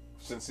wasn't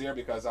sincere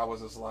because I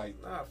was just like,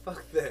 nah,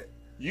 fuck that.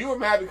 You were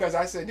mad because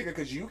I said nigga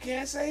because you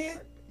can't say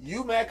it?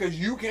 You mad because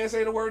you can't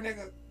say the word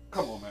nigga?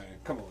 Come on, man.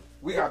 Come on.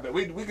 We got that.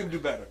 We can do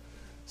better.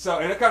 So,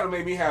 and it kind of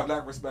made me have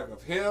lack of respect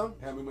of him,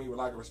 and made me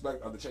lack of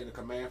respect of the chain of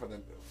command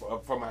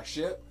for my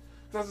ship.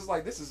 Because it's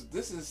like this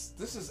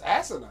is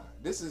asinine.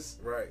 This is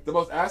right. The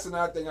most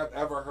asinine thing I've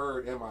ever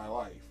heard in my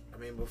life. I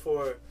mean,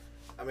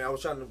 I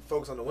was trying to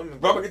focus on the women.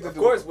 But of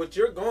course, what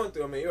you're going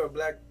through. I mean, you're a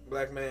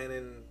black man,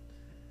 and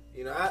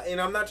you know,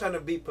 I'm not trying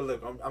to be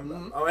political.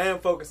 I am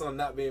focused on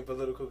not being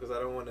political because I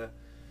don't want to.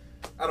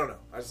 I don't know.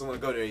 I just don't want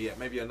to go there yet.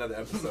 Maybe another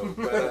episode.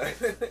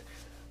 But,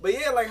 but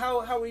yeah, like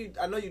how we.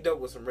 I know you dealt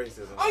with some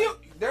racism. Oh yeah,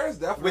 there's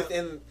definitely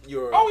within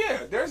your. Oh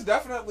yeah, there's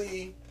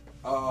definitely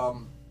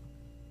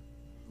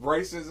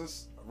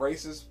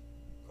racist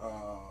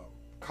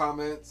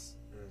comments.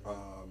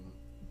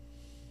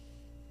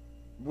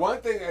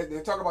 One thing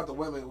they talk about the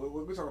women.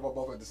 We talk about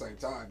both at the same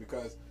time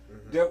because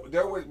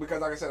there was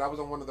because like I said, I was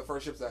on one of the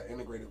first ships that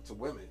integrated to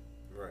women.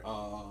 Right.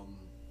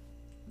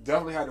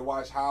 Definitely had to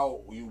watch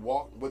how you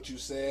walk, what you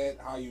said,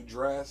 how you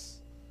dress.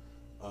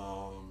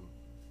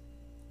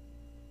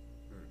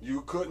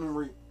 You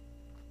couldn't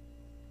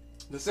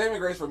the saving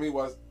grace for me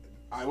was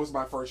I was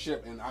my first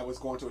ship and I was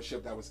going to a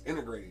ship that was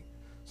integrating.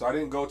 So I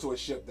didn't go to a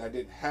ship that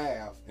didn't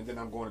have and then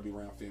I'm going to be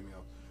around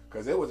females.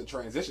 Because it was a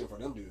transition for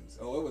them dudes.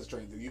 Oh, it was a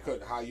transition. You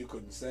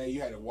couldn't say.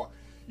 You had to walk.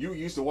 You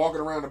used to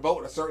walking around the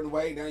boat a certain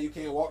way. Now you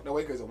can't walk that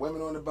way because of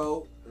women on the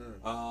boat.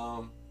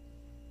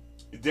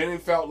 Then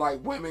it felt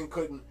like women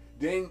couldn't.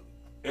 Then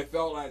it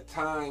felt like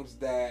times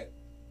that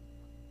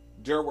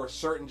there were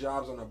certain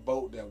jobs on the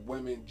boat that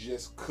women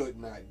just could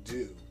not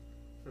do,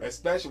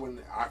 especially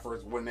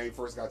when they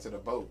first got to the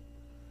boat.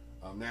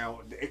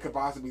 Now it could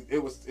possibly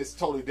it's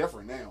totally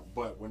different now.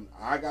 But when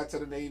I got to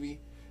the Navy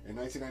in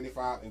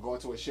 1995 and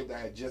going to a ship that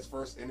had just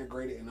first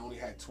integrated and only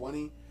had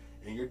 20,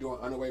 and you're doing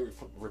underway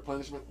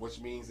replenishment, which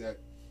means that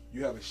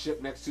you have a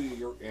ship next to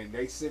you and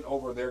they send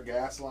over their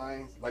gas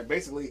lines. Like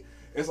basically,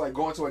 it's like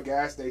going to a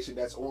gas station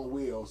that's on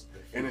wheels,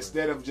 and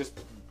instead of just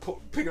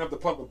picking up the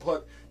pump and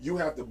plug, you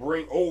have to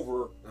bring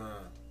over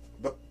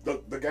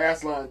the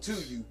gas line to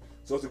you.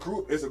 So it's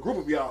a group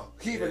of y'all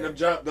keeping them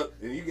jump,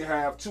 and you can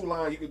have two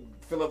lines. You can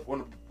fill up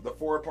on the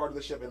forward part of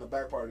the ship and the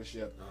back part of the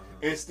ship,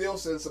 and still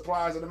send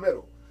supplies in the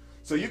middle.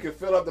 So you can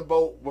fill up the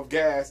boat with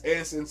gas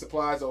and send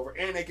supplies over,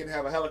 and they can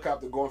have a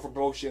helicopter going for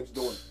both ships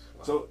doing it.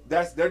 Wow. So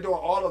they're doing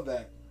all of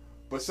that.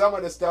 But some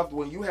of the stuff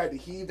when you had to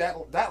heave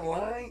that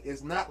line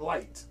is not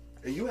light,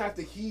 and you have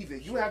to heave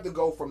it. You have to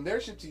go from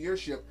their ship to your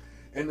ship,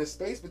 and the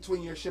space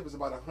between your ship is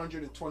about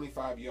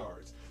 125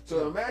 yards.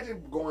 So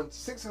imagine going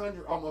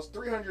 600, almost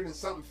 300 and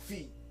something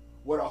feet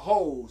with a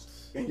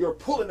hose, and you're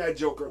pulling that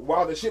joker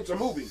while the ships are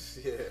moving.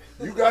 Yeah.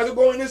 You guys are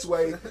going this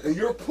way, and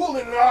you're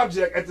pulling an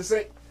object at the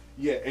same.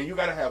 Yeah, and you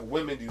gotta have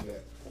women do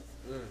that.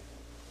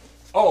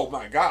 Oh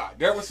my God,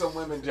 there were some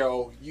women,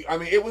 Joe. I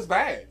mean, it was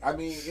bad. I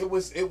mean, it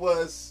was.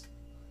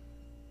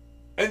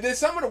 And then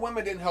some of the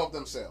women didn't help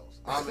themselves.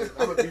 I'm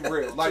gonna be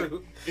real. Like,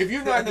 if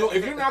you're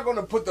not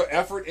gonna put the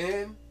effort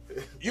in,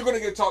 you're gonna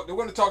get talked. They're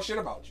gonna talk shit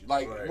about you.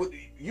 Like,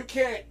 you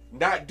can't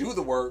not do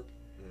the work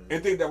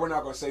and think that we're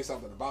not gonna say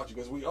something about you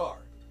because we are.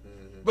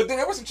 But then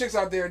there were some chicks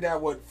out there that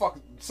would fuck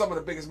some of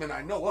the biggest men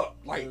I know up.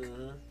 Like.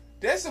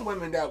 There's some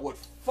women that would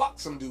fuck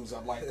some dudes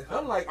up. Like,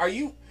 I'm like, are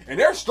you? And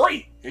they're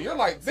straight. And you're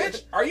like,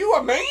 bitch, are you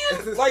a man?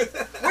 Like,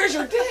 where's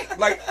your dick?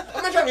 Like,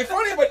 I'm not trying to be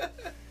funny, but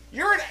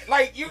you're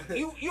like, you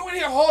in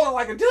here hauling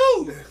like a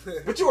dude.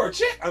 But you are a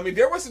chick. I mean,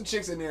 there were some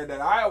chicks in there that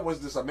I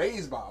was just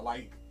amazed by.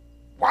 Like,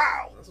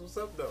 wow. That's what's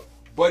up, though.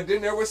 But then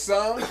there was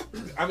some,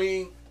 I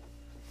mean,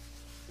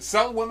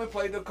 some women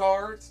played the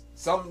cards.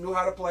 Some knew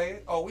how to play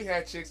it. Oh, we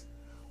had chicks.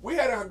 We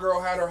had a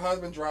girl had her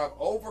husband drive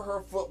over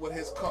her foot with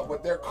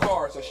their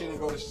car so she didn't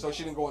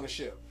go on the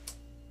ship.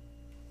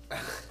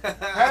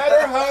 Had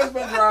her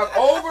husband drive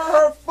over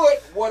her foot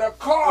with a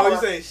car. Oh, you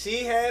saying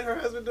she had her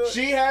husband do it?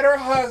 She had her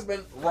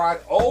husband ride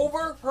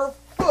over her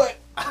foot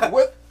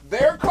with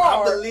their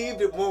car. I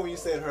believed it more when you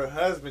said her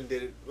husband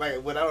did it,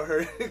 like without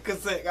her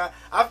consent.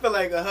 I feel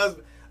like a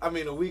husband. I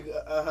mean,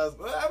 a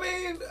husband. I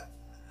mean,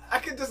 I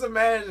could just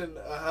imagine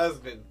a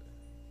husband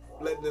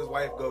letting his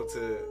wife go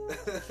to,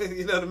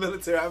 the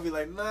military. I'd be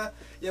like, nah,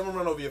 yeah, I'm gonna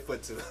run over your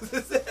foot too.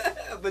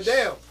 But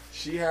damn,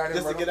 she had him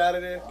just to get out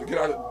of there. To get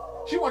out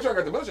of, she wasn't trying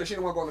to get the military. She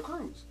didn't want to go on the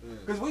cruise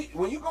because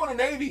when you go in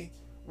the Navy,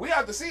 we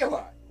have to see a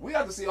lot. We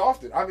have to see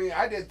often. I mean,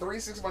 I did 3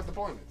 6-month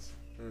deployments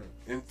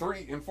in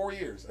 4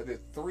 years. I did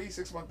 3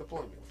 6-month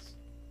deployments.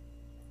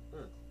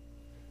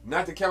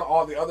 Not to count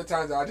all the other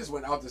times that I just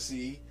went out to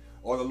sea,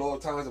 or the little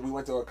times that we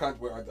went to a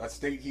country, a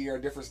state here,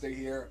 a different state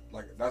here.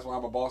 Like that's why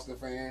I'm a Boston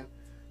fan.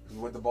 We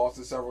went to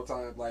Boston several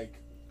times. Like,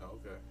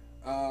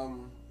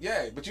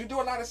 yeah, but you do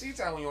a lot of sea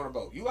time when you're on a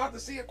boat. You have to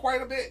see it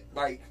quite a bit.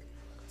 Like,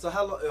 so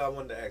how long? I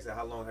wanted to ask you,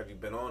 how long have you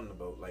been on the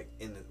boat? Like,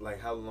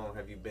 how long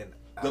have you been?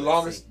 The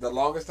longest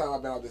time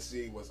I've been out to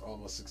sea was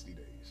almost 60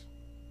 days.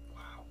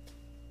 Wow.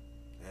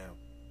 Damn.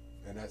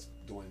 and that's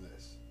doing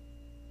this.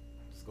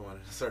 Just going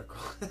in a circle.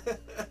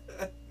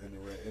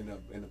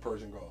 in the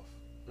Persian Gulf.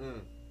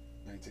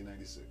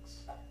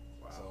 1996. Wow.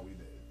 That's all we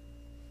did.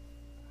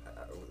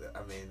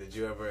 I mean, did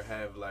you ever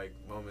have like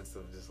moments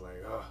of just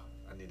like, oh,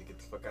 I need to get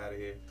the fuck out of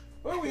here?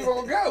 Where you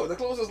gonna go? The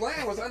closest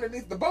land was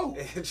underneath the boat.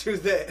 True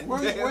that.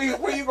 Where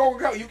you gonna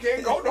go? You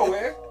can't go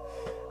nowhere.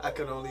 I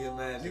can only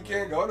imagine. You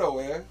can't go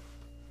nowhere.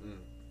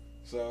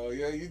 So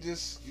yeah, you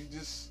just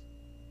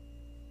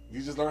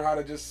learn how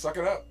to just suck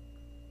it up.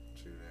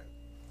 True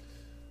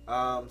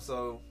that.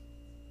 So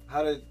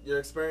how did your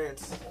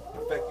experience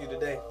affect you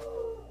today?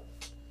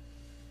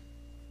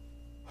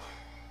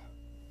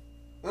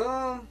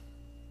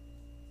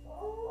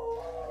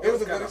 It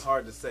was kind of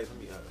hard to say. Let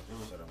me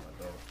shut up my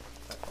door.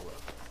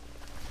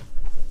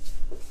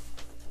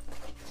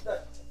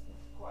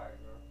 Quiet,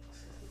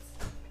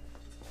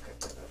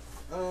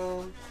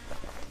 girl.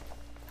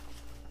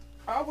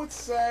 I would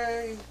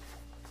say,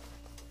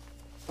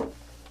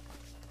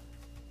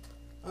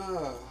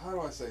 how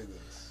do I say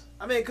this?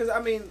 I mean,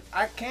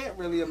 I can't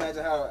really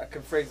imagine how I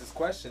can phrase this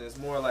question. It's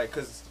more like,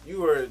 because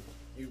you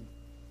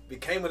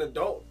became an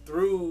adult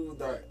through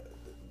the. Right.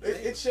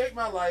 It shaped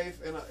my life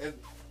in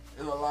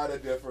a lot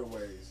of different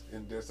ways,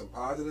 and there's some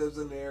positives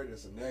in there,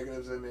 there's some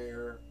negatives in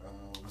there.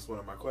 That's one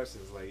of my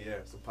questions. Like, yeah,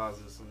 some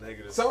positives, some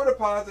negatives. Some of the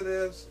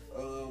positives,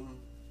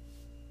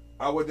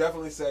 I would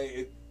definitely say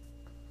it.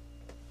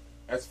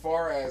 As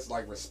far as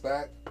like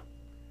respect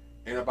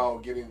and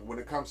about when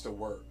it comes to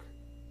work,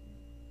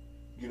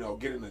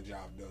 getting the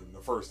job done the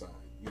first time.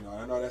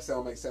 I know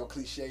that may sound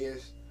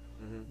cliche-ish,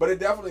 but it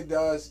definitely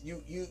does.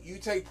 You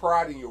take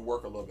pride in your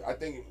work a little bit. I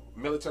think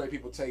military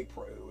people take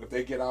pride once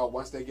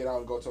they get out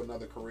and go to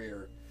another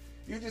career.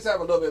 You just have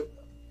a little bit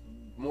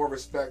more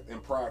respect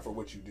and pride for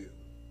what you do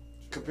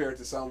compared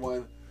to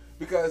someone,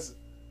 because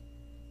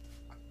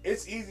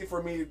it's easy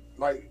for me,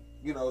 like,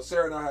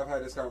 Sarah and I have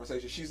had this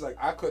conversation. She's like,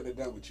 I couldn't have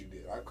done what you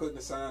did. I couldn't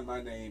have signed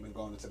my name and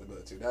gone into the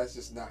military. That's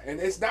just not, and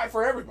it's not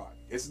for everybody.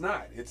 It's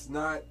not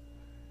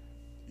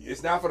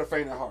for the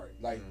faint of heart.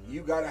 Like,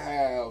 you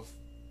gotta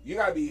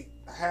be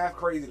half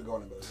crazy to go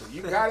in the military.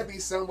 You gotta be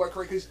somewhat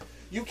crazy, because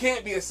you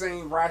can't be a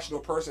sane, rational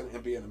person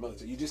and be in the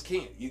military. You just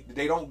can't.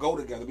 They don't go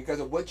together because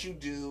of what you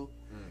do,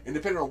 and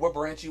depending on what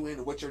branch you in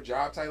and what your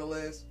job title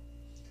is.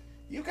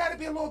 You got to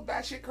be a little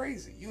batshit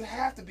crazy. You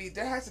have to be.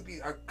 There has to be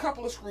a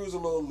couple of screws a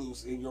little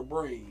loose in your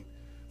brain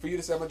for you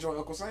to say I'm gonna join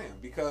Uncle Sam.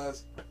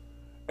 Because,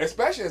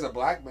 especially as a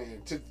black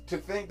man, to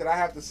think that I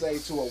have to say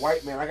to a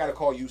white man, I got to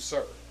call you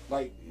sir.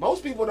 Like,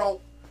 most people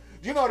don't.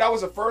 That was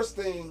the first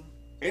thing.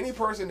 Any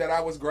person that I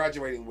was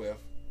graduating with,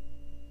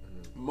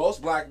 most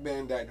black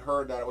men that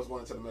heard that I was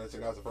going into the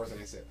military, that was the first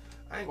thing they said.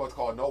 I ain't going to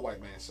call no white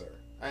man sir.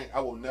 I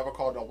will never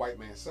call no white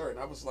man sir. And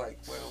I was like,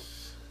 well.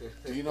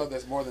 Do you know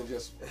there's more than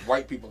just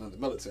white people in the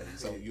military?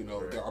 So,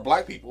 there are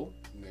black people,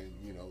 and then,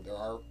 there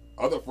are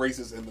other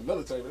races in the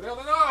military. But they're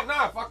like,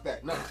 nah, fuck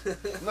that. No.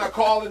 I'm not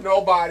calling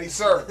nobody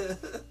sir.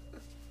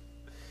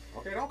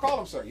 Okay, don't call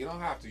them sir. You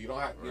don't have to. You don't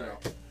have to,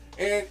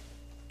 And,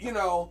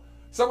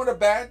 some of the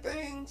bad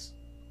things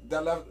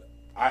that left,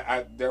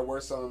 there were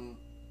some,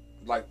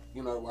 like, I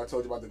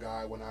told you about the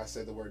guy when I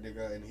said the word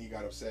nigga and he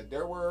got upset.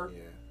 There were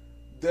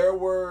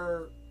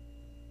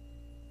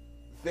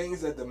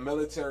things that the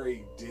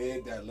military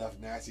did that left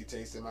nasty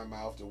taste in my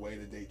mouth, the way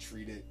that they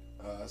treated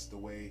us, the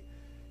way,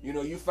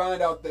 you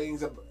find out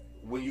things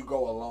when you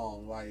go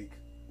along, like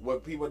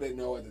what people didn't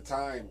know at the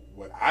time,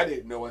 what I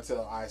didn't know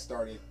until I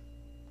started,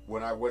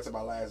 when I went to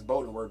my last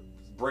boat and we're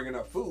bringing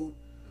up food,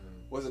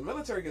 was the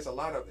military gets a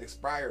lot of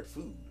expired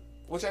food,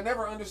 which I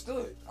never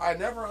understood. I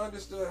never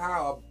understood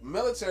how a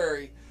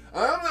military,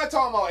 I'm not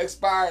talking about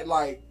expired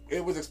like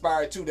it was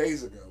expired 2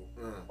 days ago.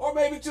 Or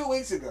maybe 2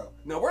 weeks ago.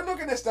 No, we're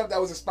looking at stuff that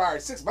was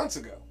expired 6 months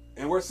ago.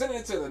 And we're sending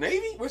it to the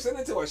Navy? We're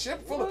sending it to a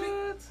ship full of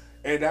people?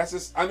 And that's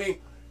just,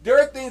 there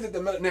are things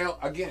that now,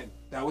 again,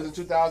 that was in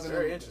 2000.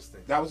 Very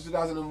interesting. That was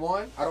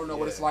 2001. I don't know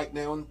what it's like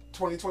now in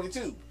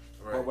 2022.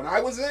 Right. But when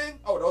I was in,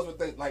 those were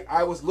things, like,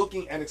 I was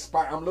looking at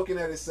I'm looking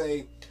at it,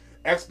 say,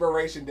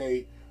 expiration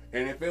date,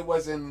 and if it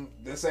was in,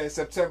 let's say,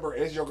 September,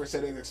 this joker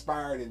said it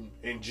expired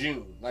in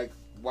June. Like,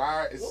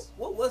 why is...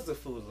 What was the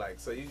food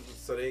like? So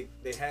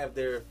they have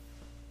their...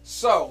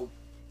 So,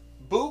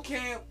 boot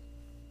camp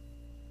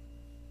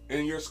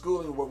in your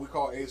schooling, what we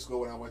call A school,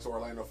 when I went to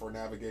Orlando for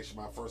navigation,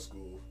 my first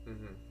school,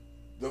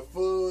 the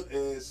food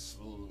it's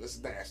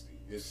nasty.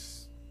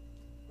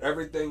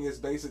 Everything is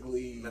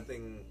basically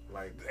nothing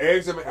like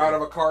eggs out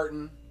of a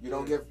carton. You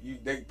don't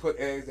they put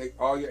eggs.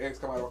 All your eggs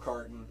come out of a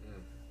carton.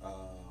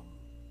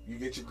 You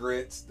get your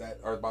grits that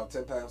are about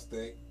 10 pounds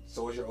thick.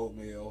 So is your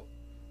oatmeal.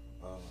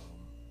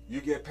 You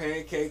get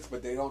pancakes,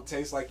 but they don't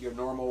taste like your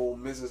normal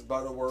Mrs.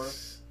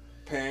 Butterworth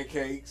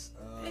pancakes.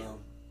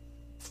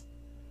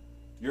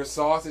 Your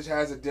sausage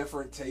has a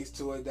different taste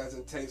to it.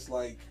 Doesn't taste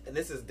like. And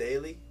this is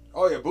daily.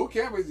 Oh yeah, boot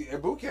camp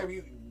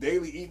you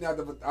daily eating out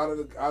of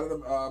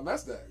the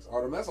mess decks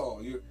or the mess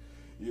hall.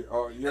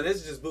 Now this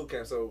is just boot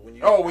camp. So when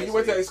you you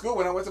went to a school,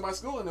 when I went to my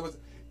school, and it was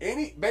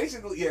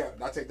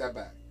I take that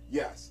back.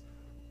 Yes,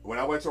 When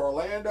I went to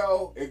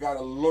Orlando, it got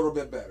a little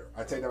bit better.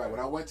 I take that back. When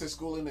I went to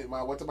school, when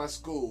I went to my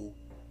school,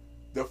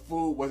 the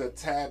food was a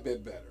tad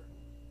bit better.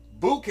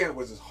 Boot camp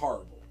was just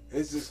horrible.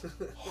 It's just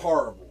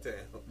horrible.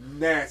 Damn.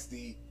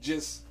 Nasty,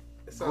 just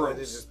gross.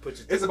 Just put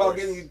you it's about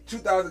getting you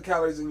 2,000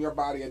 calories in your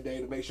body a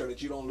day to make sure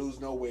that you don't lose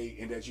no weight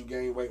and that you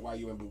gain weight while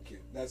you're in boot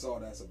camp. That's all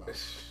that's about.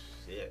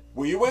 Yeah.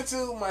 When you went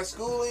to my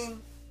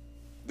schooling,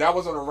 that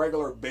was on a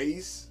regular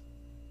base.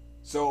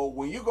 So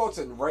when you go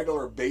to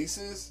regular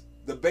bases,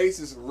 the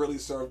bases really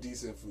serve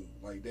decent food.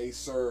 Like they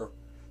serve,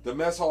 the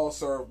mess hall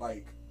serve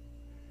like,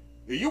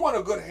 if you want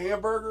a good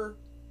hamburger,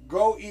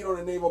 go eat on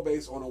a naval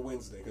base on a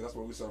Wednesday because that's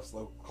when we serve.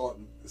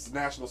 It's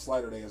National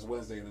Slider Day. It's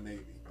Wednesday in the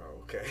Navy.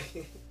 Oh, okay.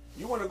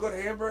 You want a good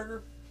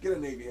hamburger? Get a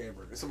Navy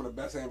hamburger. It's some of the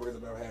best hamburgers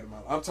I've ever had in my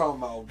life. I'm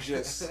talking about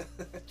just.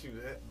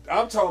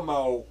 I'm talking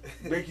about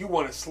make you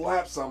want to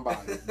slap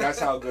somebody. That's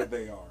how good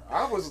they are.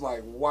 I was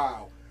like,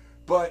 wow,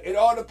 but it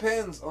all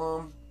depends.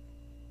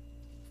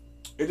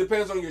 It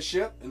depends on your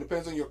ship and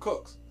depends on your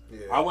cooks.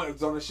 Yeah. I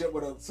went on a ship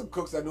with some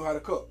cooks that knew how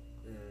to cook.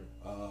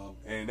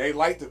 And they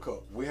liked to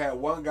cook. We had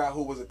one guy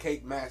who was a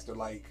cake master.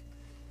 Like,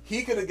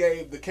 he could have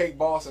gave the cake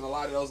boss and a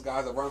lot of those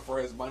guys a run for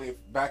his money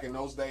back in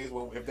those days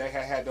when if they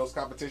had those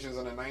competitions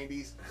in the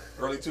 90s,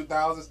 early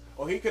 2000s.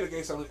 Or he could have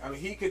gave some. I mean,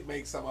 he could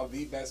make some of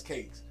the best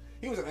cakes.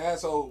 He was an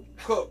asshole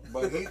cook,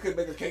 but he could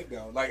make a cake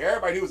dough. Like,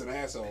 everybody knew he was an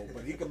asshole,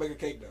 but he could make a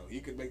cake dough. He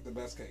could make the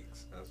best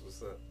cakes. That's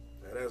what's up.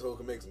 That asshole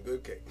can make some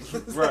good cakes.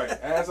 Right.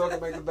 Asshole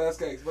can make the best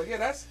cakes. But yeah,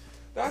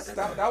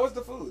 that was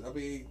the food. I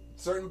mean,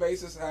 certain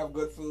bases have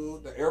good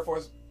food. The Air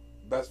Force,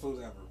 best food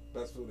ever.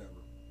 Best food ever.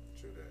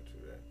 True that.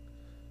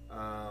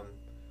 All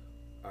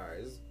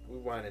right, we're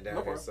winding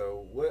down here.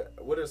 So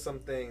what are some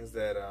things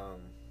that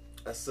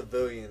a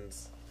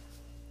civilians,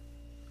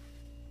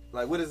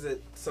 like, what is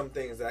it, some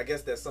things that I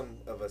guess that some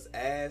of us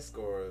ask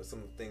or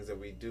some things that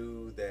we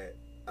do that,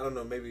 I don't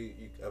know, maybe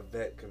a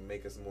vet can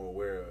make us more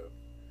aware of?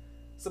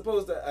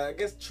 Suppose that, I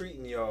guess,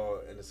 treating y'all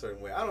in a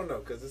certain way. I don't know,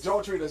 because it's...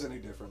 Don't treat us any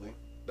differently.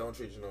 Don't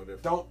treat you no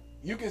different.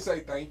 You can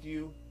say thank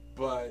you,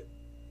 but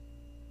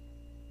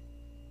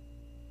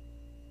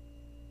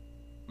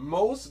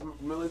most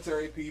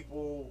military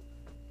people...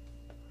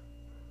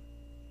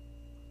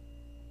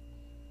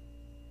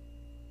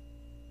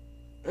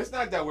 It's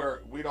not that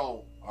we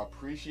don't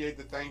appreciate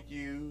the thank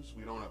yous.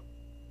 We don't...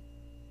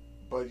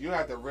 But you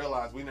have to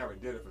realize we never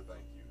did it for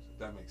thank yous, if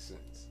that makes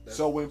sense.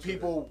 So when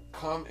people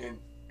come and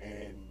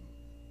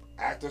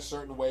act a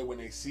certain way when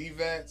they see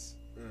vets,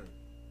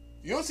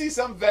 you'll see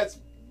some vets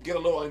get a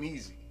little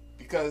uneasy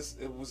because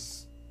it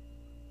was,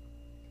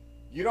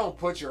 you don't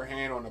put your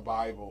hand on the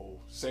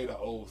Bible, say the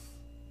oath,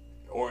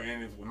 or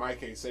in my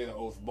case, say the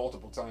oath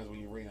multiple times when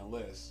you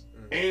re-enlist,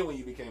 and when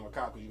you became a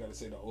cop, because you got to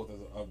say the oath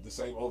of the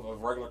same oath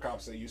of regular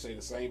cops say. You say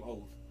the same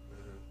oath.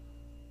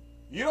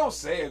 You don't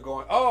say it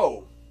going,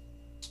 oh,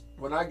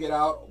 when I get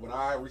out, when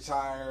I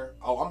retire,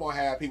 oh, I'm gonna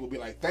have people be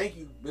like, thank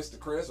you, Mr.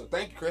 Chris, or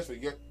thank you, Chris, for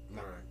your.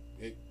 No,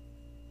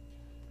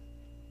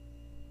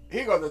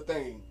 here goes the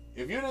thing.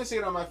 If you didn't see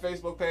it on my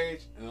Facebook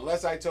page, and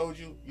unless I told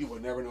you, you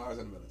would never know I was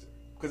in the military.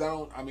 Because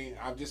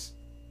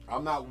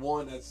I'm not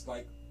one that's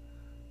like,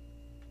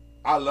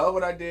 I love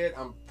what I did.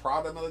 I'm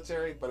proud of the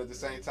military, but at the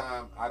same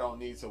time, I don't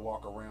need to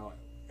walk around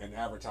and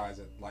advertise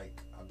it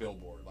like a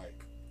billboard. Like,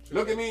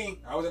 look at me,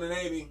 I was in the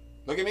Navy.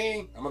 Look at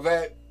me, I'm a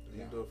vet.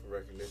 You do it for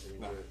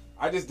recognition. No,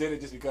 I just did it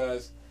just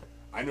because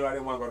I knew I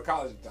didn't want to go to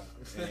college at the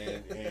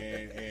time.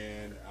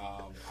 And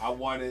I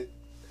wanted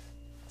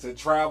to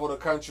travel the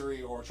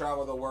country or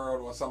travel the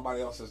world while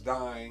somebody else is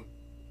dying,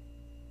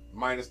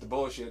 minus the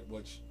bullshit,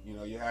 which,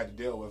 you had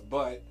to deal with.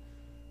 But,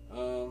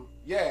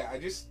 I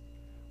just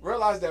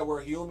realized that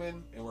we're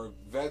human and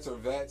vets are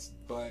vets,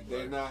 but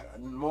they're not,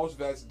 most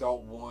vets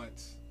don't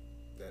want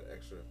that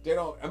extra. They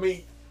don't,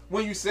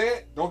 when you say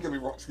it, don't get me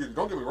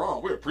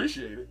wrong, we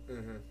appreciate it,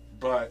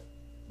 but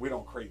we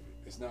don't crave it.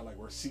 It's not like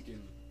we're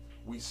seeking,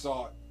 we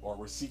sought, or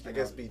we're seeking. I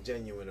guess be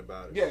genuine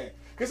about it. Yeah,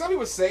 because some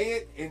people say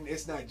it and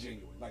it's not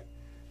genuine. Like,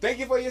 thank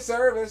you for your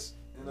service.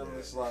 And I'm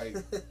just like,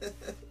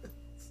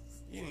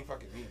 you didn't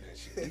fucking mean that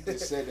shit. You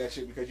just said that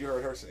shit because you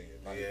heard her say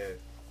it. Like,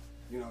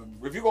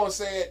 if you're going to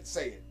say it,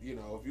 say it.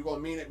 If you're going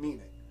to mean it,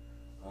 mean it.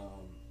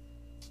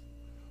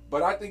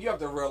 But I think you have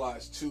to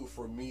realize, too,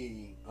 for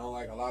me,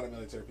 unlike a lot of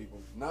military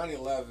people,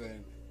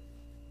 9/11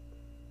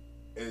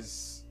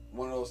 is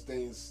one of those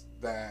things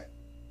that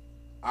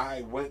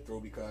I went through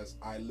because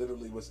I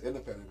literally was in the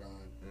Pentagon.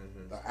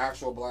 The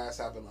actual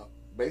blast happened.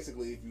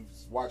 Basically, if you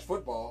watch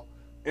football,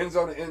 end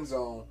zone to end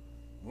zone,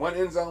 one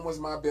end zone was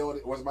my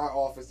building, was my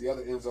office. The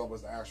other end zone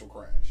was the actual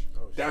crash.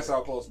 That's how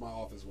close my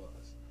office was.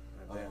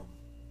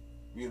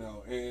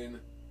 And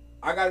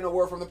I got an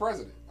award from the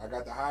president. I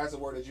got the highest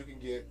award that you can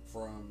get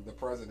from the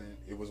president.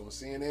 It was on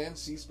CNN,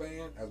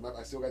 C-SPAN.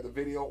 I still got the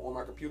video on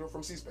my computer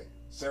from C-SPAN.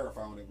 Sarah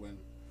found it when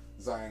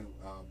Zion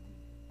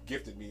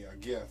gifted me a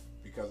gift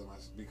because of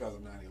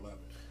 9/11.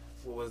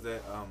 What was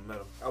that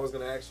medal? I was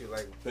gonna ask you,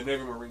 like, the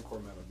Navy Marine Corps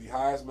medal, the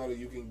highest medal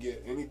you can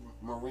get, any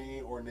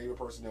Marine or Navy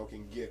personnel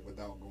can get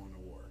without going to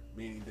war.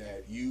 Meaning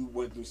that you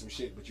went through some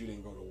shit, but you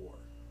didn't go to war.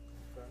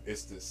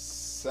 It's the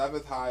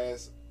 7th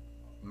highest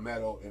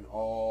medal in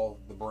all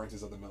the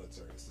branches of the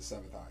military. It's the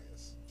 7th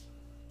highest.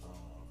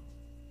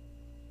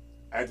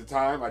 At the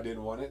time, I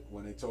didn't want it.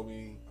 When they told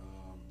me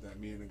that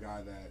me and the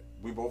guy that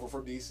we both were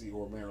from DC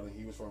or Maryland,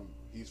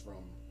 he's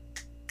from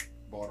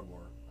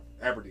Baltimore,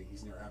 Aberdeen.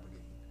 He's near Aberdeen.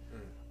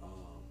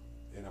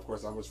 And of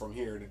course, I was from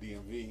here in the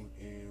DMV,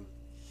 and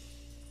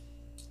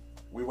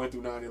we went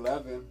through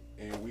 9/11,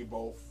 and we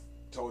both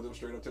told them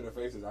straight up to their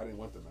faces, I didn't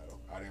want the medal.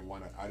 I didn't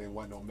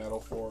want no medal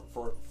for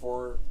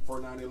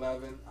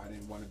 9/11. I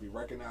didn't want to be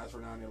recognized for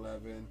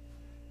 9/11.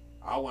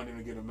 I wanted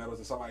to get a medal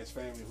to somebody's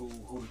family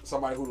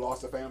somebody who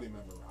lost a family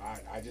member.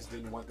 I just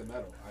didn't want the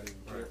medal. I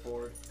didn't care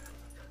for it.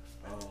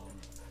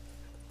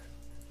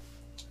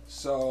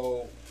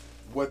 So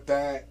with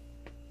that,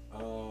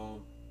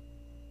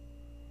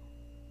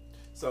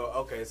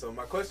 So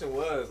my question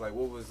was like,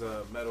 what was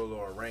a medal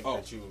or a rank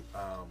that you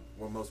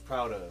were most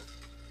proud of?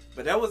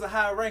 But that was a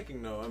high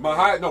ranking though.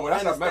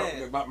 That's a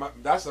medal.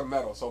 That's a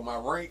medal. So my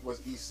rank was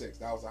E6.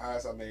 That was the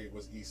highest I made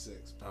was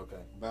E6.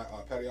 Okay.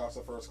 Petty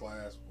officer first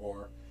class,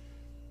 or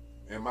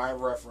in my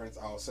reference,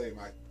 I'll say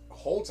my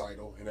whole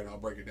title and then I'll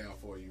break it down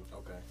for you.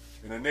 Okay.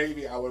 In the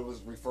Navy, I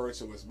was referred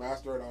to as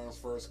Master at Arms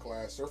First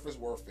Class Surface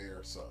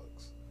Warfare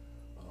Suggs.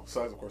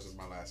 Suggs, of course, is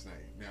my last name.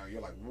 Now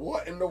you're like,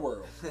 what in the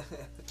world?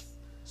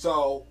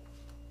 So,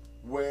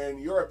 when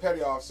you're a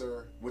petty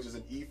officer, which is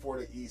an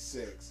E4 to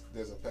E6,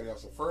 there's a petty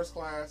officer first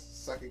class,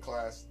 second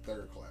class,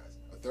 third class.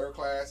 A third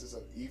class is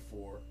an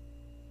E4,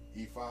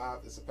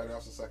 E5 is a petty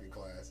officer second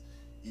class,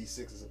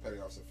 E6 is a petty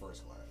officer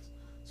first class.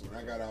 So when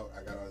I got out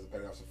as a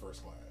petty officer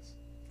first class,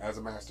 as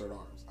a master at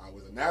arms. I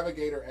was a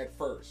navigator at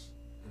first.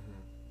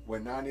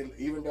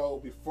 Even though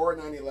before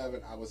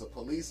 9/11 I was a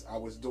police, I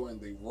was doing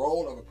the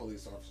role of a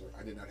police officer.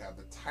 I did not have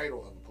the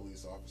title of a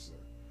police officer.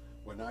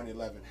 When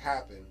 9/11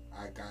 happened,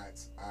 I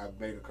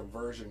made a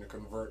conversion to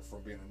convert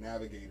from being a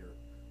navigator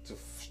to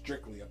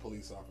strictly a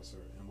police officer,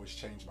 and which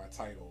changed my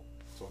title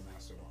to a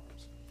master at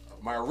arms.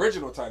 My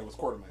original title was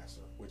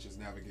quartermaster, which is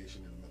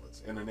navigation in the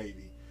military, in the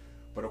Navy,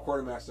 but a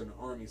quartermaster in the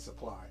Army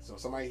supply. So if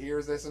somebody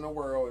hears this in the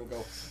world and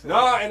go,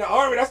 "Nah, in the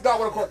Army, that's not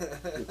what a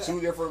quartermaster."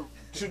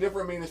 Two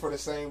different meanings for the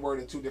same word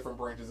in two different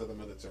branches of the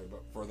military.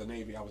 But for the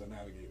Navy, I was a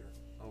navigator.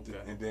 Okay.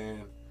 And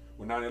then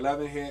when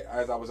 9/11 hit,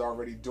 as I was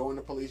already doing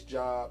the police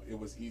job, it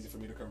was easy for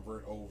me to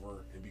convert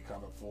over and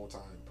become a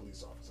full-time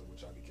police officer,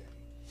 which I became.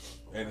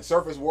 Okay. And in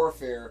surface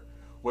warfare,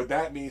 what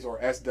that means,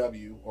 or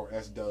SW, or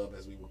SDub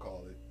as we would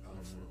call it,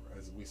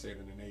 as we say it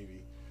in the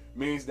Navy,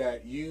 means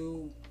that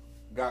you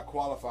got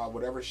qualified,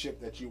 whatever ship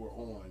that you were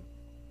on,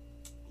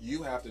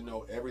 you have to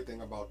know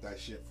everything about that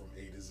ship from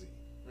A to Z.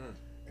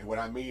 And what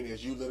I mean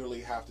is you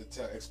literally have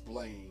to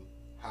explain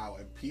how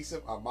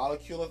a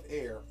molecule of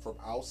air from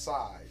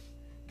outside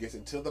gets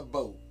into the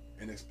boat,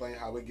 and explain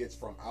how it gets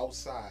from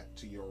outside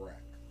to your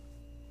rack,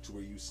 to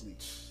where you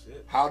sleep.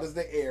 Shit. How does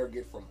the air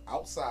get from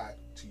outside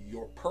to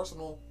your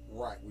personal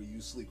rack where you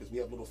sleep? Because we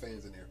have little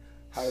fans in there.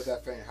 How does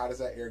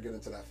that air get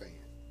into that fan?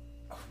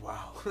 Oh,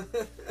 wow.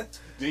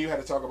 Then you had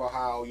to talk about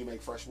how you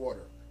make fresh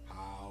water,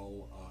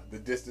 how the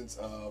distance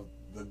of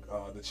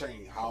the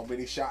chain, how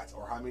many shots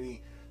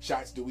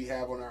do we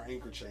have on our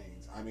anchor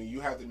chains? I mean,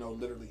 you have to know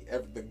literally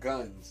the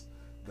guns,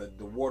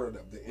 the water,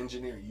 the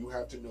engineering. You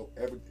have to know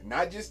everything.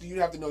 Not just do you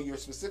have to know your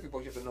specific, but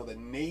you have to know the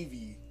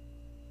Navy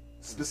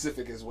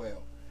specific as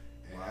well.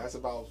 And that's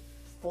about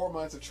 4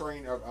 months of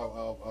training,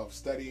 of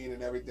studying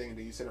and everything. And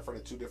then you sit in front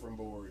of two different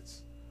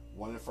boards.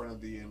 One in front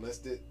of the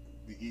enlisted,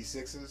 the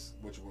E6s,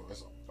 which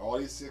was all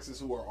these sixes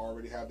who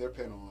already have their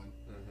pin on.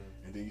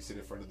 And then you sit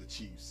in front of the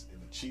chiefs.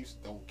 And the chiefs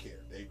don't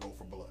care. They go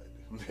for blood.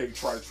 They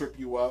try to trip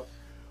you up.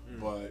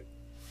 But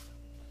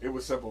it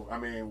was simple. I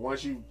mean,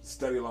 once you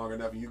study long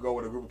enough and you go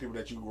with a group of people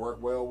that you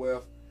work well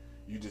with,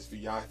 you just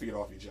feed off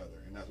each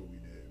other, and that's what we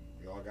did.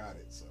 We all got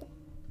it. So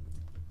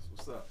That's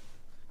what's up.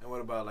 And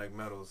what about like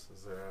medals?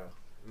 Is there a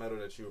medal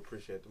that you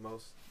appreciate the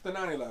most? The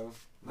 9/11,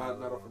 my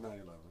medal for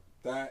 9/11.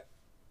 That,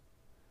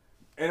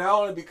 and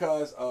not only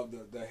because of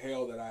the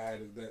hell that I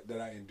had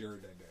that I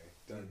endured that day.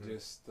 That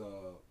just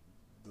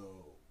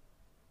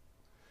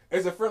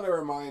it's a friendly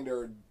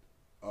reminder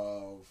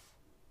of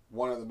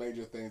one of the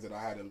major things that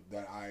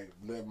I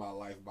lived my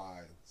life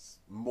by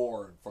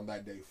more from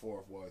that day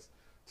forth was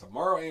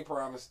tomorrow ain't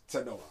promised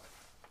to nobody.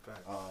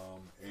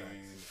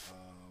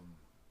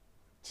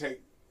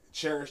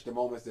 Cherish the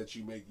moments that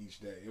you make each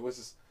day.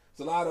 It's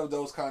a lot of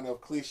those kind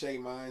of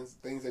cliche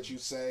things that you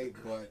say,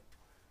 but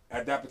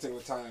at that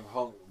particular time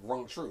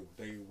rung true.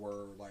 They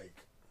were like,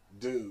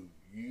 dude,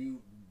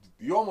 you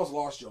almost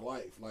lost your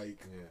life.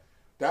 Like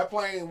that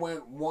plane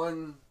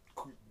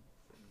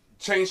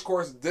changed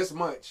course this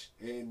much,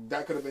 and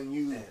that could have been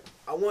you. Man,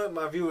 I want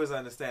my viewers to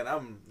understand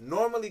I'm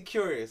normally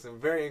curious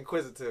and very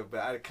inquisitive,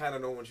 but I kind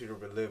of don't want you to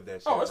relive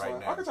that shit right fine.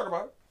 now. I can talk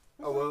about it.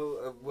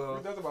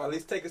 Well, at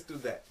least take us through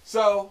that.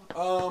 So,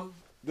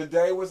 the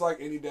day was like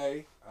any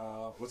day.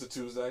 It was a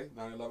Tuesday.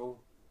 9/11,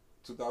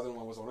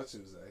 2001 was on a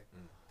Tuesday.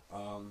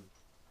 I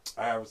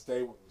have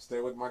stayed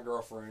with my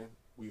girlfriend.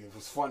 It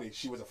was funny.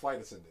 She was a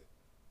flight attendant.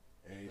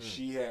 and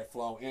she had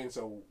flown in,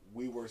 so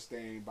we were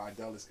staying by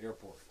Dulles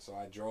Airport. So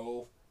I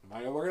drove. I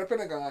didn't work at the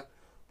Pentagon,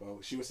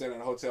 but she was staying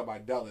at a hotel by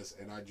Dulles,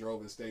 and I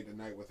drove and stayed the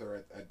night with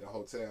her at the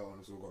hotel, and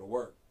was going to go to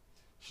work.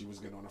 She was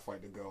getting on a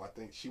flight to go. I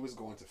think she was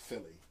going to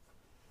Philly,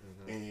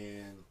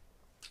 and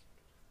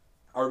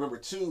I remember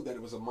too that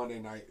it was a Monday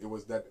night. It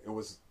was that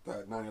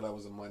 9/11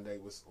 was a Monday,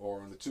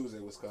 or on the Tuesday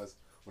was because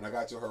when I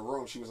got to her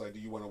room, she was like, "Do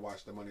you want to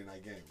watch the Monday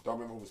night game?" Don't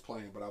remember who was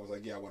playing, but I was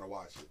like, "Yeah, I want to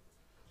watch it."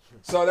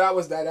 So that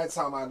was that. That's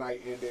how my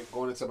night ended,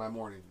 going into my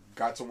morning.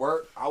 Got to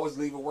work. I was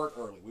leaving work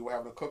early. We were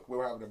having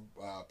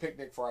a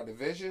picnic for our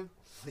division.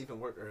 Leaving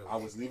work early. I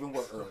was leaving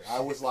work early. I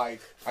was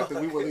like, I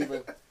think we were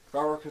leaving. If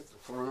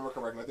I remember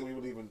correctly, I think we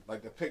were leaving.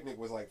 Like the picnic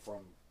was like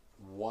from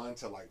 1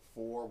 to like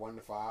 4, 1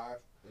 to 5.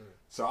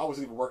 So I was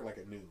leaving work like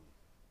at noon.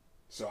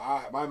 So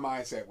my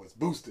mindset was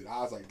boosted.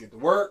 I was like, get to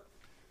work,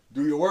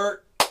 do your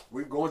work.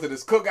 We're going to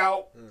this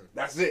cookout.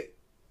 That's it.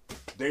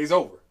 Day's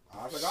over.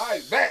 I was like, all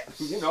right,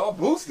 bet.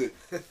 Boosted.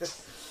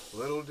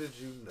 Little did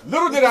you know.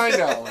 Little did I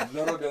know.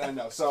 Little did I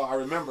know. So I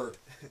remember,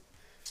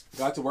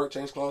 got to work,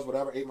 changed clothes,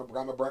 whatever,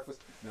 got my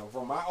breakfast. Now,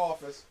 from my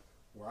office,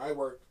 where I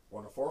worked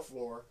on the 4th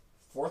floor,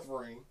 4th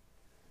ring,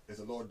 it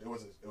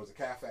was a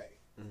cafe.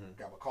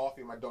 Got my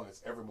coffee and my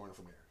donuts every morning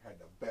from there. Had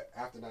the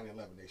after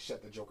 9/11, they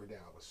shut the Joker down.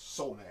 I was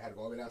so mad. I had to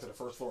go all the way down to the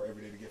 1st floor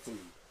every day to get food.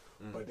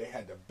 But they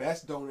had the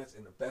best donuts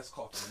and the best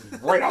coffee. It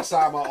was right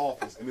outside my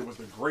office, and it was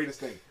the greatest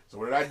thing. So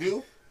what did I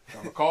do?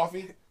 Got my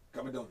coffee,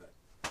 got my donut.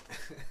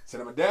 Sit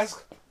at my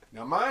desk.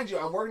 Now, mind you,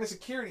 I'm working in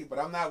security, but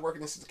I'm not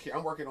working in security.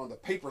 I'm working on the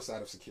paper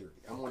side of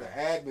security. I'm on the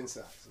admin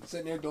side. So I'm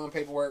sitting there doing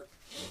paperwork.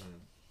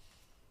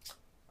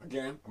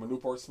 Again, I'm a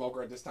Newport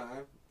smoker at this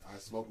time. I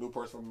smoked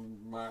Newports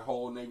from my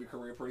whole Navy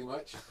career pretty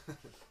much.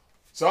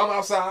 So I'm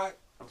outside.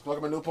 I'm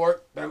smoking my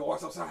Newport. Then I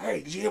walks outside.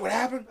 Hey, did you hear what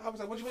happened? I was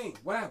like, what do you mean?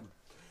 What happened?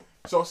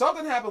 So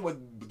something happened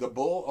with the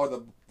Bull or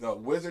the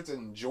Wizards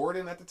in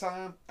Jordan at the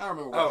time. I don't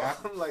remember what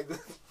happened. I'm like the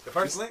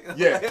first link?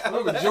 Yeah, I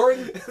remember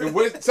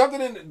Jordan.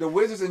 Something in the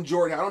Wizards in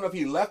Jordan. I don't know if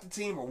he left the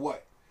team or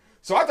what.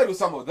 So I thought it was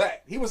something with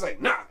that. He was like,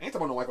 nah, I ain't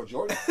talking about no Michael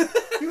Jordan.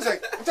 He was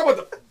like, I'm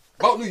talking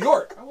about New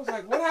York. I was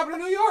like, what happened to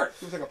New York?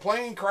 It was like a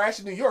plane crash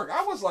in New York.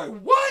 I was like,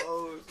 what?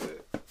 Oh,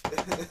 shit.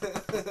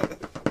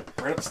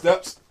 Ran up the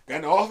steps, got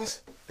in the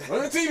office,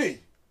 went on the TV.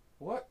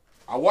 What?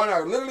 I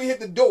literally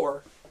hit the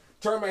door,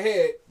 turned my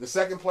head, the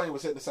second plane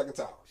was hitting the second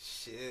tower.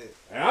 Shit.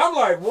 And I'm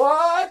like,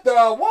 what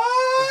the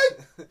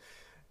what?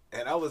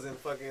 And I was in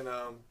fucking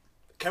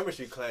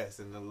chemistry class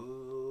in the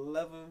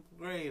 11th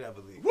grade, I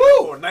believe.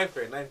 Woo! Or 9th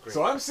grade.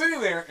 So I'm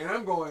sitting there and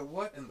I'm going,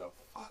 what in the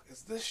fuck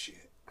is this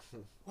shit?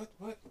 What?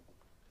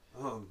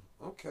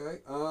 Okay.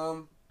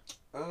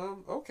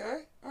 Okay.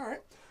 All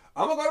right.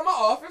 I'm gonna go to my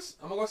office.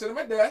 I'm gonna go sit at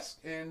my desk,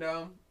 and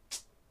I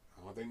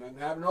don't think nothing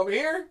happened over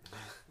here.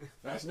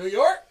 That's New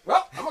York.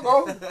 Well, I'm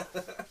gonna go.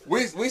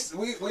 We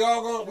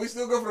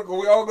still go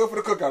for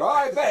the cookout. All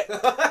right, bet.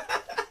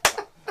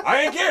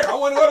 I ain't care. I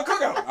want to go to the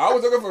cookout. I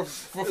was looking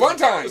for fun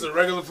time. It was a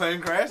regular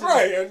plane crash,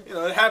 right? And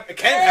it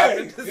can't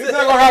happen. It's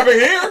not gonna happen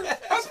here.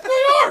 That's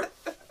New York.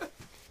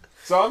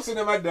 So I'm sitting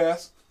at my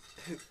desk,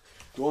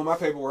 doing my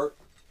paperwork.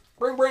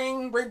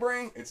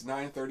 Bring. It's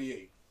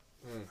 9:38.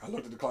 I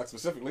looked at the clock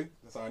specifically.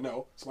 That's how I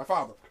know. It's my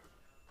father.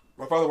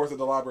 My father works at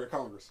the Library of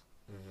Congress.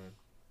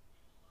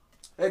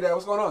 Hey, Dad,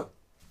 what's going on?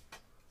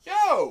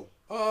 Yo,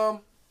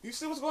 you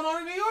see what's going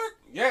on in New York?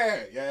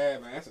 Yeah,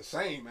 man. That's a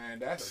shame, man.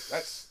 That's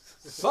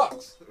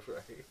sucks.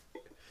 Right.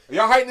 Are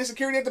y'all heightening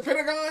security at the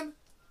Pentagon?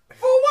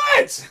 For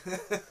what?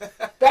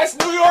 That's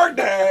New York,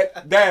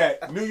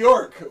 Dad. New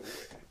York.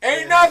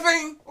 Ain't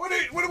nothing. What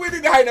do we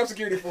need to heighten up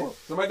security for?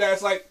 So my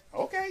dad's like,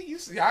 okay,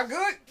 y'all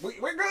good?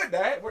 We're good,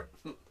 Dad.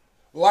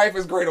 Life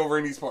is great over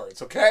in these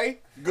parts, okay?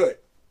 Good.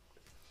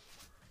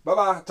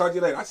 Bye-bye. Talk to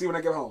you later. I'll see you when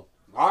I get home.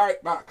 All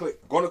right, bye.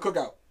 Click. Going to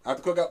cookout.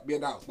 After cookout, be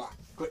in the house. Bye.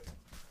 Click.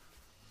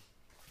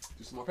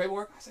 Do some more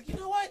paperwork. I said, you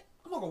know what?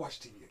 I'm going to go watch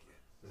TV again.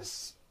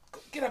 Let's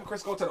get up,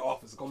 Chris. Go to the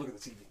office. Go look at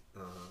the TV.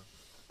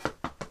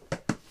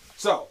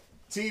 So,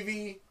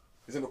 TV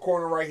is in the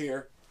corner right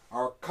here.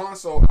 Our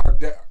console, our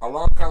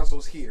alarm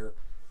console's here.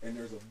 And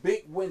there's a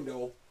big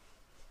window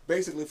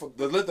basically for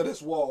the length of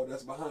this wall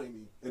that's behind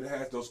me, and it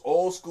has those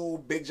old school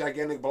big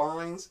gigantic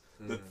blinds,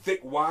 the thick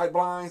wide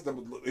blinds.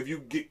 If you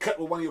get cut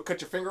with one, you'll cut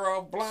your finger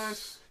off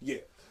blinds. Yeah,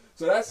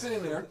 so that's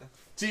sitting there.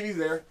 TV's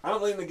there.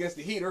 I'm leaning against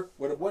the heater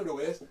where the window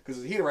is because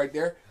there's a heater right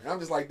there, and I'm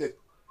just like this.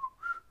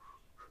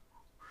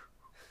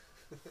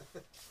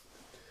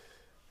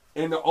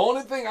 And the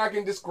only thing I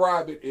can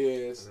describe it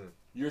is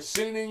you're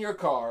sitting in your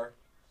car,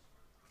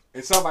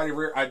 and a semi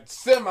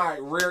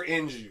rear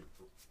ends you.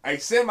 A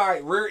semi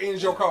rear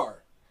ends your car.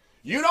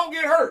 You don't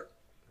get hurt.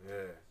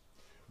 Yeah.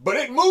 But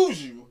it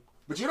moves you.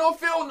 But you don't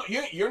feel,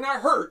 you're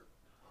not hurt.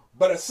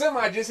 But a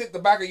semi just hit the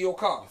back of your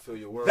car. You feel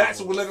your world. That's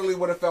literally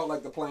what it felt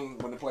like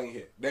when the plane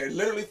hit. They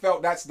literally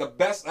felt that's the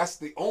best, that's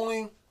the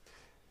only,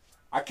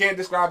 I can't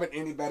describe it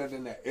any better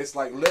than that. It's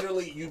like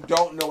literally you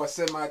don't know a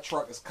semi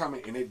truck is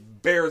coming and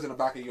it bears in the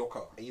back of your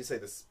car. And you say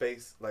the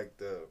space, like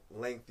the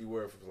length you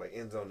were from like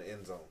end zone to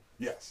end zone.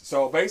 Yes.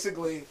 So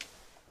basically,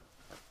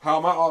 how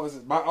my office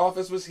is. My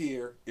office was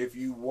here. If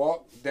you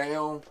walk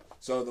down,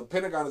 so the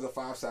Pentagon is a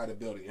 5-sided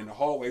building, and the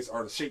hallways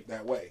are shaped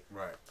that way.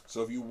 Right.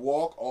 So if you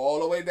walk all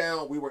the way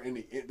down, we were in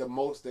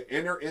the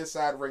inner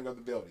inside ring of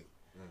the building.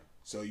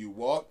 So you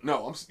walk.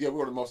 No, we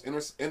were the most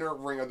inner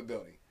ring of the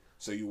building.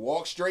 So you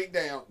walk straight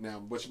down now,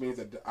 which means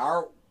that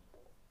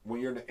when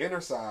you're in the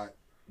inner side,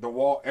 the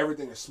wall,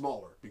 everything is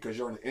smaller because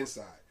you're on the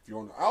inside. If you're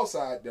on the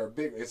outside, they're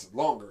bigger. It's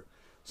longer.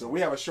 So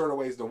we have a shorter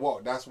ways to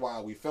walk. That's why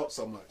we felt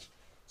so much.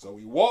 So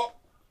we walk,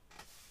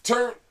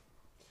 turn,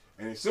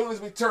 and as soon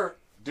as we turned,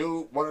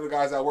 one of the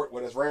guys I worked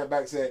with us ran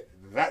back and said,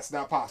 "That's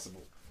not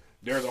possible.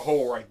 There's a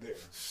hole right there."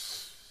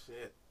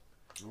 Shit.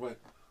 We went,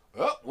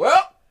 "Oh,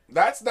 well,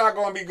 that's not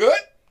going to be good."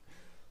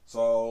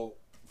 So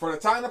for the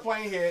time the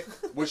plane hit,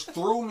 which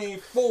threw me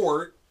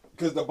forward,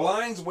 because the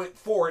blinds went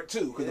forward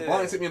too, because the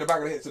blinds hit me in the back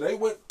of the head. So they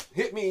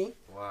hit me.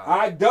 Wow.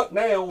 I ducked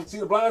down, see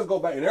the blinds go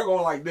back, and they're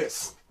going like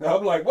this. And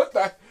I'm like, what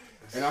the?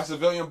 And our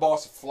civilian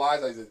boss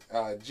flies,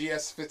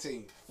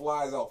 GS-15,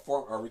 flies out,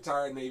 a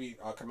retired Navy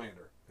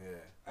commander. Yeah.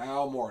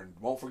 Al Morton,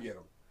 won't forget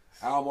him.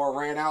 Al Morton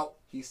ran out.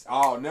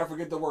 I'll never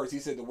forget the words. He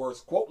said the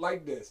words, quote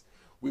like this: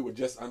 we've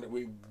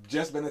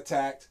just been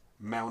attacked,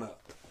 mount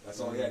up. That's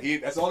all he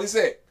had. That's all he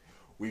said.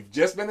 We've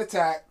just been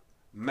attacked,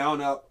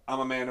 mount up,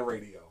 I'm a man of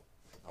radio.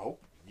 Oh,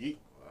 yeet.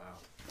 Wow.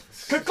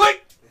 Click,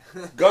 click!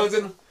 Guns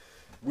in.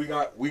 We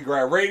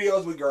grab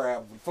radios, we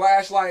grab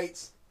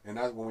flashlights, and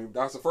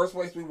that's the first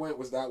place we went,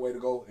 was that way to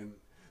go. And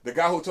the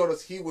guy who told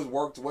us he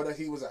worked with us,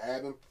 he was an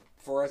admin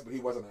for us, but he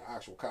wasn't an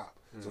actual cop.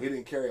 So he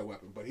didn't carry a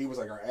weapon, but he was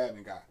like our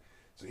admin guy.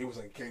 So he was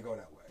like, can't go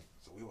that way.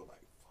 So we were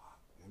like, fuck.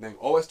 And then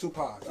OS2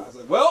 pods. I was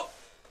like, well,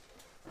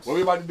 what are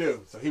we about to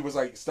do? So he was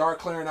like, start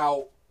clearing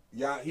out.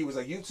 Yeah, he was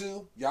like, you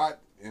two, y'all,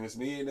 and it's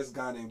me and this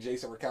guy named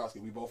Jason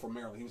Rakowski. We both from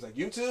Maryland. He was like,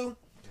 you two,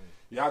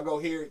 y'all go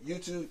here. You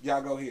two,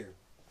 y'all go here.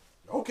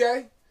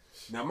 Okay.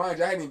 Now, mind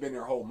you, I hadn't even been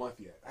there a whole month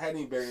yet. I hadn't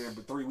even been there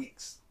for 3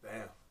 weeks.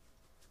 Damn.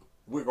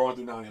 We're going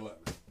through 9/11.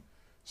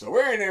 So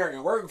we're in there,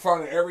 and we're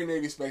finding every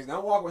Navy space. And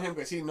I'm walking with him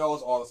because he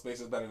knows all the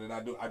spaces better than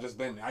I do. I just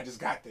been there. I just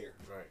got there.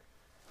 Right.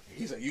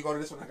 He's like, you go to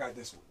this one, I got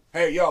this one.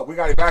 Hey, yo, we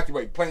got to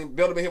evacuate. Building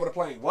been hit with a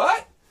plane.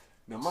 What?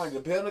 Now, mind you,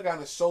 the building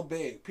is so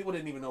big, people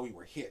didn't even know we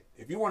were hit.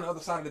 If you were on the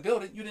other side of the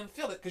building, you didn't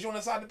feel it because you're on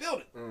the side of the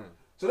building.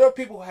 So there were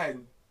people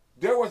who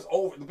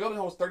the building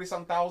holds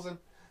 30-something thousand.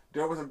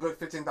 There was a good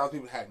 15,000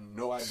 people who had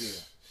no idea.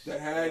 That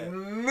had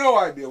no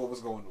idea what was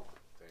going on.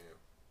 Damn.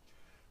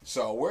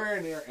 So we're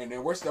in there, and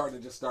then we're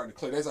starting to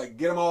clear. They're like,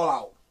 get them all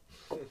out.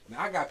 Now,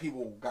 I got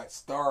people who got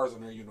stars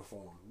on their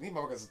uniform. These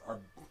motherfuckers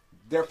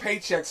their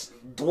paychecks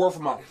dwarf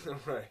mine.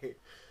 Right.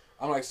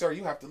 I'm like, sir,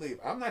 you have to leave.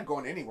 I'm not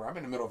going anywhere. I'm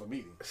in the middle of a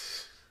meeting.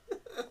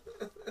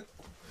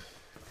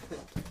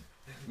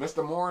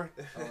 Mr. Moore,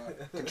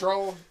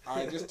 control.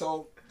 I just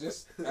told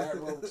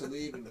Admiral to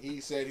leave, and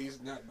he said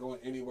he's not going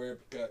anywhere.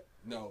 Because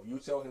no, you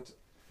tell him to.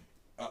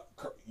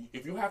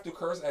 If you have to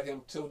curse at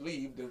him to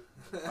leave, then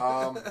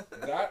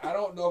that I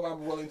don't know if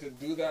I'm willing to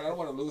do that. I don't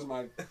want to lose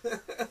my.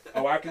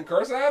 Oh, I can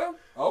curse at him.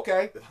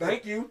 Okay,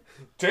 thank you.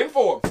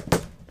 10-4.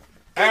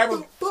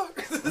 Admiral,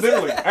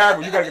 literally,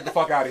 Admiral, you gotta get the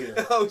fuck out of here.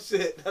 Oh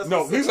shit.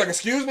 No, he's like,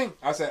 excuse me.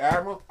 I said,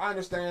 Admiral, I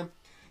understand.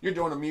 You're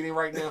doing a meeting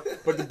right now,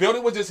 but the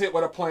building was just hit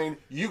with a plane.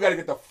 You got to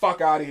get the fuck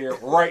out of here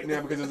right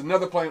now because there's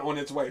another plane on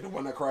its way. The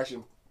one that crashed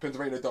in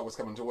Pennsylvania thought was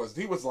coming towards us.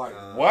 He was like,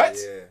 what?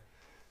 Yeah.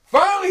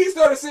 Finally, he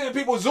started seeing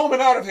people zooming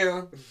out of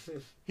him.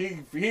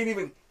 He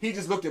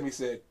just looked at me and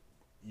said,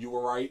 you were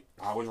right.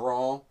 I was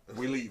wrong.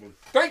 We leaving.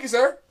 Thank you,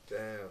 sir.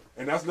 Damn.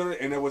 And that's literally,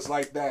 and it was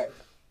like that.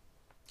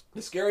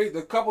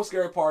 The couple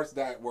scary parts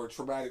that were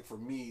traumatic for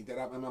me that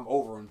I'm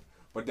over them,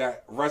 but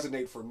that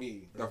resonate for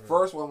me. The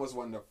first one was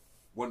when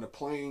the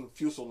plane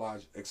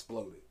fuselage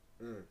exploded.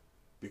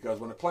 Because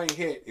when the plane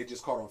hit, it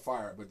just caught on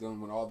fire. But then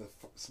when all the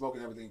smoke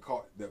and everything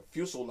caught, the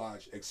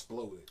fuselage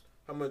exploded.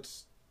 How much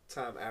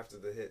time after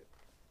the hit?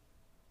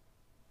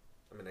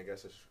 I mean, I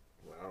guess I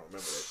don't remember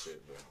that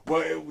shit.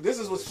 But well, this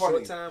is what's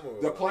funny.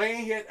 The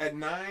plane hit at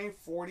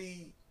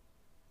 9:48,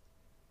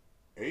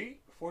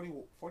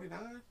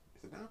 49.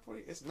 Is it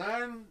 9:40? It's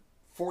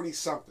 9:40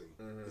 something.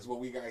 Is when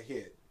we got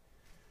hit.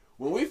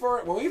 When we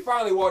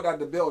finally walked out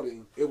the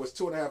building, it was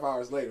 2.5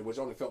 hours later, which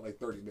only felt like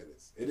 30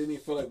 minutes. It didn't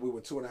even feel like we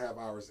were 2.5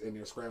 hours in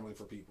there scrambling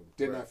for people.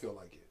 Did not feel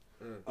like it.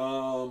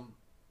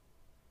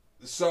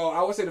 So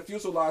I would say the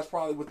fuselage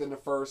probably within the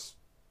first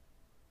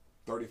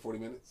 30, 40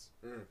 minutes.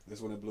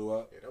 That's when it blew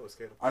up. Yeah, that was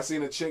scary. I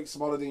seen a chick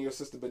smaller than your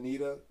sister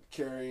Benita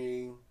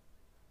carrying,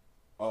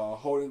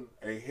 holding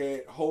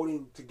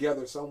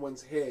together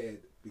someone's head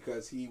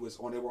because they were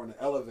on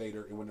the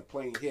elevator, and when the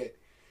plane hit,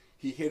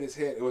 he hit his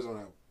head. It was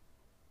on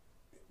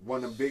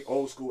one of them big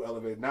old school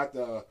elevators, not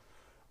the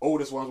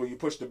oldest ones where you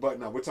push the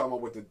button up. We're talking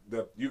about with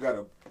the you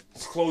gotta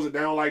close it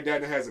down like that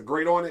and it has a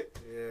grate on it.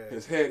 Yeah.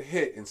 His head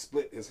hit and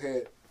split his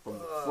head from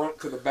the front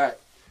to the back.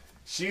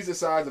 She's the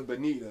size of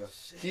Benita.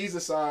 He's the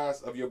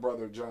size of your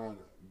brother John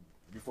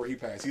before he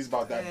passed. He's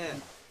about that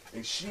deep.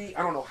 And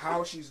I don't know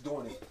how she's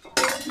doing it,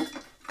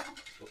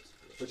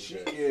 but she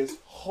is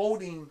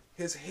holding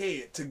his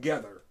head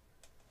together,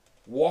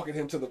 walking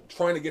him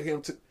trying to get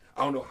him to.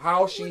 I don't know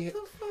how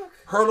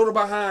her little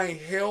behind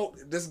held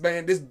this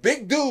man, this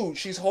big dude.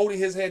 She's holding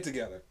his head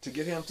together to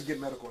get him to get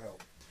medical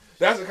help.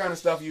 That's the kind of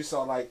stuff you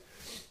saw. Like,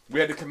 we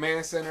had the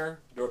command center.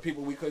 There were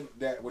people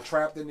that were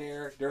trapped in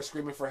there. They're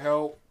screaming for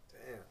help.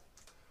 Damn.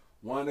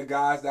 One of the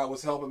guys that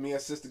was helping me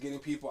assist getting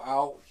people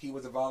out, he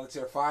was a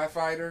volunteer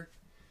firefighter.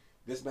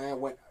 This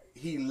man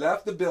he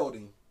left the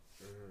building,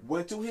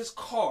 went to his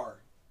car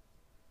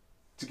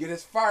to get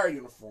his fire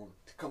uniform,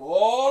 to come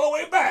all the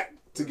way back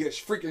to get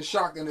freaking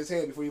shocked in his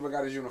head before he even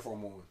got his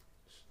uniform on.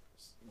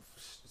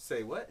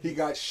 Say what? He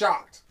got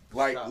shocked.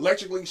 Like,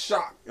 electrically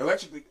shocked.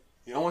 Electrically,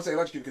 I don't want to say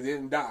electrocuted because he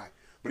didn't die.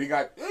 But he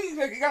got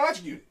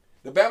electrocuted.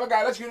 The Bama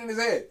got electrocuted in his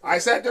head. I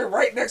sat there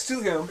right next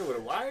to him. With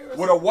a wire?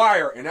 With a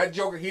wire. And that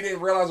joker, he didn't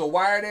realize a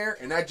wire there.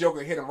 And that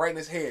joker hit him right in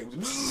his head.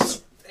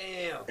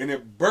 Damn. And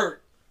it burnt.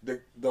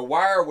 The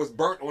wire was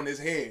burnt on his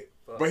head.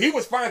 But he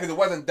was fine because it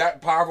wasn't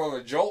that powerful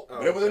of a jolt.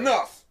 But it was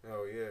enough.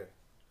 Oh, yeah.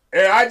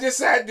 And I just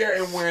sat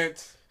there and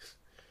went,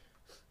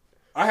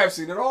 I have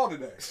seen it all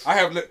today.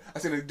 I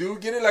seen a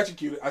dude get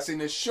electrocuted. I seen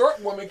this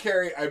short woman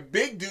carry a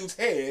big dude's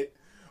head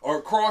or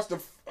across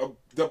the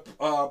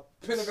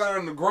Pentagon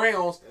and the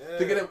grounds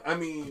to get him. I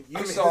mean,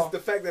 saw the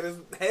fact that his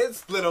head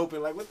split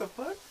open. Like, what the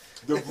fuck?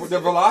 The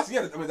velocity.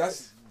 Yeah, I mean, you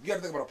got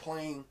to think about a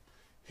plane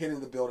hitting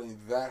the building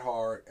that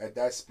hard at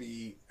that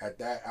speed at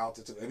that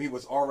altitude, and he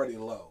was already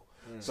low.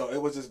 So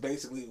it was just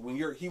basically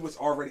he was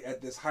already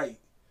at this height,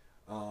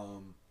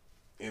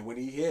 and when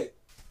he hit,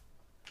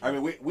 I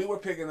mean, we were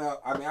picking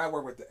up. I mean, I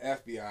worked with the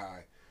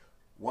FBI.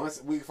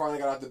 Once we finally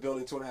got out the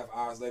building, 2.5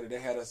 hours later, they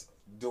had us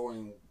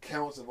doing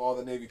counts of all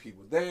the Navy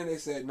people. Then they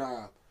said,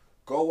 "Nah,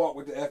 go walk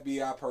with the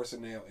FBI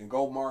personnel and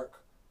go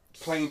mark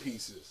plane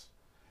pieces."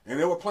 And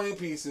there were plane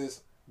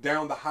pieces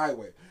down the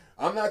highway.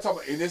 I'm not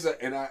talking.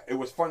 It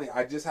was funny.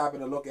 I just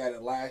happened to look at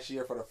it last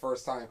year for the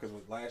first time because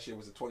last year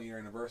was the 20-year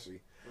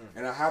anniversary,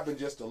 and I happened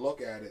just to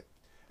look at it.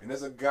 And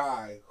there's a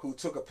guy who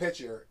took a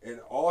picture, and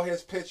all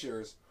his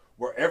pictures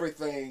were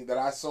everything that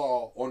I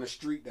saw on the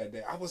street that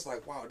day. I was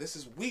like, wow, this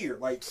is weird.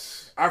 Like,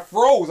 I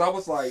froze. I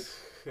was like,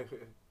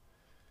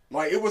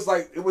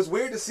 it was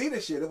weird to see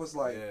this shit. It was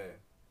like,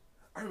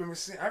 I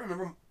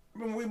remember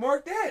when we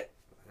marked that.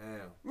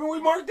 Damn. When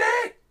we marked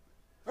that.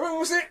 I remember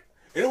we said,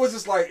 and it was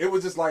just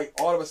like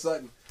all of a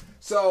sudden.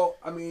 So,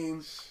 I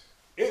mean,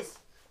 it's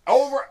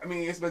over. I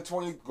mean, it's been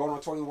going on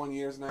 21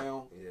 years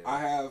now.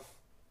 Yeah.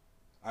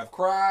 I've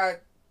cried.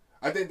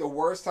 I think the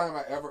worst time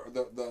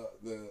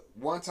the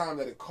one time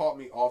that it caught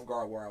me off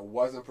guard where I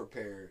wasn't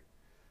prepared,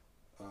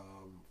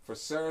 for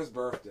Sarah's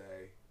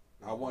birthday,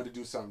 I wanted to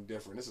do something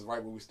different. This is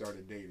right when we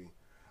started dating.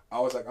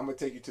 I was like, I'm going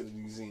to take you to the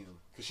museum.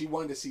 Because she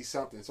wanted to see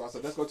something. So I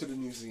said, let's go to the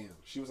museum.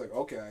 She was like,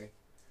 okay.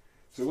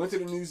 So we went to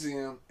the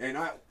museum, and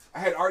I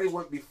had already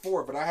went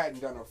before, but I hadn't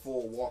done a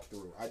full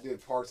walkthrough. I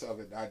did parts of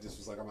it. I just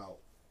was like, I'm out.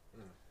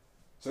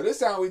 So this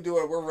time we do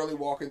it, we're really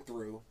walking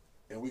through,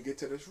 and we get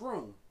to this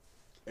room.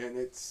 And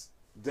it's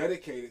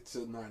dedicated to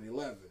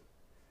 9/11,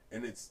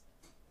 and it's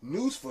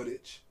news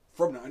footage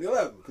from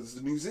 9/11 because it's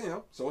a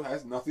museum, so it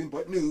has nothing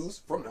but news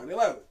from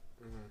 9/11.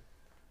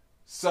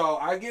 So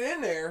I get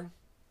in there,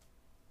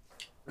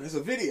 and it's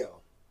a video,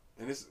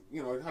 and it's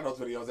how those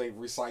videos they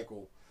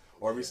recycle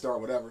or restart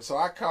whatever. So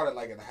I caught it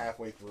like in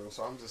halfway through,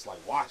 so I'm just like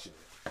watching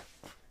it,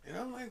 and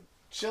I'm like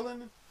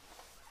chilling.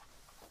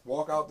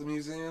 Walk out the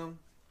museum,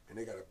 and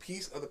they got a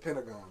piece of the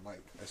Pentagon.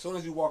 Like as soon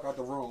as you walk out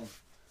the room.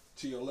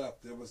 To your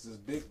left, there was this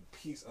big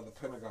piece of the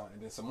Pentagon,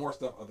 and then some more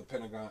stuff of the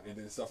Pentagon, and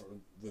then stuff of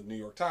the New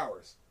York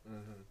Towers.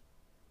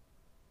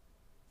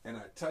 And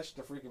I touched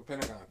the freaking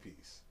Pentagon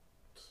piece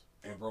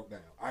and broke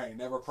down. I ain't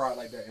never cried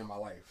like that in my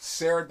life.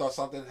 Sarah thought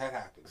something had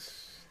happened.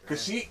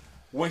 Because she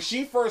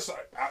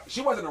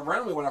wasn't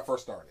around me when I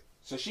first started.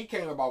 So she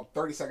came about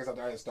 30 seconds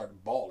after I had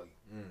started bawling.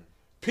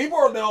 People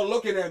are now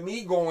looking at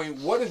me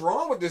going, what is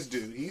wrong with this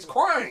dude? He's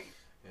crying.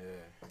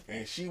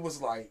 And she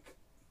was like,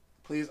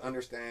 please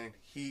understand,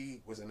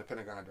 he was in the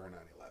Pentagon during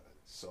 9/11.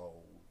 So,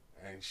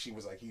 and she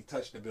was like, he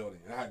touched the building.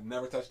 And I had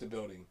never touched the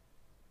building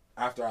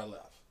after I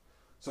left.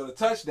 So to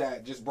touch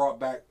that just brought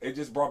back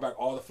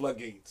all the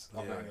floodgates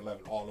of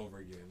 9/11 all over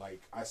again.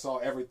 Like, I saw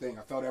everything,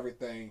 I felt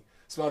everything,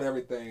 smelled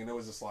everything, and it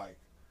was just like,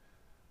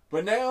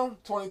 but now, I'm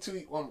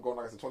going,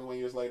 like I said, 21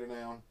 years later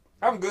now,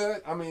 I'm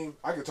good. I mean,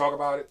 I can talk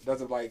about it.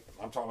 Doesn't like,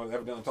 I'm talking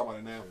about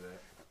it now.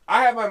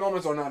 I have my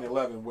moments on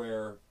 9/11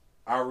 where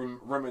I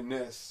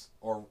reminisce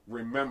or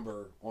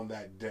remember on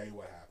that day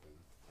what happened.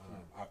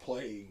 I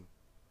play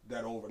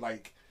that over.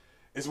 Like,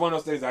 it's one of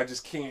those things I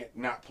just can't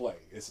not play.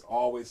 It's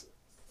always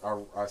a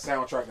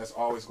soundtrack that's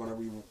always going to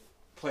be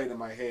played in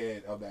my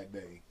head of that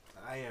day.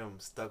 I am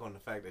stuck on the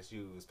fact that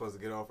you were supposed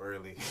to get off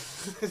early.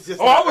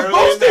 I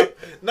was boasting!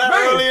 Not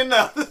early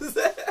enough.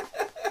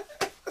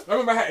 I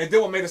remember, and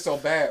then what made it so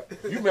bad,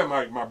 you met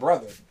my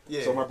brother.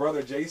 Yeah. So my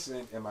brother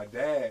Jason and my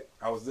dad,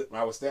 I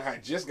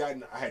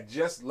had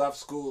just left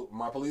school,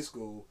 my police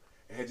school,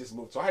 and had just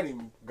moved. So I hadn't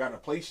even gotten a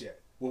place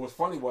yet. What was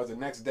funny was the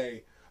next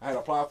day, I had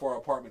applied for an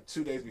apartment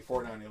 2 days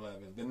before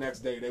 9/11. The next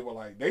day, they were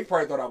like, they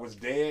probably thought I was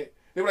dead.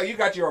 They were like, you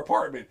got your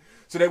apartment.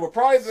 So they were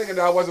probably thinking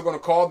that I wasn't going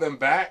to call them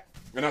back.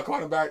 And I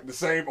called him back the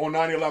same on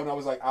 9/11. I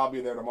was like, I'll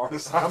be there tomorrow to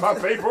sign my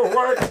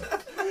paperwork.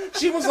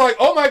 She was like,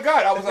 oh my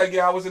God. I was like,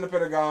 yeah, I was in the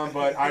Pentagon,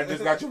 but I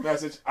just got your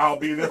message. I'll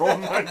be there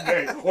on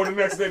Monday or the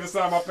next day to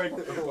sign my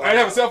paperwork. Wow. I didn't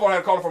have a cell phone. I had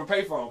to call her from a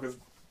payphone because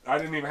I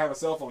didn't even have a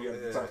cell phone yet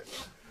at the time.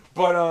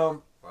 But,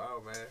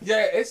 wow, man.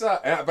 Yeah, it's,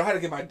 but I had to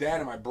get my dad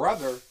and my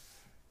brother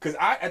because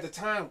at the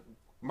time,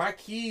 my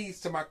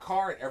keys to my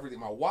car and everything,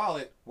 my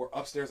wallet, were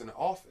upstairs in the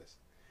office.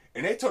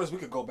 And they told us we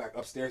could go back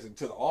upstairs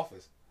into the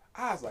office.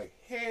 I was like,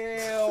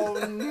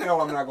 hell no,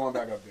 I'm not going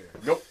back up there.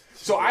 Nope.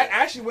 So I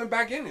actually went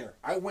back in there.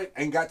 I went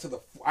and got to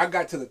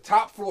the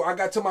top floor. I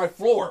got to my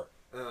floor.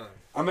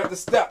 I'm at the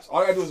steps.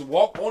 All I gotta do is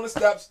walk on the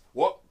steps,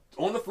 walk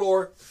on the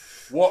floor,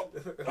 walk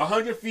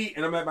 100 feet,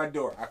 and I'm at my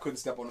door. I couldn't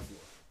step on the floor.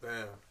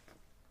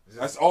 Damn.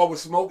 That's all with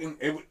smoke.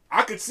 And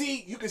I could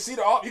see, you could see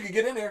you could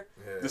get in there.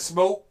 Yeah. The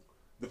smoke,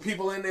 the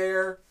people in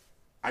there.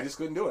 I just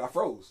couldn't do it. I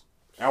froze.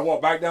 And I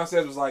walked back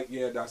downstairs, was like,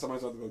 yeah, Doc,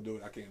 somebody's else to go do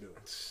it. I can't do it.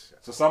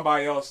 So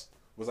somebody else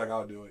was like,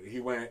 I'll do it. He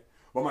went.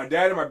 But my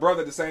dad and my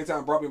brother at the same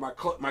time brought me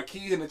my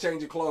keys and a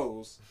change of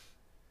clothes.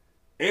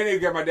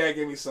 And my dad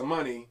gave me some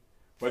money.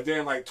 But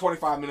then like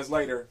 25 minutes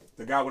later,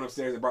 the guy went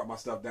upstairs and brought my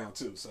stuff down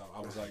too. So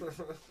I was like,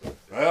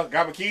 well,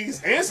 got my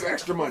keys and some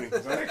extra money.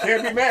 So I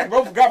can't be mad.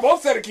 Got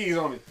both set of keys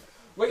on me.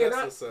 But yeah,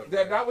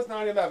 that was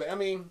 9/11. I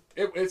mean,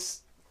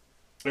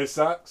 it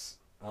sucks.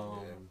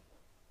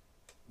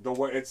 The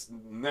way it's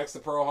next to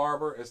Pearl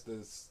Harbor, it's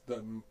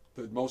the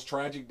most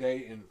tragic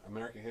day in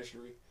American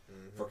history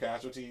for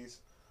casualties.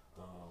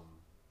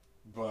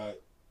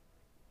 But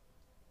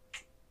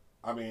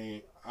I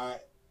mean, I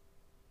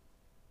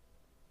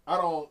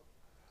don't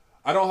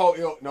hold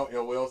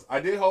ill wills. I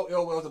did hold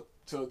ill wills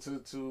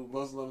to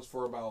Muslims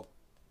for about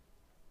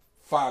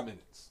 5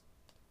 minutes,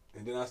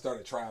 and then I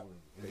started traveling.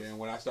 And then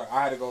when I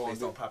had to go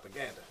based on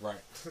propaganda, right?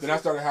 Then I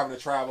started having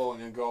to travel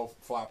and go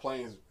fly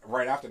planes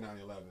right after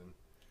 9/11.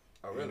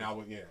 Oh, really?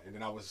 And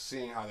then I was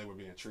seeing how they were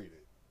being treated,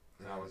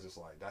 and I was just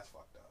like, that's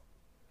fucked up.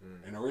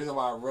 And the reason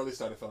why I really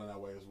started feeling that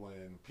way is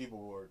when people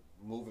were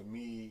moving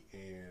me,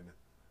 and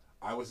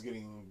I was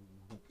getting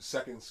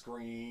second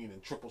screen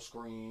and triple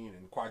screen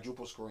and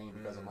quadruple screen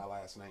because of my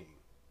last name.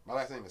 My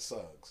last name is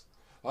Suggs.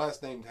 My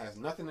last name has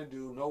nothing to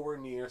do, nowhere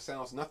near,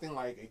 sounds nothing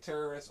like a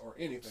terrorist or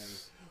anything.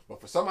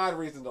 But for some odd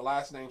reason, the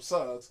last name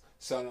Suggs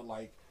sounded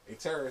like a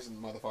terrorist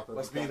motherfucker.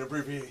 Must be an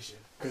abbreviation.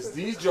 Because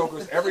these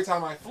jokers, every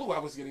time I flew, I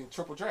was getting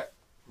triple checked.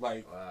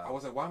 Like, wow. I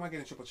was like, why am I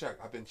getting triple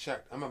checked? I've been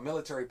checked. I'm a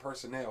military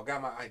personnel.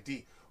 Got my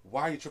ID.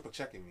 Why are you triple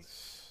checking me?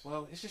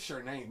 Well, it's just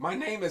your name. My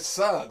name is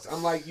Suggs.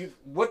 I'm like,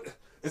 what?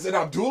 Is it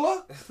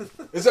Abdullah?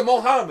 Is it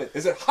Mohammed?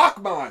 Is it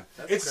Hakman?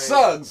 It's crazy.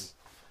 Suggs.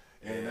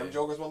 And them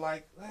jokers were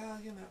like, well,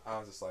 I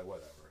was just like,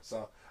 whatever.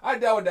 So I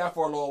dealt with that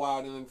for a little while,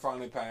 and then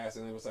finally passed,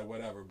 and it was like,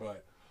 whatever.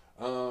 But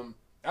I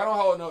don't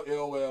hold no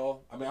ill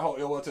will. I mean, I hold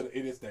ill will to the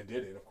idiots that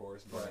did it, of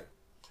course. But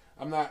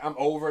I'm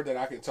over that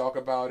I can talk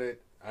about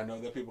it. I know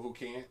there are people who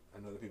can't. I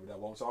know there are people that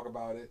won't talk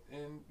about it.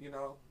 And,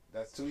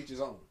 that's to each his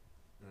own.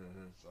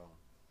 So,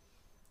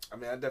 I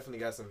mean, I definitely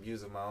got some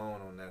views of my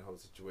own on that whole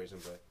situation.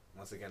 But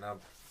once again, I'm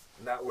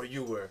not where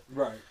you were.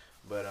 Right.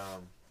 But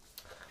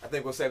I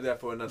think we'll save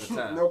that for another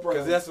time. No problem.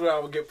 Because that's where I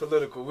will get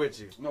political with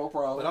you. No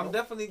problem. But I'm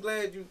definitely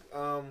glad you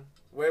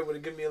were able to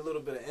give me a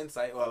little bit of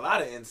insight, or a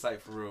lot of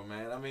insight for real,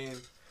 man. I mean,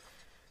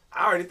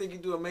 I already think you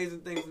do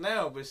amazing things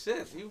now, but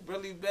shit, you've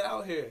really been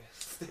out here.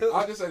 Still.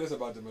 I'll just say this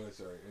about the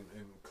military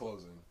in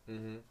closing.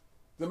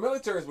 The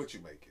military is what you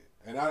make it.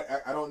 And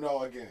I don't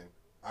know, again,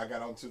 I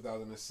got out in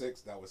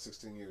 2006. That was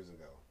 16 years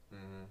ago.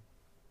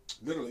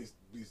 Literally,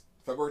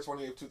 February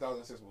 28th,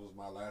 2006 was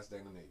my last day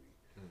in the Navy.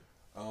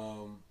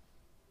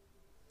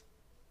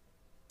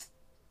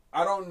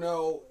 I don't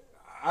know.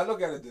 I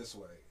look at it this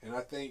way, and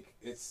I think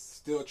it's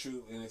still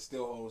true, and it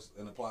still holds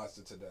and applies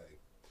to today.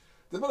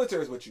 The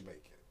military is what you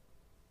make it.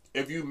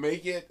 If you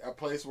make it a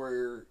place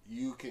where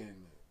you can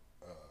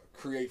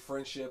create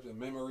friendships and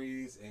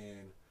memories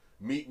and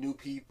meet new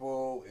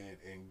people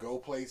and go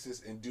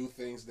places and do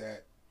things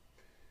that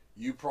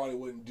you probably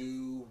wouldn't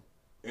do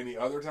any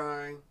other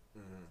time.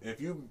 If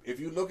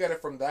you look at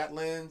it from that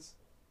lens,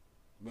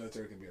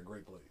 military can be a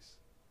great place.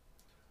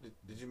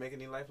 Did you make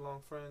any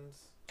lifelong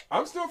friends?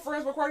 I'm still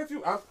friends with quite a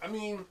few. I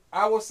mean,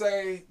 I will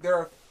say there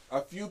are a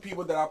few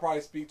people that I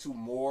probably speak to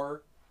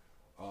more,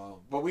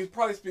 but we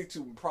probably speak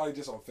to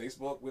just on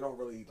Facebook. We don't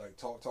really like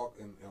talk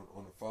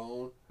on the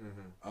phone.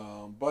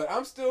 But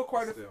I'm still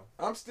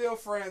I'm still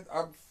friends.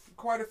 I'm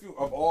quite a few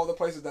of all the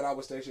places that I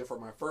was stationed for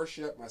my first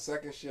ship, my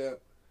second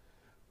ship,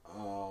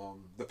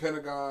 the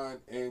Pentagon,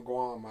 and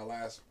Guam, my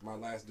last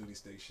duty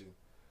station.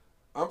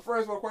 I'm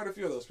friends with quite a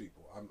few of those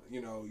people.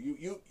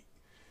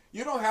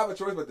 You don't have a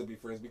choice but to be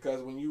friends,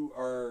 because when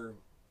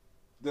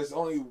there's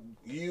only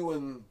you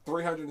and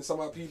 300 and some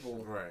odd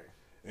people, right?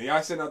 And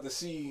y'all sitting out to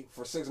sea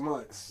for 6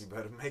 months. You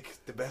better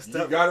make the best of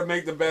it. You got to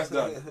make the best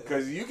of it,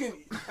 because you can.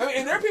 I mean,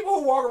 and there are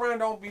people who walk around and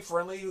don't be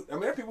friendly. I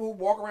mean, there are people who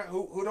walk around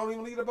who don't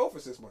even leave the boat for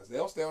 6 months.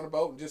 They'll stay on the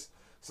boat and just.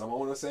 Some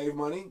want to save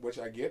money, which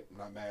I get. I'm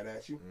not mad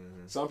at you.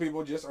 Some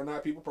people just are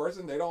not people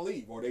person. They don't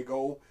leave, or they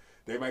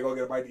might go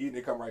get a bite to eat and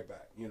they come right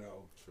back.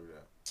 True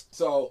that.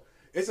 So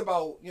it's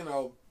about,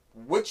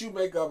 what you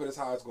make of it is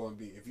how it's going to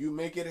be. If you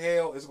make it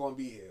hell, it's going to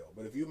be hell.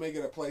 But if you make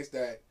it a place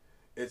that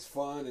it's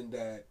fun and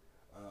that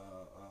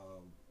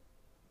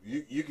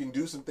you can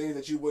do some things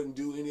that you wouldn't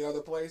do any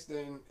other place,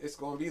 then it's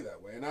going to be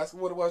that way. And that's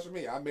what it was for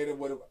me. I made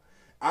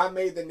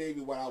the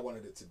Navy what I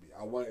wanted it to be.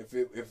 I want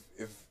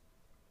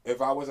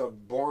if I was a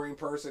boring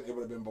person, it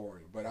would have been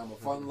boring. But I'm a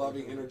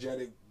fun-loving,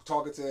 energetic,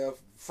 talkative,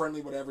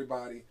 friendly with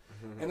everybody,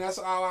 and that's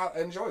how I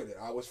enjoyed it.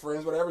 I was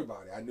friends with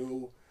everybody. I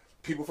knew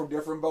people from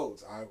different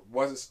boats. I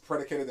wasn't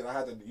predicated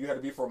that you had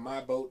to be from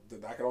my boat,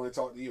 that I could only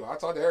talk to you. I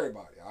talk to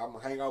everybody. I'm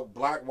hang out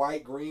black,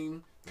 white,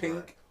 green, pink.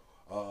 Right.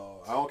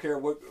 I don't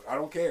care I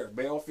don't care.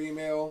 Male,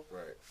 female.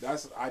 Right.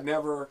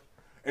 And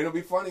it'll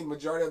be funny,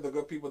 majority of the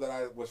good people that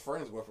I was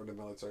friends with in the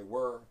military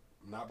were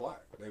not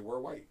black. They were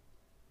white.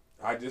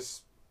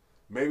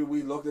 Maybe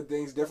we looked at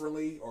things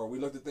differently, or we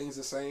looked at things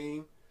the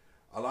same.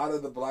 A lot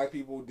of the black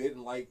people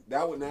didn't like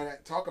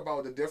that. Talk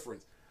about the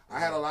difference. I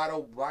had a lot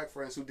of black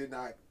friends who did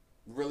not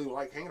really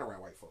like hanging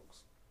around white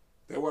folks.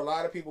 There were a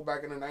lot of people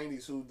back in the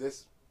 90s who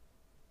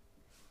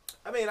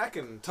I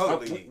can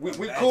totally. We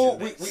cool.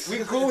 We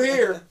cool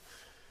here.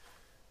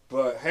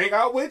 But hang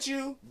out with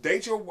you,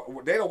 date a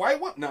white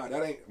one? Nah,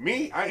 that ain't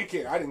me. I didn't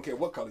care. I didn't care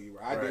what color you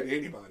were. I dated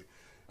anybody.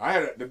 I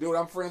had the dude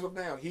I'm friends with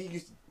now. He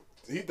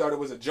thought it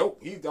was a joke.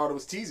 He thought it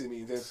was teasing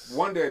me. Then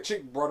one day a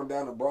chick brought him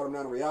down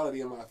to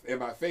reality in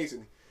my face,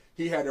 and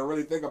he had to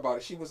really think about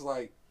it. She was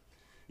like,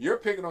 "You're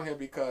picking on him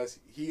because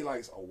he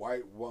likes a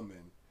white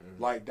woman.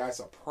 Like that's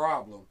a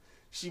problem."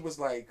 She was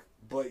like,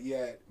 "But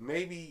yet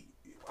maybe."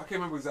 I can't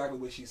remember exactly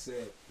what she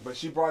said, but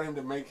she brought him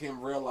to make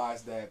him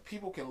realize that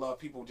people can love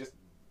people just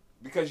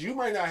because you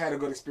might not have had a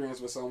good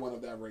experience with someone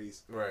of that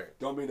race. Right.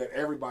 Don't mean that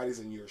everybody's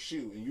in your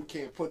shoe, and you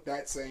can't put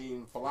that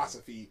same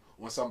philosophy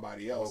on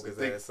somebody else.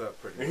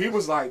 And he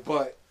was like,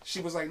 but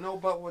she was like, no,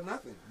 but with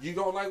nothing. You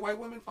don't like white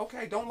women?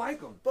 Okay, don't like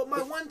them. But my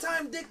one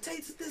time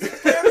dictates this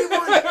for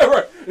everyone.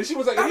 Right. And she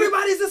was like,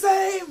 everybody's the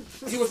same.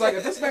 He was like,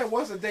 if this man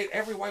wants to date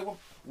every white woman,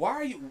 why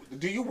are you?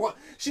 Do you want?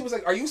 She was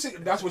like, are you?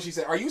 That's what she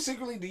said. Do you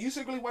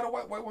secretly want a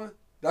white woman?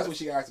 That's what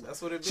she asked me.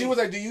 That's what it be. She was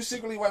like, do you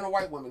secretly want a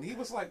white woman? He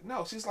was like,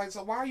 no. She's like,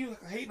 so why are you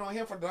hating on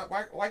him for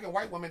liking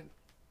white women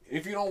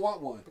if you don't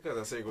want one? Because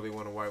I secretly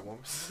want a white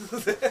woman.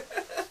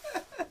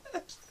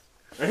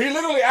 And he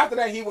literally, after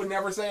that, he would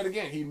never say it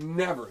again. He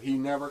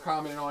never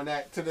commented on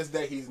that. To this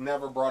day, he's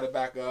never brought it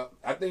back up.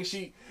 I think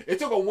it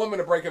took a woman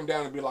to break him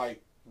down and be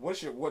like, why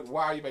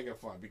are you making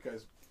fun?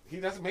 Because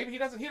he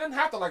doesn't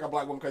have to like a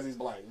black woman because he's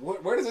black.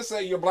 Where does it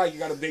say you're black, you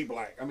got to date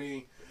black?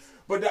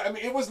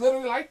 It was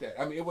literally like that.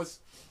 It was,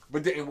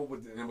 but then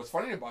what's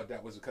funny about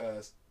that was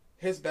because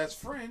his best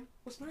friend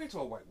was married to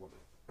a white woman.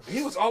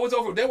 He was always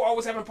over. They were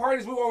always having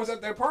parties. We were always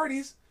at their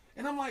parties,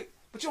 and I'm like,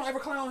 but you don't ever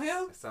clown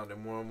him. It sounded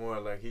more and more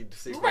like he.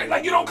 Right,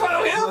 like you don't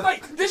clown him.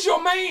 Like this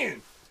your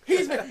man.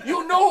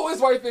 You know who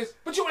his wife is,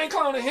 but you ain't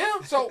clowning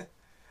him. So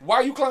why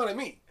are you clowning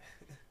me?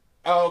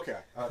 Oh, okay.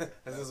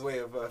 That's his way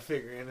of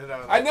figuring it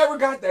out. I never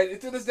got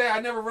that. To this day,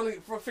 I never really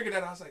figured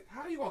that out. I was like,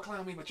 how are you going to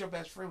clown me, but your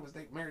best friend was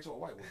married to a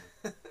white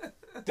woman?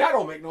 That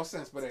don't make no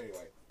sense, but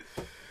anyway.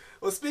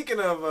 Well,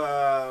 speaking of,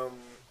 I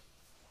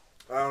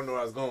don't know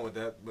where I was going with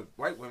that, but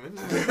white women.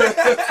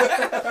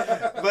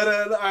 But,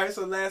 all right,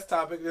 so last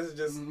topic. This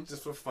is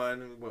just for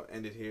fun, and we'll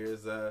end it here.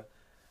 Is how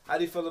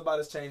do you feel about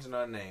us changing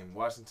our name?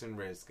 Washington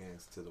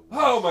Redskins to the Washington,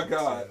 oh, my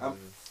God.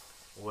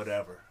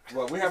 Whatever.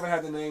 Well, we haven't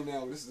had the name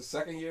now. This is the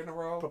second year in a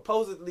row.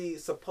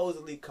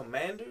 Supposedly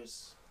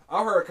Commanders.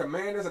 I've heard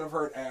Commanders and I've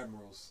heard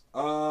Admirals.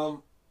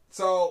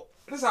 So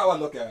this is how I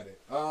look at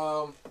it.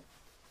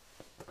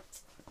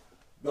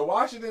 The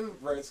Washington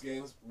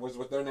Redskins was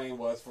what their name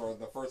was for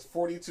the first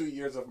 42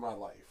 years of my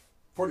life.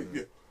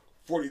 42,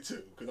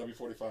 because I'll be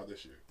 45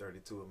 this year.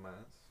 32 of mine.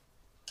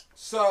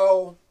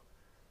 So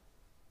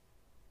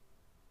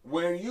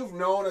when you've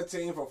known a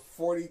team for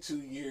 42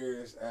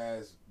 years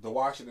as the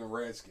Washington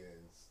Redskins,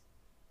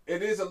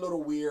 it is a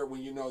little weird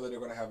when you know that they're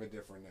going to have a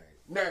different name.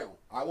 Now,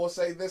 I will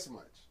say this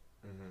much.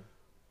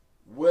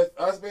 With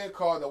us being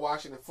called the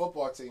Washington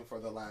football team for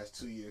the last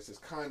 2 years, it's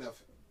kind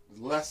of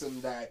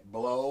lessened that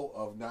blow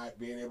of not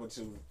being able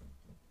to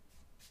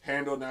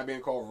handle not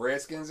being called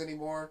Redskins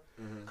anymore.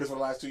 Because for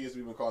the last 2 years,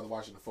 we've been called the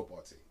Washington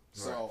football team.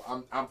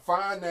 So I'm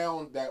fine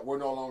now that we're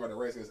no longer the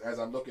Redskins as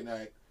I'm looking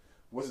at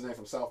what's his name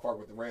from South Park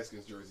with the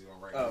Redskins jersey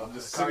on right now. I'm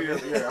just sitting here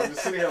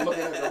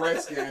looking at the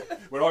Redskins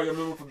with all your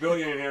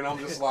memorabilia in here, and I'm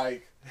just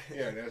like,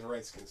 yeah, there's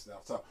Redskins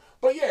stuff. So,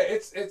 but yeah,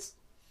 it's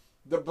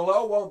the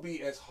blow won't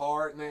be as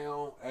hard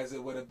now as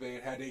it would have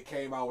been had they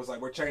came out was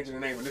like, we're changing the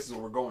name and this is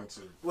what we're going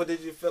to. Well, did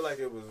you feel like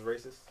it was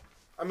racist?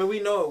 I mean, we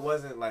know it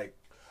wasn't like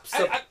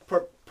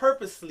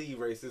purposely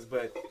racist,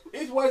 but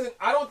it wasn't.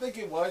 I don't think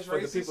it was racist. For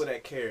the people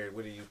that cared,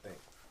 what do you think?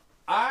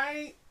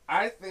 I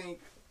think.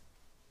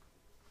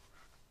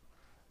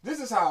 This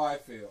is how I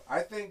feel. I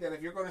think that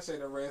if you're going to say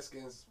the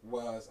Redskins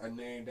was a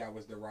name that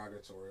was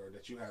derogatory or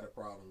that you had a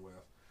problem with,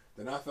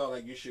 then I felt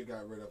like you should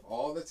got rid of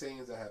all the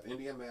teams that have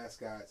Indian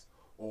mascots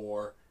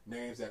or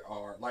names that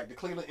are like the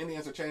Cleveland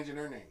Indians are changing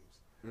their names.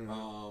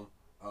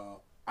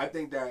 I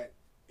think that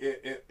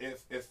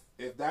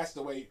if that's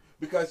the way,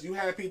 because you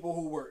had people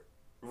who were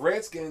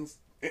Redskins,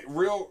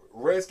 real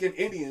Redskin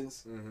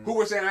Indians, who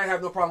were saying I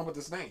have no problem with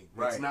this name.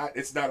 Right.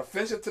 It's not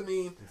offensive to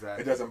me.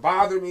 Exactly. It doesn't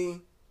bother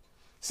me.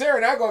 Sarah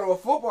and I go to a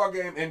football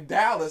game in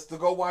Dallas to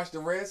go watch the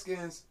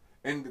Redskins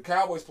and the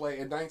Cowboys play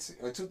in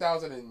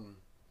 2000 and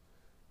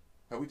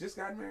have we just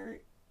gotten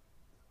married?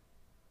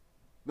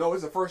 No,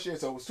 it's the first year,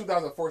 so it was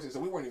 2014, so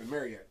we weren't even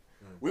married yet.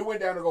 We went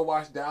down to go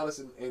watch Dallas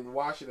and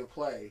Washington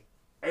play,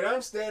 and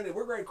I'm standing,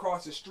 we're going to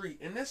cross the street,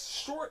 and this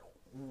short,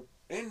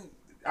 and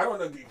I don't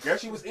know, I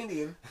guess she was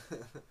Indian,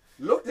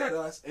 looked at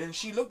us, and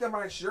she looked at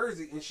my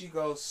jersey, and she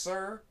goes,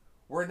 "Sir,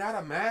 we're not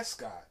a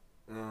mascot."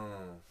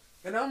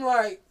 And I'm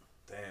like,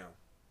 damn.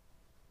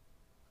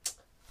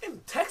 In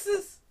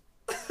Texas?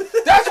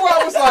 That's why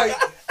I was like,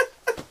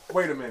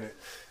 wait a minute.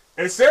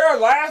 And Sarah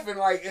laughing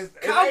like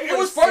it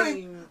was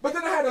funny, but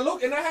then I had to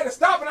look and I had to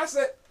stop and I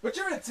said, "But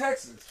you're in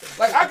Texas.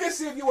 Like I can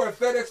see if you were a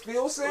FedEx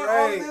Field saying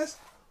all of this,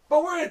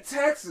 but we're in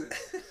Texas.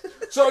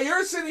 So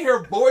you're sitting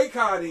here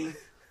boycotting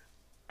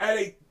at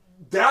a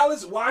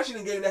Dallas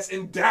Washington game that's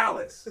in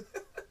Dallas.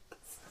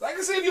 I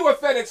can see if you were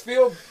at FedEx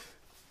Field,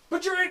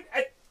 but you're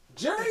at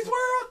Jerry's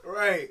World?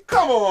 Right.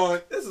 Come on.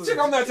 Chick,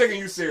 I'm not taking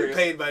you serious.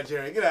 Paid by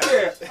Jerry. Get out of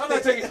here. I'm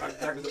not taking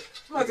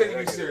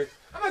you serious.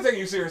 I'm not taking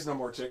you serious no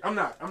more, chick. I'm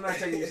not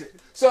taking you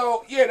serious.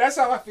 So, yeah, that's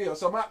how I feel.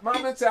 So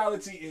my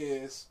mentality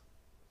is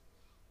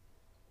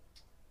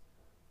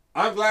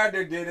I'm glad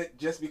they did it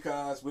just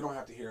because we don't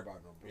have to hear about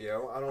it no more. Yeah,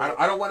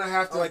 I don't want to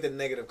have to. I like the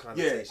negative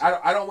connotation. Yeah,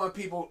 I don't want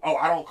people,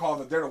 I don't call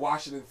them, they're the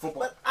Washington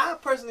football. But I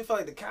personally feel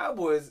like the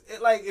Cowboys,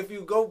 if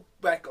you go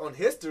back on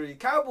history,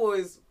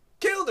 Cowboys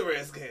killed the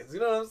Redskins. You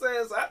know what I'm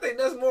saying? So I think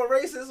that's more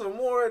racist or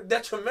more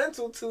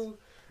detrimental to.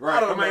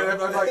 Right. I mean,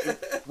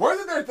 like,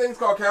 wasn't there things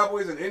called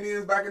Cowboys and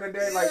Indians back in the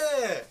day? Like,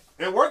 yeah.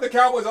 And weren't the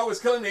Cowboys always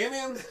killing the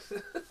Indians?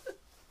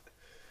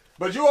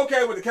 But you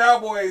okay with the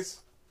Cowboys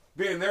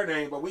being their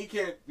name, but we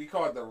can't be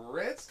called the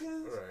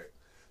Redskins? Right.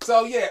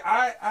 So yeah,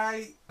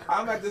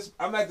 I'm at this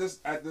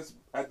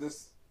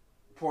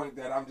point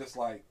that I'm just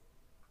like,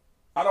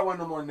 I don't want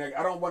no more negative.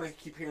 I don't want to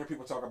keep hearing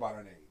people talk about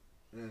our name.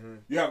 Mm-hmm.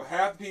 You have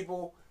half the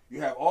people.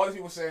 You have all these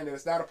people saying that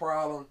it's not a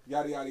problem,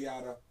 yada, yada,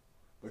 yada.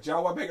 But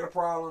y'all want to make it a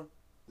problem.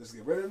 Just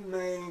get rid of the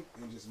name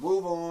and just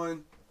move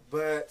on.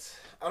 But,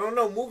 I don't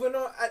know, moving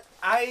on,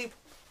 But I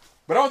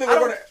don't think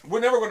we're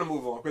never going to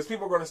move on because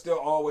people are going to still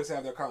always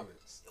have their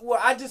comments. Well,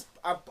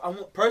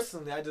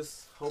 personally, I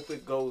just hope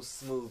it goes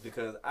smooth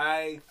because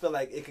I feel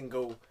like it can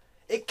go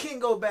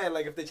bad.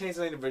 Like if they change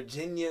the name to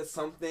Virginia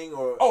something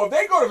or... Oh, if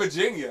they go to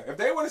Virginia, if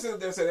they want to sit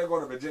there and say they're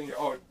going to Virginia,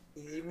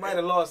 you might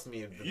have lost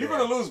me. You're going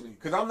to lose me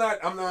because I'm not,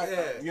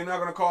 you're not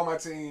going to call my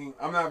team,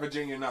 I'm not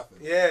Virginia nothing.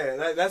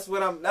 Yeah, that's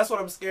what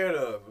I'm scared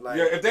of. Like,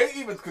 yeah, if they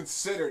even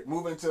considered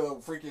moving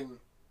to freaking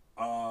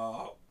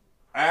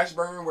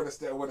Ashburn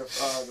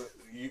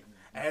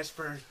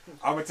Ashburn.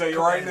 I'm going to tell you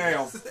right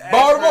now.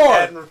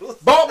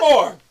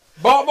 Baltimore.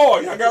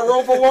 Y'all got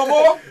room for one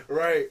more?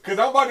 Right. Because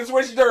I'm about to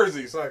switch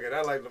jerseys. Fuck it,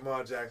 I like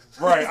Lamar Jackson.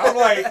 Right. I'm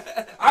like,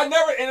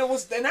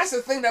 and that's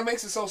the thing that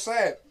makes it so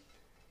sad.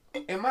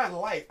 In my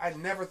life, I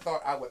never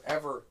thought I would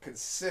ever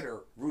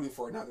consider rooting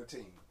for another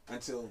team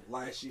until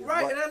last year.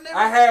 Right, like, and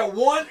I had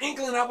one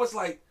inkling. I was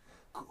like,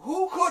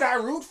 who could I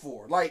root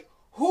for? Like,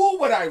 who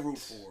would I root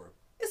for?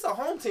 It's a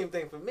home team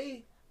thing for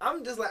me.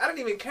 I'm just like, I didn't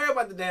even care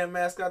about the damn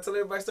mascot until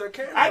everybody started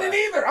caring. I didn't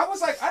either. I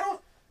was like,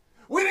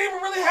 we didn't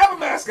even really have a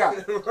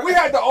mascot. Right. We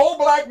had the old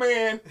black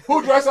man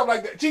who dressed up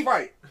like that. Chief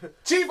Ike.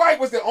 Chief Ike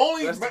was the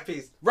only. Rest in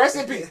peace. Rest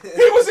in peace.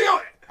 He was the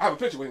only. I have a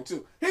picture with him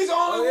too. He's the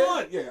only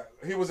one. Yeah,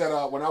 he was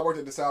at when I worked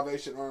at the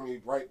Salvation Army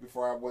right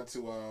before I went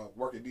to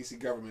work at DC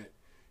government.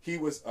 He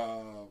was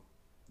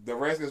the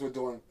Redskins were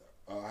doing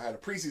had a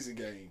preseason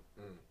game,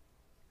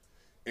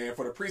 and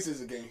for the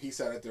preseason game, he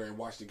sat out there and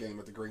watched the game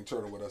at the Green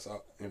Turtle with us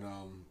out in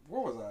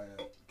where was I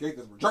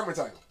at?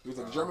 Germantown. He was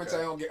at the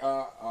Germantown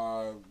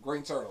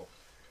Green Turtle,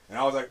 and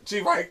I was like,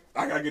 Chief Ike,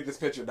 I gotta get this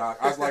picture, Doc.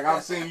 I was like,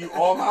 I've seen you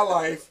all my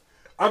life.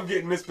 I'm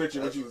getting this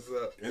picture with you. What's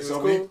up? And so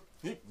cool?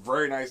 he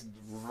very nice,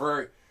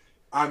 very.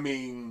 I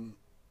mean,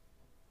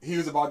 he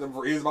was about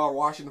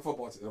Washington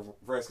football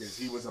Redskins.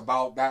 He was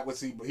about that.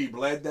 He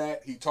bled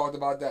that. He talked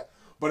about that.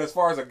 But as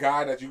far as a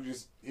guy that he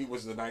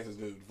was the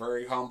nicest dude.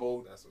 Very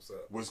humble. That's what's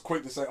up. Was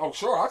quick to say, "Oh,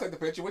 sure, I'll take the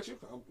picture with you.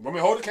 Want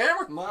me to hold the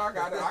camera? No, I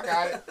got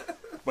it.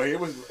 But it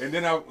was, and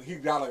then he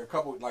got like a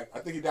couple. Like I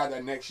think he died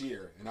that next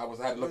year, and I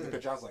had to look at the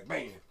picture. I was like,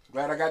 man,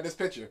 glad I got this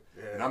picture,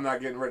 and I'm not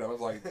getting rid of it. I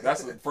was like,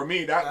 that's for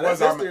me. That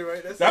was our history,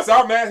 right? That's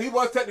our man. He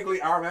was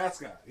technically our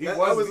mascot.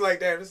 I was like,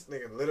 damn, this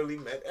nigga literally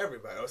met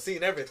everybody. I was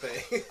seeing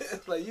everything.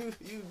 It's like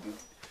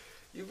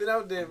you've been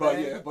out there, but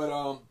man.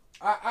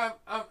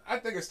 I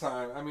think it's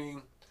time. I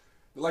mean,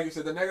 like you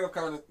said, the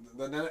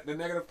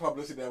negative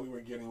publicity that we were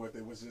getting with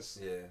it was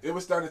just it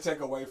was starting to take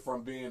away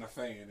from being a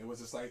fan. It was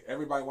just like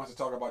everybody wants to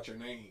talk about your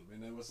name,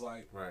 and it was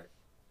like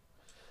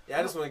Yeah,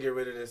 I just want to get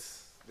rid of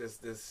this.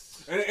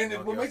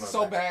 And what makes it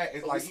so bad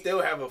is like we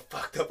still have a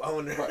fucked up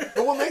owner. Right.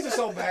 But what makes it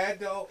so bad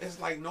though is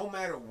like no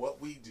matter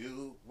what we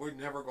do, we're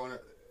never gonna.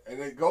 And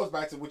it goes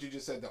back to what you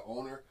just said, the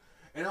owner.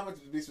 and I'm going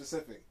to be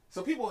specific.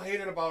 So people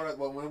hated about it.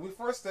 Well, when we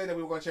first said that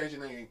we were going to change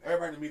the name,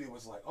 everybody in the media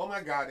was like, oh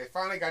my God, they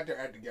finally got their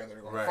act together.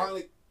 They're going to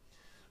finally.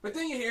 But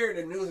then you hear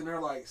the news and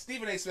they're like,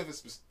 Stephen A.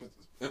 Smith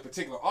in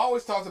particular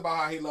always talks about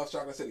how he loves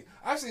Chocolate City.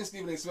 I've seen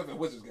Stephen A. Smith in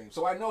Wizards games,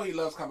 so I know he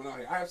loves coming out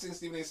here. I have seen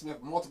Stephen A.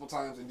 Smith multiple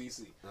times in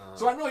D.C.,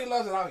 so I know he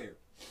loves it out here.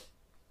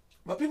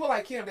 But people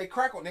like him, they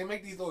crackle, they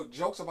make these little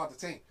jokes about the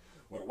team.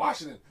 Well,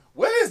 Washington,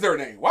 what is their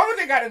name? Why would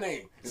they got a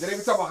name? And then they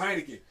even talk about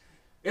Heineken.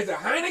 Is it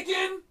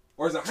Heineken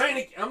or is it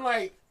Heineken? I'm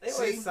like, they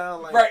always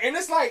sound like right, and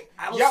it's like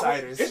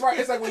outsiders. It's right.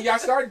 It's like when y'all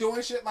start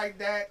doing shit like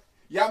that,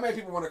 y'all make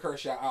people want to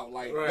curse y'all out.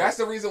 Like that's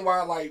the reason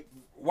why like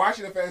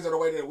Washington fans are the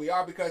way that we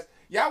are, because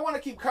y'all want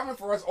to keep coming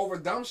for us over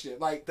dumb shit,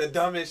 like the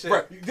dumbest shit.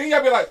 Right. Then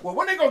y'all be like, well,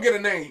 when they gonna get a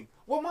name?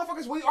 Well,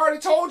 motherfuckers, we already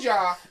told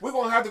y'all we're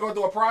gonna have to go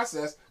through a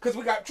process because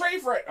we got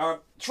trademark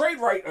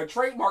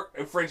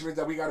infringements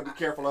that we got to be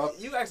careful of.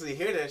 You actually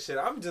hear that shit.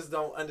 I just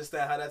don't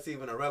understand how that's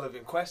even a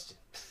relevant question.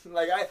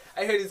 Like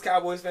I hear these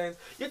Cowboys fans,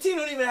 your team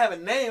don't even have a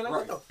name. Like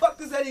what the fuck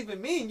does that even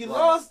mean? You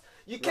lost.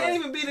 You can't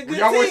even be the good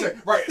team. Say,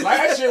 right.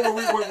 Last year when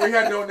we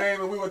had no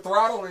name and we were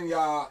throttling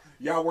y'all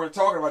weren't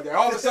talking about that.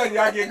 All of a sudden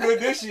y'all get good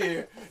this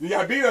year.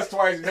 Y'all beat us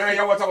twice. Now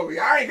y'all want to talk about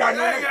I ain't got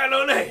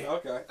no name.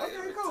 Okay,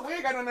 cool. We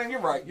ain't got no name. You're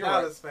right.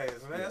 Dallas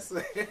fans, man.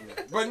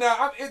 But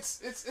now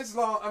it's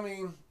long. I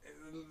mean,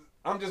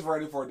 I'm just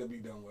ready for it to be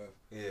done with.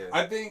 Yeah.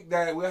 I think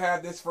that we'll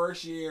have this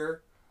first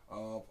year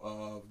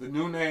of the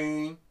new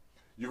name.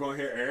 You're gonna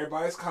hear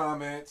everybody's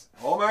comments.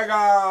 Oh my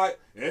God,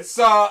 it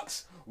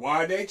sucks.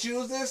 Why'd they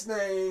choose this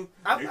name?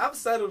 I'm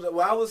settled.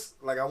 Well,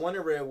 I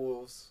wanted Red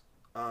Wolves,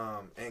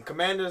 and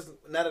Commanders.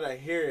 Now that I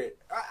hear it,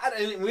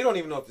 we don't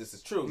even know if this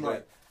is true,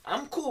 but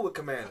I'm cool with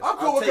Commanders. I'm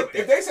cool with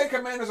if they say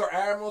Commanders or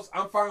Admirals.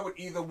 I'm fine with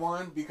either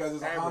one because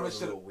it's a homage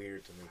to. A little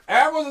weird to me.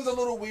 Admirals is a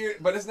little weird,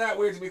 but it's not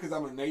weird to me because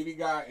I'm a Navy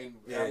guy and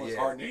Admirals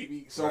are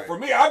Navy. So for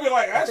me, I'd be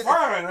like, that's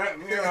fine,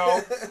 you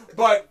know.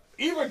 But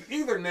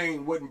either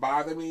name wouldn't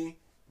bother me.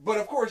 But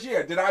of course,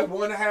 did I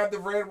want to have the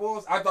Red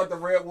Wolves? I thought the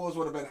Red Wolves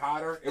would have been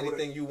hotter.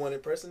 Anything you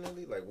wanted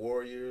personally, like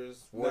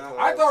Warriors, Warclaws?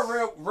 I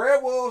thought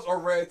Red Wolves or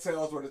Red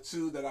Tails were the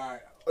two that I.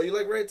 Oh, you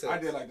like Red Tails? I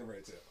did like the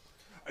Red Tails.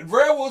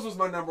 Red Wolves was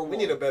my number one. We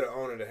need a better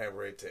owner to have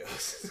Red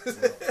Tails.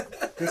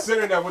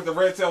 Considering that what the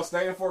Red Tails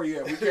stand for, we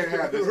can't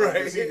have this.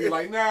 Right. He'd be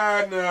like,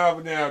 nah,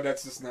 but now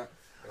that's just not.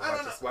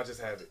 Watch us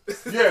have it.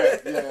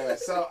 Yeah.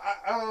 So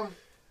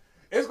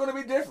it's going to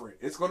be different.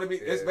 It's going to be.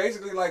 It's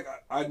basically like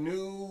a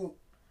new.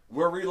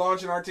 We're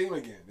relaunching our team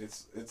again.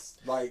 It's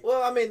like.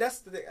 Well, I mean that's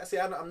the thing. See,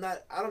 I'm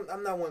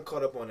not one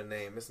caught up on the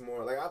name. It's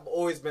more like I've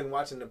always been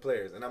watching the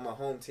players, and I'm a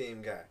home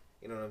team guy.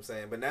 You know what I'm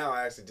saying? But now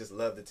I actually just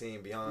love the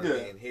team beyond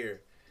being here.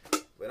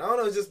 But I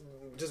don't know,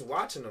 just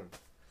watching them.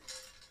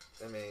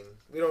 I mean,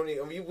 we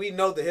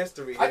know the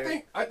history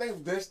here. I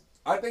think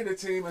the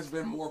team has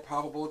been more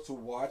palpable to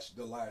watch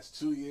the last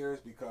 2 years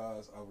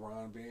because of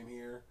Ron being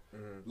here.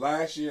 Mm-hmm.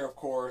 Last year, of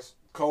course,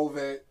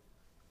 COVID,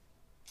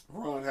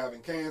 Ron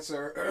having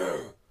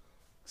cancer,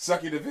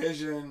 sucky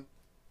division,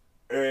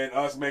 and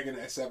us making it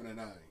at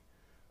 7-9.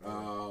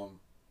 Mm-hmm.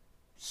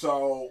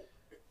 So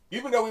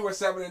even though we were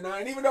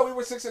 7-9, even though we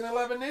were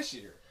 6-11 this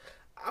year.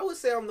 I would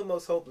say I'm the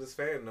most hopeless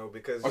fan though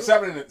because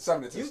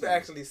 7-10. You've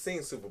actually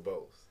seen Super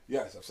Bowls.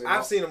 Yes,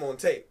 I've seen them on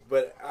tape,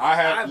 but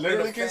I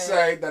literally can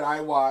say that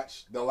I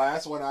watched the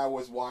last one I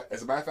was watching.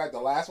 As a matter of fact, the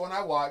last one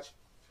I watched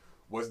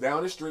was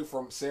down the street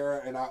from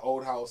Sarah and our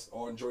old house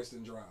on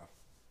Joyston Drive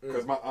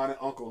because my aunt and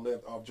uncle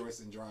lived off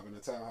Joyston Drive in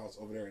the townhouse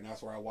over there, and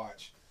that's where I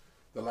watched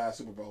the last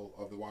Super Bowl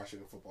of the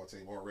Washington football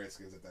team, or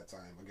Redskins at that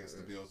time, against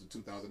the Bills in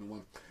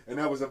 2001. And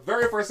that was the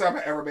very first time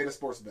I ever made a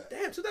sports bet.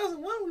 Damn,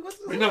 2001? We went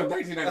to No,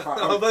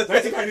 1995.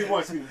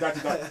 1991, excuse me.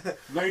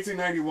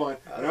 1991.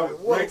 And that was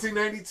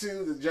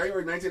 1992,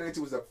 January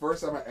 1992 was the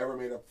first time I ever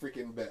made a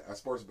freaking bet, a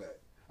sports bet.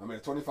 I made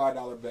a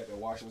 $25 bet that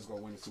Washington was going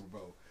to win the Super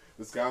Bowl.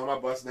 This guy on my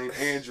bus named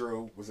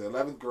Andrew was an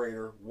 11th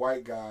grader,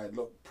 white guy,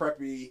 looked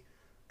preppy,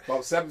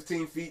 about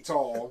 17 feet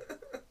tall,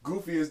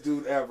 goofiest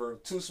dude ever,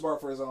 too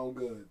smart for his own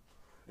good.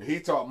 And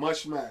he talked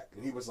much smack,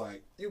 and he was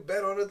like, "You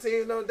bet on the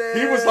team, no damn."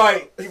 He was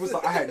like,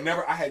 I had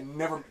never,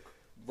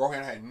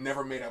 Rohan had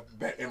never made a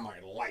bet in my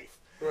life,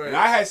 right. And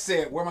I had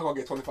said, "Where am I gonna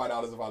get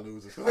 $25 if I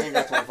lose this? Because I ain't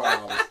got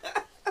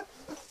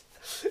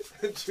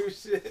 $25." True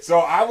shit. So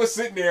I was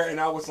sitting there, and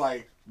I was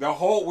like,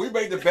 we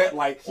made the bet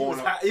like we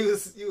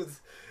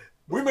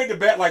made the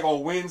bet like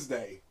on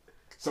Wednesday.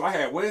 So I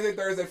had Wednesday,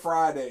 Thursday,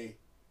 Friday,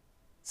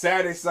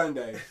 Saturday,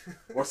 Sunday,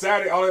 or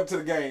Saturday all the way up to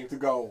the game to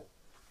go.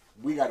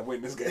 We got to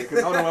win this game because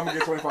I don't know when I'm going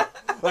to get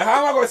 25. Like,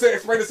 how am I going to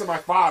explain this to my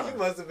father? You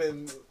must have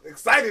been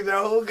excited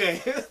that whole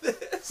game.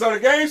 So the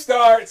game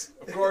starts.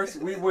 Of course,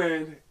 we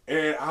win.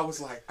 And I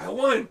was like, I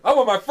won. I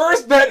won my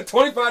first bet at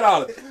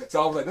 $25.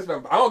 So I was like,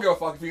 I don't give a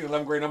fuck if you're in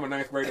 11th grade. I'm a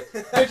 9th grader.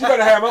 Bitch, you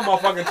better have my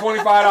motherfucking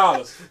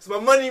 $25. It's my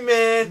money,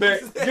 man.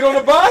 Get on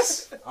the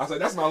bus. I was like,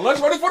 that's my lunch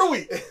money for the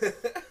week.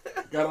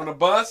 Got on the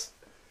bus.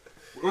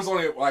 It was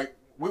only like,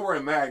 we were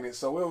in Magnet.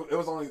 So it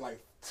was only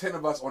like 10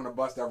 of us on the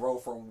bus that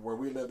rode from where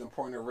we lived in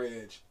Pointer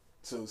Ridge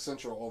to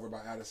Central over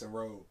by Addison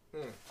Road.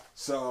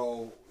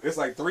 So it's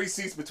like 3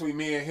 seats between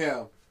me and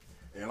him.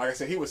 And like I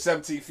said, he was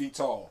 17 feet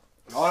tall.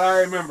 And all I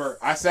remember,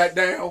 I sat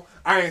down.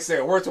 I ain't say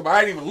a word to him.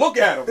 I didn't even look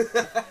at him.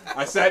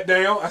 I sat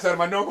down. I sat in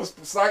my normal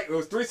site. There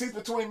was 3 seats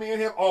between me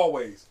and him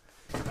always.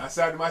 And I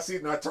sat in my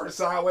seat and I turned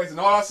sideways, and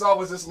all I saw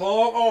was this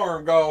long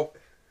arm go.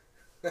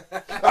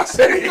 I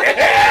said,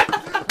 yeah,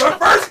 the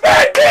first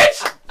bad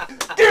bitch.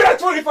 Give me that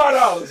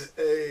 $25.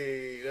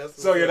 Hey,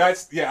 that's so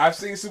yeah, I've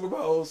seen Super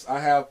Bowls.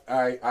 I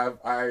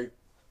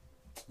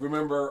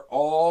remember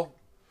all.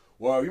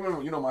 Well,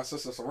 you know my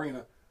sister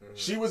Serena. Mm-hmm.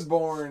 She was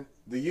born.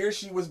 The year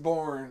she was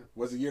born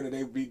was the year that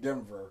they beat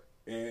Denver.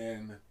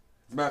 And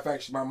as a matter of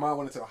fact, my mom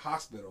went into the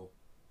hospital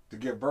to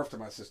give birth to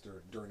my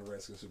sister during the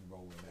Redskins Super Bowl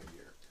win that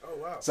year. Oh,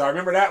 wow. So I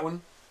remember that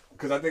one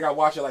because I think I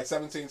watched it like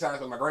 17 times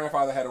because my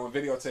grandfather had it on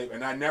videotape,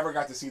 and I never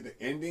got to see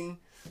the ending.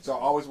 So I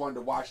always wanted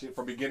to watch it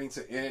from beginning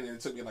to end, and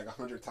it took me like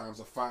 100 times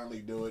to finally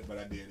do it, but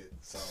I did it.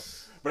 So,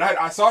 but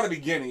I saw the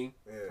beginning.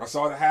 Yeah. I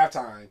saw the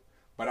halftime,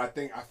 but I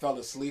think I fell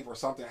asleep or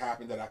something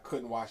happened that I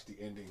couldn't watch the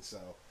ending.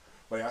 So,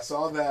 but yeah, I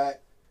saw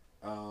that.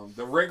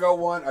 The Ringo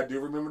one, I do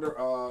remember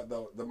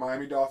the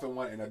Miami Dolphin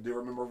one, and I do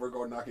remember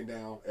Ringo knocking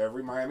down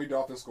every Miami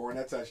Dolphin scoring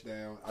that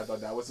touchdown. I thought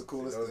that was the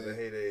coolest thing. Those are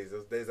the heydays.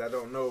 Those days I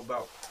don't know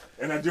about.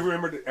 And I do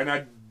remember, and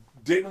I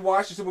didn't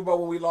watch the Super Bowl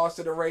when we lost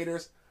to the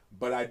Raiders,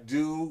 but I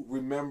do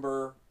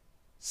remember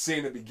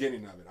seeing the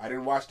beginning of it. I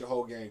didn't watch the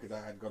whole game because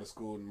I had to go to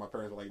school, and my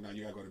parents were like, "No,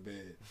 you gotta go to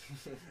bed."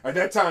 At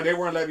that time, they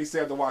weren't letting me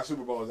stay up to watch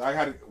Super Bowls.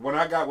 When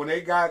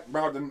they got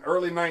about the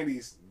early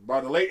 '90s,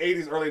 about the late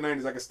 '80s, early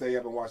 '90s, I could stay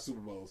up and watch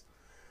Super Bowls.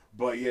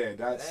 But yeah,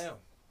 that's. Damn.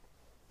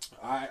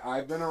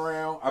 I've been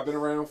around. I've been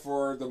around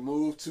for the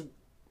move to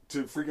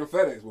freaking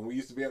FedEx when we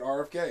used to be at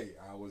RFK.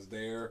 I was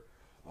there.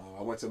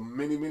 I went to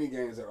many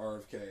games at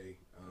RFK,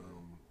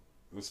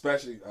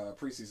 especially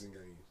preseason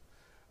games.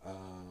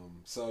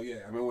 So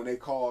yeah, I mean when they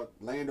called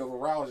Landover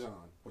Raljon,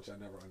 which I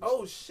never understood.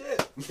 Oh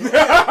shit!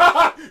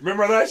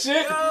 Remember that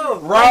shit? Yo,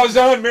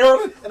 Raljon,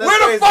 Maryland.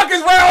 Where the fuck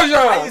is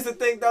Raljon? I used to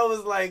think that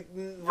was like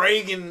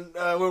Reagan,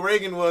 where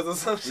Reagan was or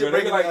some shit. Yeah,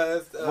 Reagan, like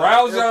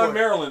Raljon,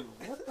 Maryland.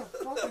 What the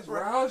fuck is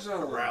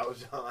Raljon?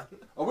 Raljon.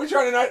 Are we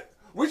trying to not?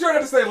 We trying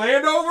not to say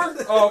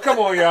Landover? Oh, come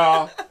on,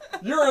 y'all.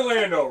 You're in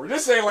Landover.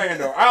 Just say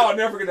Landover. I'll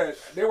never forget that.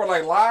 They were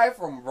like live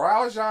from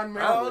Raljon,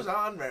 Maryland.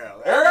 Raljon,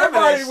 Maryland.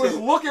 Everybody was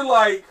looking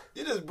like.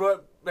 You just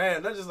brought,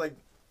 man, that just like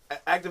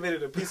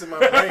activated a piece of my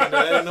brain that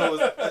I didn't know was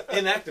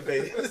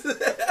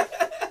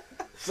inactivated.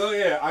 So,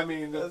 yeah, I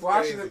mean, the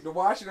Washington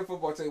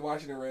football team,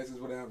 Washington Redskins,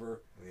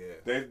 whatever,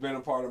 they've been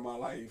a part of my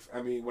life.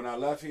 I mean, when I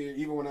left here,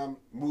 even when I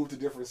moved to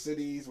different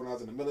cities, when I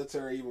was in the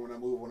military, even when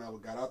I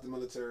got out the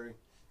military,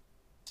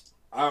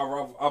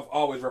 I've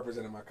always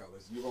represented my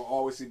colors. You're going to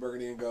always see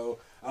burgundy and gold.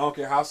 I don't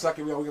care how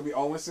sucky we are. We're going to be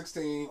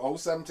 0-16,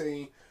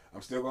 0-17.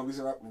 I'm still going to be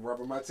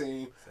repping my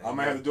team. I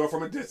might have to do it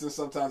from a distance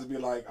sometimes and be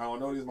like, I don't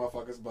know these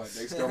motherfuckers, but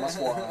they still my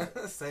squad.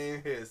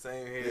 Same here.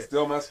 They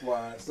still my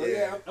squad. So,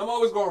 yeah, I'm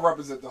always going to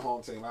represent the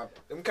home team.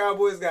 Them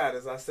Cowboys got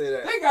us. I say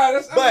that. They got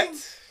us. But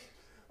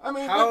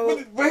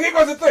here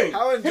goes the thing.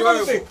 How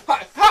enjoyable.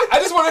 I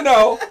just want to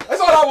know. That's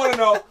all I want to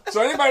know.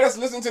 So anybody that's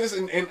listening to this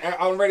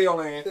on Radio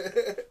Land,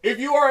 if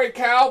you are a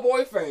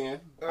Cowboy fan,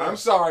 I'm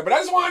sorry, but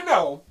I just want to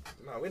know,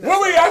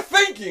 what were you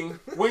thinking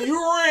when you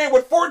ran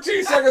with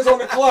 14 seconds on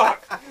the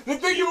clock to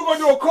think you were going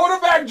to do a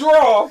quarterback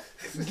draw,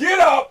 get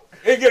up,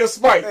 and get a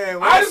spike?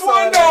 Man, I just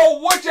want to know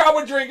what y'all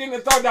were drinking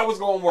and thought that was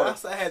going to work.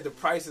 I had the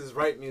Price is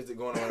Right music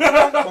going on.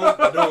 I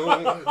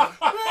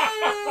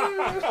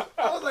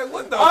was like,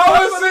 what the fuck? I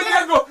was sitting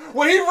there going,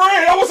 when he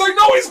ran, I was like,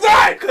 no, he's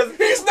not. Because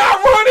he's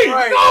not running.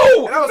 Right.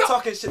 No. And I was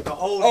talking shit the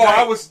whole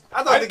night.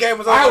 I thought the game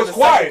was over. I was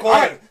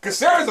quiet. Because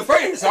Sarah's a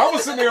fan, so I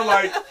was sitting there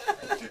like,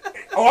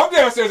 I'm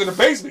downstairs in the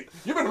basement.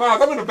 You've been in my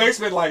house. I'm in the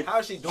basement like.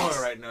 How's she doing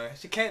right now?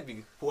 She can't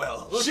be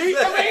well. She is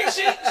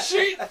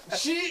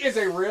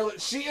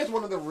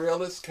one of the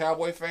realest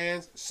Cowboy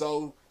fans,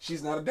 so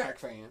she's not a Dak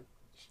fan.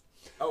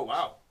 Oh,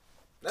 wow.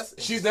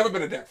 She's never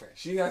been a Dak fan.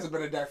 She hasn't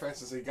been a Dak fan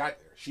since he got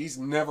there. She's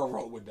never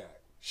rode with Dak.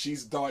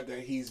 She's thought that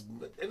he's...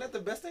 Isn't that the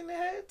best thing they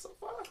had so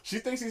far? She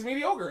thinks he's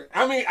mediocre.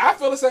 I mean, I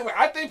feel the same way.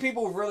 I think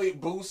people really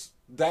boost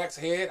Dak's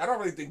head. I don't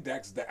really think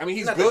Dak's... I mean,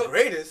 he's not good. The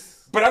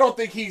greatest. But I don't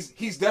think he's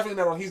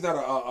definitely not... He's not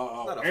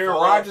a Aaron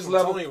Rodgers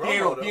level. He's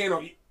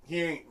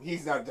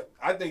not...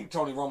 I think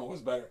Tony Romo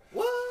was better.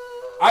 What?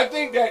 I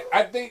think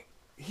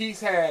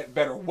he's had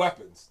better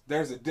weapons.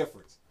 There's a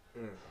difference.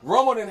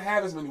 Romo didn't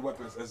have as many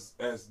weapons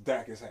as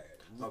Dak has had.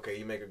 Okay,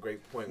 you make a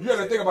great point. You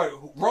got to think about it.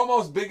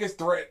 Romo's biggest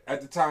threat at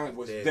the time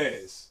was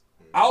Dez.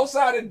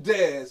 Outside of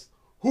Dez,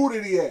 who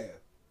did he have?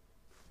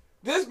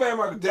 This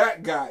man,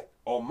 Dak got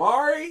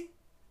Amari,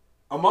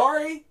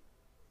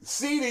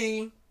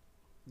 CD,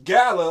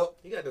 Gallup.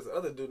 He got this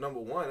other dude,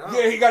 number one.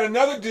 Yeah, he got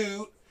another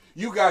dude.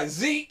 You got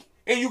Zeke,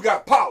 and you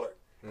got Pollard.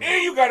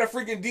 And you got a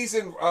freaking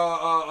decent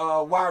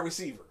wide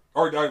receiver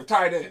or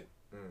tight end.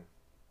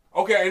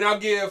 Okay, and I'll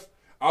give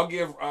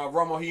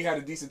Romo. He had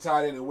a decent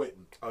tight end in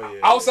Witten. Oh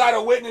yeah. Outside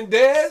of Witten and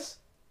Dez,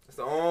 it's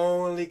the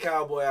only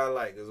Cowboy I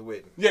like is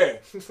Witten. Yeah.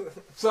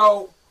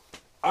 So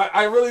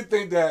I really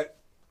think that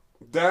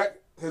Dak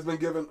has been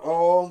given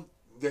all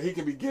that he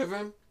can be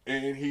given,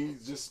 and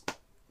he's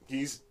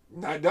he's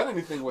not done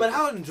anything with But it.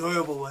 how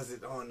enjoyable was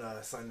it on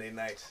Sunday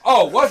night?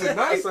 Oh, was it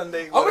nice?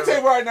 Sunday, I'm gonna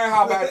tell you right now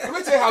how bad. I'm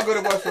gonna tell you how good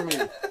it was for me.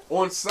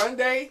 On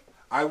Sunday,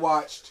 I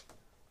watched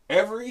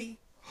every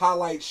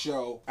highlight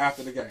show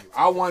after the game.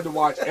 I wanted to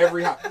watch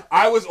every.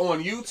 I was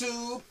on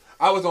YouTube.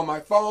 I was on my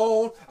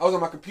phone. I was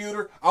on my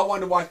computer. I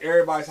wanted to watch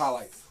everybody's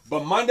highlights.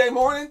 But Monday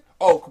morning,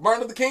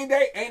 Martin Luther King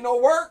Day, ain't no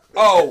work.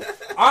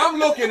 I'm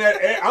looking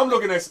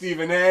at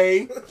Stephen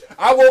A.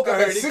 I woke up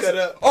at 6.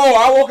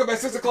 I woke up at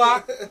 6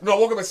 o'clock. No, I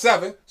woke up at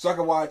 7 so I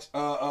could watch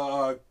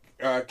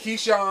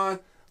Keyshawn,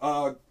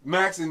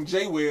 Max, and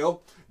J.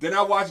 Will. Then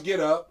I watched Get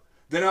Up.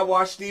 Then I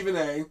watched Stephen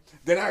A.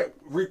 Then I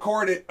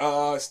recorded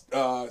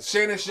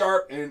Shannon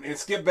Sharp and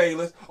Skip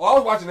Bayless. I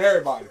was watching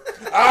everybody.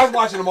 I was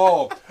watching them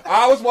all.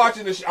 I was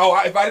watching the show.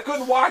 If I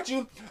couldn't watch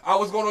you, I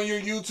was going on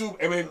your YouTube.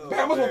 I mean,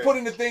 Bama's were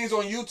putting the things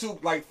on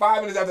YouTube like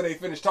 5 minutes after they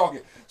finished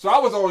talking. So I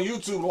was on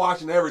YouTube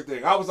watching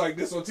everything. I was like,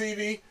 this on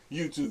TV,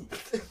 YouTube.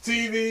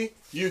 TV,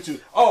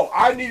 YouTube.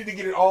 I needed to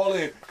get it all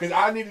in because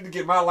I needed to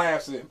get my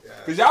laughs in.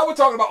 Because y'all were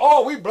talking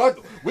about,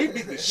 we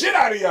beat the shit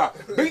out of y'all.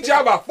 Beat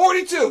y'all by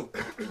 42.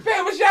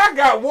 Bama, y'all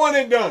got one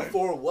and done.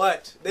 For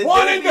what?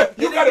 One and done.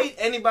 You didn't beat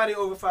anybody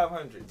over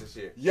 500 this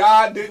year.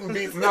 Y'all didn't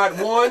beat not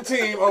one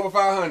team over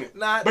 500.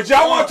 But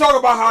y'all want to talk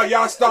about how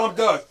y'all stomped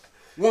us.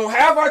 When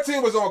half our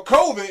team was on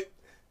COVID,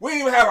 we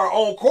didn't even have our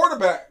own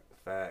quarterback.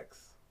 Facts.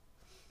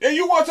 And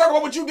you want to talk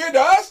about what you did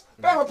to us?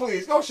 Bama,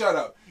 please, don't shut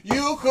up.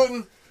 You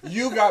couldn't.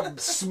 You got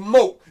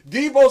smoked.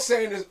 Debo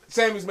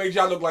Samuels made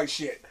y'all look like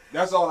shit.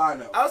 That's all I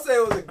know. I would say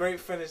it was a great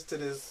finish to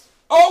this.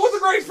 It was a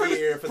great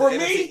finish. For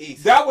me,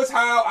 East. that was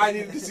how I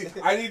needed to see.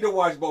 I needed to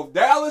watch both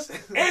Dallas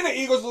and the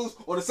Eagles lose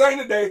on the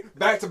same day,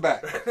 back to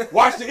back.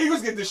 Watch the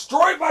Eagles get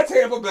destroyed by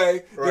Tampa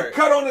Bay, then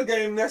cut on the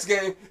game next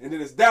game, and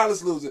then it's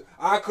Dallas losing.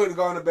 I couldn't have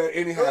gone to bed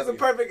any happier. It was a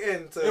perfect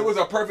end. It was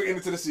a perfect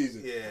end to the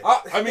season. Yeah.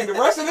 I mean, the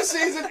rest of the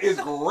season is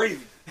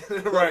gravy.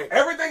 Right.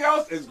 Everything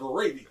else is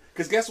gravy.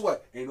 Because guess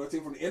what? Ain't no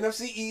team from the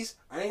NFC East.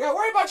 I ain't got to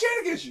worry about cheating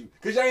against you.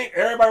 Because you ain't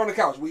everybody on the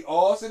couch. We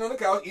all sitting on the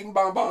couch eating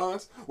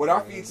bonbons with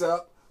our feet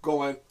up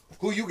going,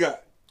 who you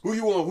got? Who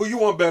you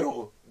want to bet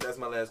on? That's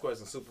my last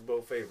question. Super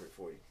Bowl favorite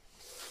for you.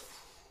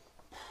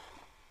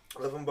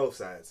 Love on both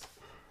sides.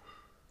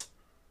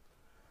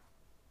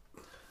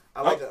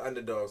 I like the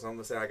underdogs. So I'm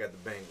gonna say I got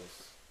the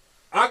Bengals.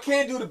 I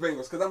can't do the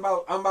Bengals because I'm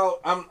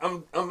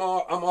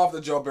off the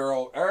Joe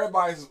Burrow.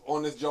 Everybody's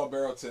on this Joe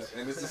Burrow tip,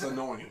 and this is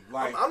annoying.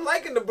 Like I'm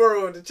liking the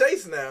Burrow and the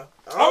Chase now.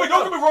 Don't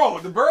get me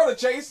wrong. The Burrow to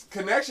Chase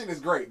connection is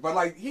great, but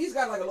like he's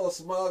got like a little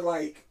smug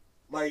like.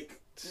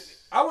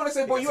 I want to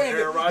say, boy, you ain't.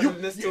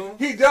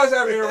 He does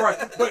have Aaron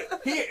Rodgers,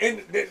 but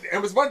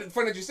it was funny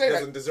that you say that.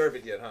 Doesn't deserve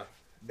it yet, huh?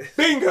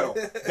 Bingo.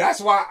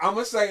 That's why I'm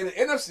gonna say in the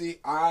NFC,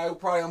 I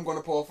probably am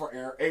gonna pull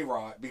for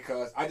A-Rod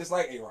because I just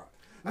like A-Rod.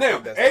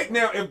 Now,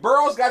 if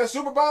Burrow's got a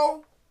Super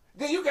Bowl,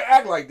 then you can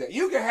act like that.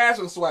 You can have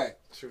some swag.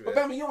 True but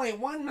baby, you ain't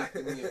won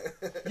nothing yet.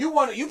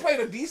 You played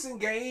a decent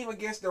game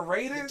against the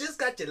Raiders. You just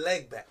got your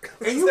leg back,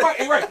 and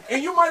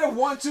you might have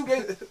won 2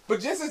 games. But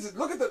just as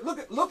look at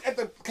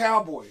the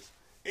Cowboys.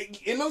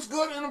 It looks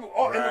good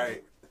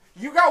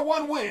you got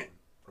 1 win.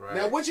 Right.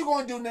 Now what you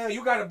gonna do now?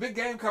 You got a big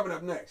game coming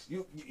up next.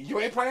 You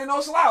ain't playing no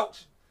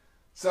slouch.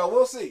 So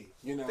we'll see.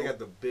 You know. They got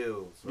the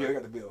Bills. Right? Yeah, they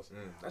got the Bills.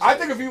 I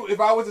think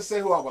if I was to say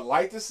who I would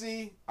like to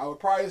see, I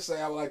would probably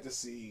say I would like to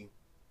see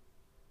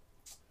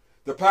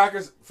the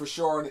Packers for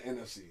sure in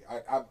the NFC.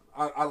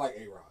 I like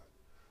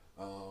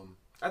A-Rod.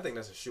 I think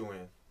that's a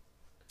shoe-in.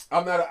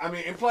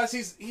 And plus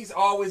he's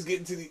always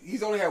getting to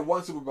he's only had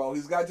 1 Super Bowl.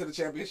 He's gotten to the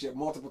championship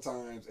multiple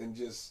times and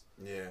just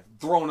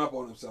thrown up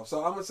on himself.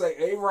 So I'm gonna say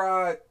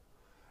A-Rod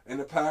and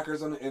the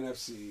Packers on the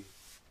NFC.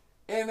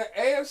 And the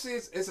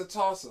AFC it's a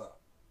toss up.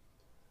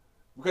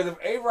 Because if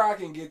A-Rod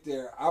can get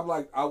there, I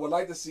would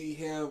like to see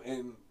him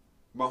and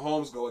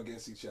Mahomes go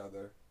against each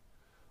other.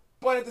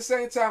 But at the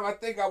same time, I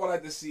think I would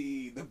like to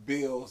see the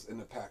Bills and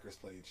the Packers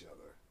play each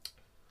other.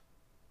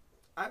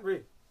 I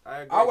agree.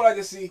 I would like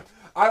to see.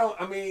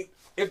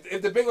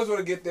 If the Bengals were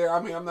to get there,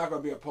 I'm not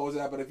going to be opposed to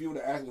that. But if you were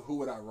to ask me who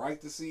would I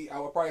like to see, I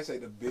would probably say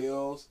the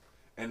Bills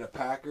and the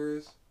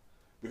Packers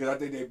because I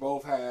think they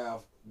both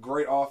have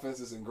great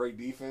offenses and great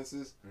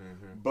defenses.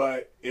 Mm-hmm.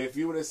 But if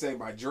you were to say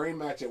my dream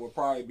matchup would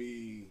probably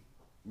be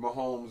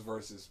Mahomes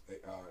versus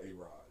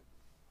A-Rod.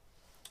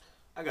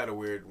 I got a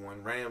weird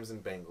one: Rams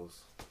and Bengals.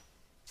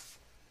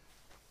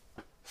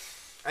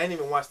 I didn't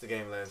even watch the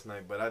game last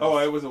night, but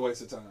it was a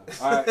waste of time.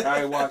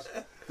 I watched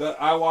the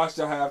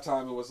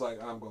halftime and was like,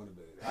 I'm going to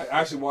bed.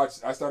 I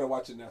started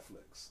watching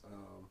Netflix.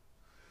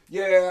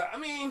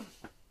 And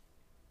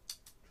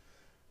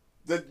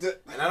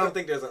I don't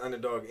think there's an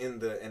underdog in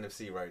the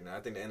NFC right now.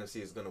 I think the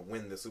NFC is going to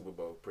win the Super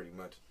Bowl pretty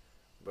much.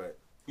 But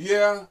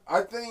yeah,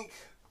 I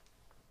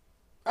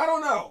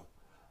don't know.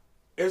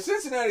 If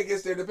Cincinnati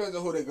gets there, it depends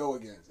on who they go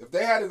against. If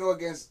they had to go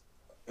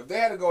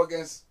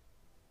against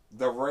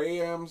the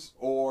Rams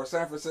or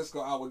San Francisco,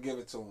 I would give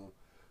it to them.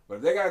 But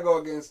if they got to go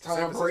against Tom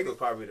Brady, San Francisco's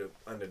probably the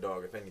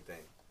underdog, if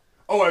anything.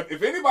 Oh,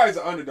 if anybody's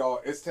an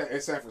underdog, it's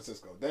San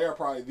Francisco. They are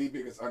probably the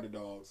biggest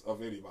underdogs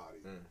of anybody.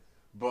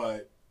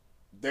 But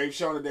they've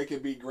shown that they can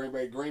beat Green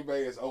Bay. Green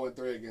Bay is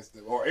 0-3 against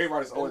them, or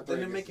A-Rod is 0-3.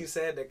 Didn't it make you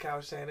sad that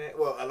Kyle Shanahan?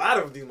 Well, a lot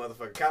of these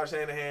motherfuckers. Kyle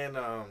Shanahan,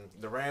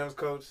 the Rams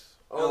coach,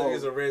 all of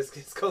these are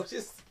Redskins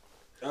coaches,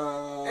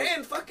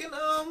 and fucking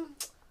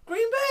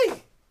Green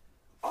Bay.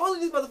 All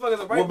of these motherfuckers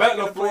are right back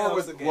in the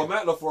playoffs again. Well,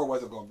 Matt LaFleur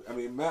wasn't going to be. I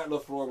mean, Matt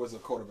LaFleur was a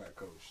quarterback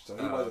coach,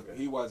 so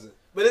he wasn't.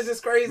 But it's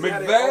just crazy how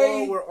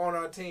they all were on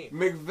our team.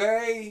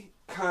 McVay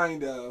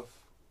kind of.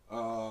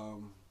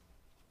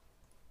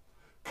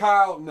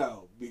 Kyle,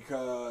 no,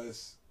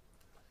 because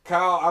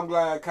Kyle, I'm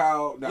glad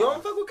Kyle. No. You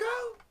don't fuck with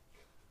Kyle?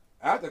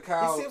 After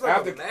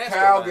like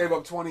Kyle gave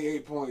up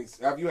 28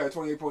 points, after you had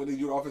 28 point lead,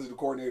 you're the offensive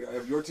coordinator.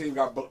 If your team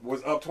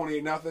was up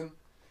 28-0,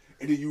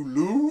 and then you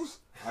lose,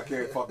 I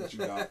can't fuck with you,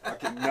 dog. I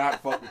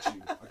cannot fuck with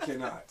you. I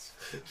cannot.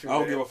 I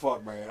don't give a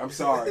fuck, man. I'm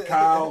sorry,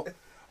 Kyle.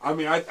 I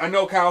mean, I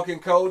know Kyle can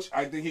coach.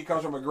 I think he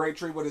comes from a great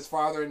tree with his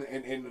father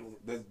in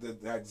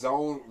that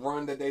zone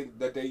run that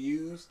they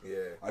use.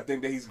 Yeah. I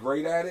think that he's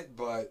great at it,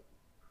 but.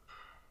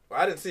 Well,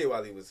 I didn't see it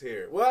while he was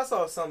here. Well, I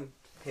saw some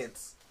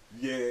hints.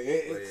 Yeah,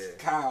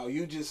 it's Kyle.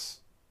 You just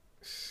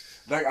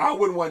like I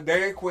wouldn't want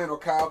Dan Quinn or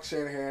Kyle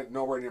Shanahan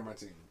nowhere near my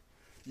team.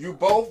 You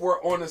both were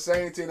on the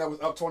same team that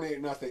was up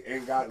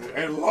 28-0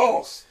 and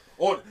lost.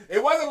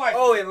 It wasn't like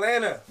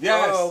Atlanta.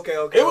 Yes. Oh,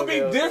 okay. It would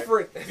be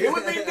different. It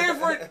would be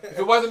different if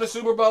it wasn't a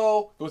Super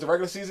Bowl. It was a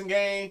regular season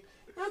game.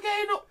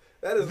 Okay, no.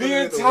 That is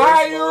the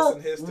entire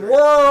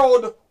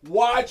world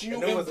watch you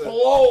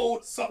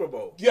implode. Super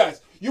Bowl. Yes,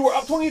 you were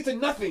up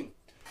 28-0.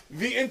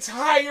 The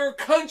entire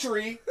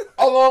country,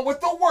 along with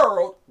the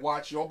world,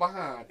 watch your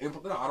behind.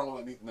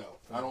 No,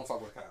 I don't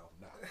fuck with Kyle.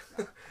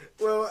 No.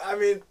 Well, I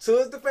mean, to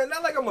his defense,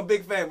 not like I'm a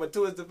big fan, but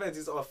to his defense,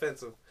 he's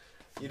offensive.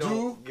 You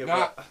don't give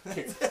up.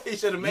 He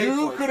should have made.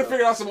 You could have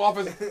figured out some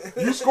offense.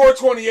 You scored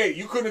 28.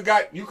 You couldn't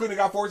have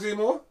got 14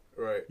 more.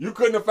 Right. You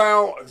couldn't have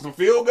found some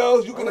field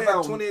goals. You couldn't have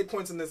found 28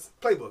 points in this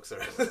playbook, sir.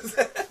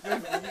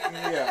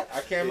 Yeah,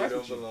 I can't mess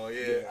with you.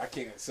 Yeah, I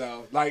can't.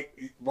 So, like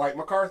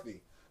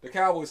McCarthy, the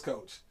Cowboys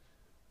coach.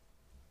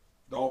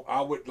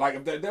 I would like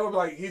if they would be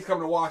like he's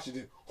coming to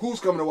Washington. Who's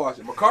coming to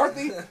Washington?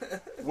 McCarthy.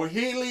 When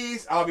he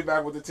leaves, I'll be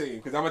back with the team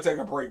because I'm gonna take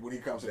a break when he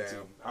comes to the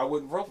team. I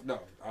wouldn't. No,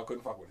 I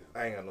couldn't fuck with him.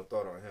 I ain't got no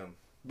thought on him.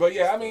 But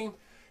yeah, I mean,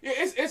 yeah,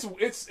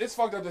 it's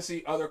fucked up to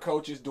see other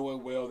coaches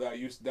doing well that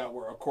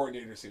were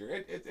coordinators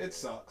here. It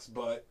sucks,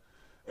 but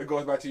it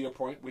goes back to your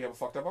point. We have a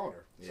fucked up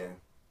owner. So. Yeah.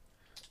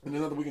 And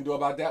there's nothing we can do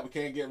about that. We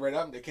can't get rid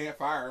of him. They can't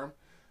fire him.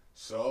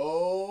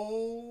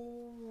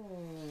 So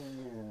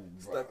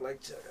stuck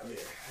like Chuck. Yeah.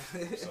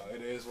 So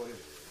it is what it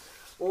is.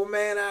 Well,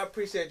 man, I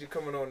appreciate you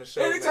coming on the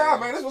show.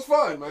 Anytime, man. This was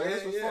fun, man.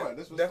 This was fun.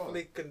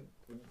 Definitely fun.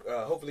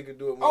 Hopefully could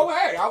do it Oh, more.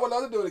 hey, I would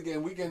love to do it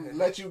again. We can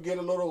let you get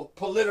a little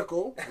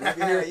political. We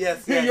can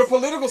hear, your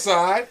political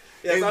side.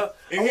 Yes, I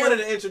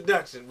wanted an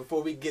introduction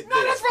before we get there.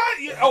 No, that's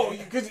fine.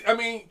 Yeah, because, I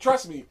mean,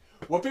 trust me.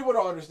 What people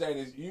don't understand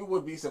is you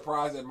would be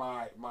surprised at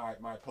my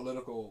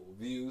political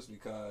views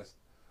because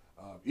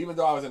even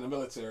though I was in the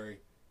military,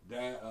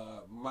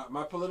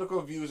 my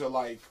political views are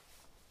like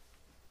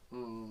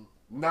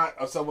not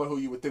of someone who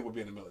you would think would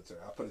be in the military.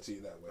 I'll put it to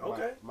you that way.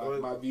 Okay.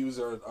 My views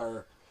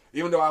are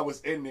even though I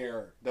was in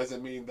there,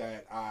 doesn't mean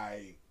that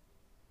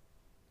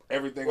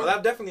everything. Well,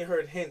 I've definitely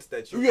heard hints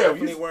that you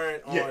definitely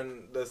weren't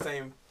on the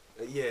same.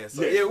 Yeah,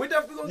 so we're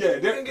definitely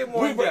gonna get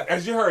more.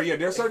 As you heard,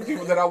 there are certain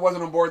people that I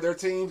wasn't on board their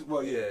teams.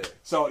 Well,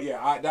 So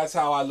that's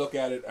how I look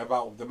at it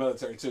about the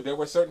military too. There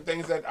were certain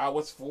things that I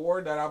was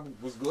for that I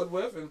was good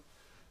with, and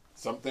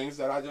some things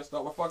that I just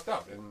thought were fucked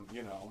up, and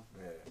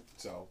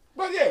So,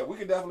 but we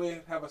could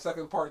definitely have a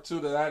second part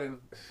 2 to that and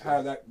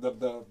have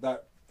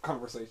that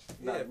conversation.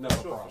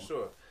 For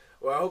sure.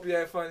 Well, I hope you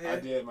had fun here. I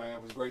did, man.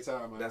 It was a great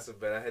time, man. That's a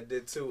bet. I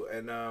did too,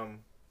 and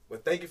well,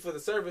 thank you for the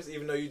service,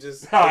 even though you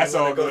just. It's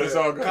all good. It's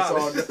all good. It's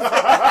all good.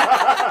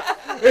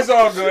 It's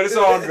all good. It's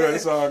all good.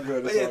 It's all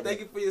good. But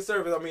thank you for your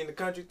service. I mean, the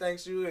country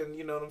thanks you, and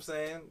you know what I'm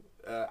saying.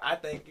 I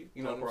thank you.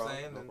 You know what I'm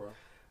saying. No problem.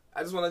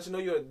 I just want to let you know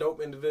you're a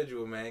dope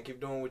individual, man. Keep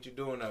doing what you're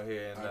doing out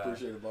here. And, I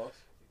appreciate it, boss.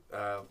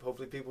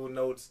 Hopefully, people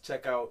know to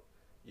check out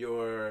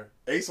your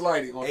Ace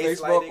Lighting on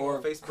Facebook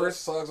or Chris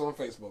Suggs on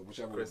Facebook,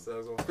 whichever.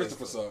 Suggs on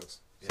Christopher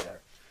Suggs. Yeah.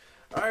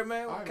 All right,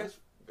 man.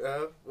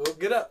 We'll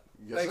get up.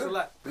 Yes, Thanks sir. a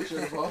lot.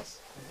 Appreciate it, boss.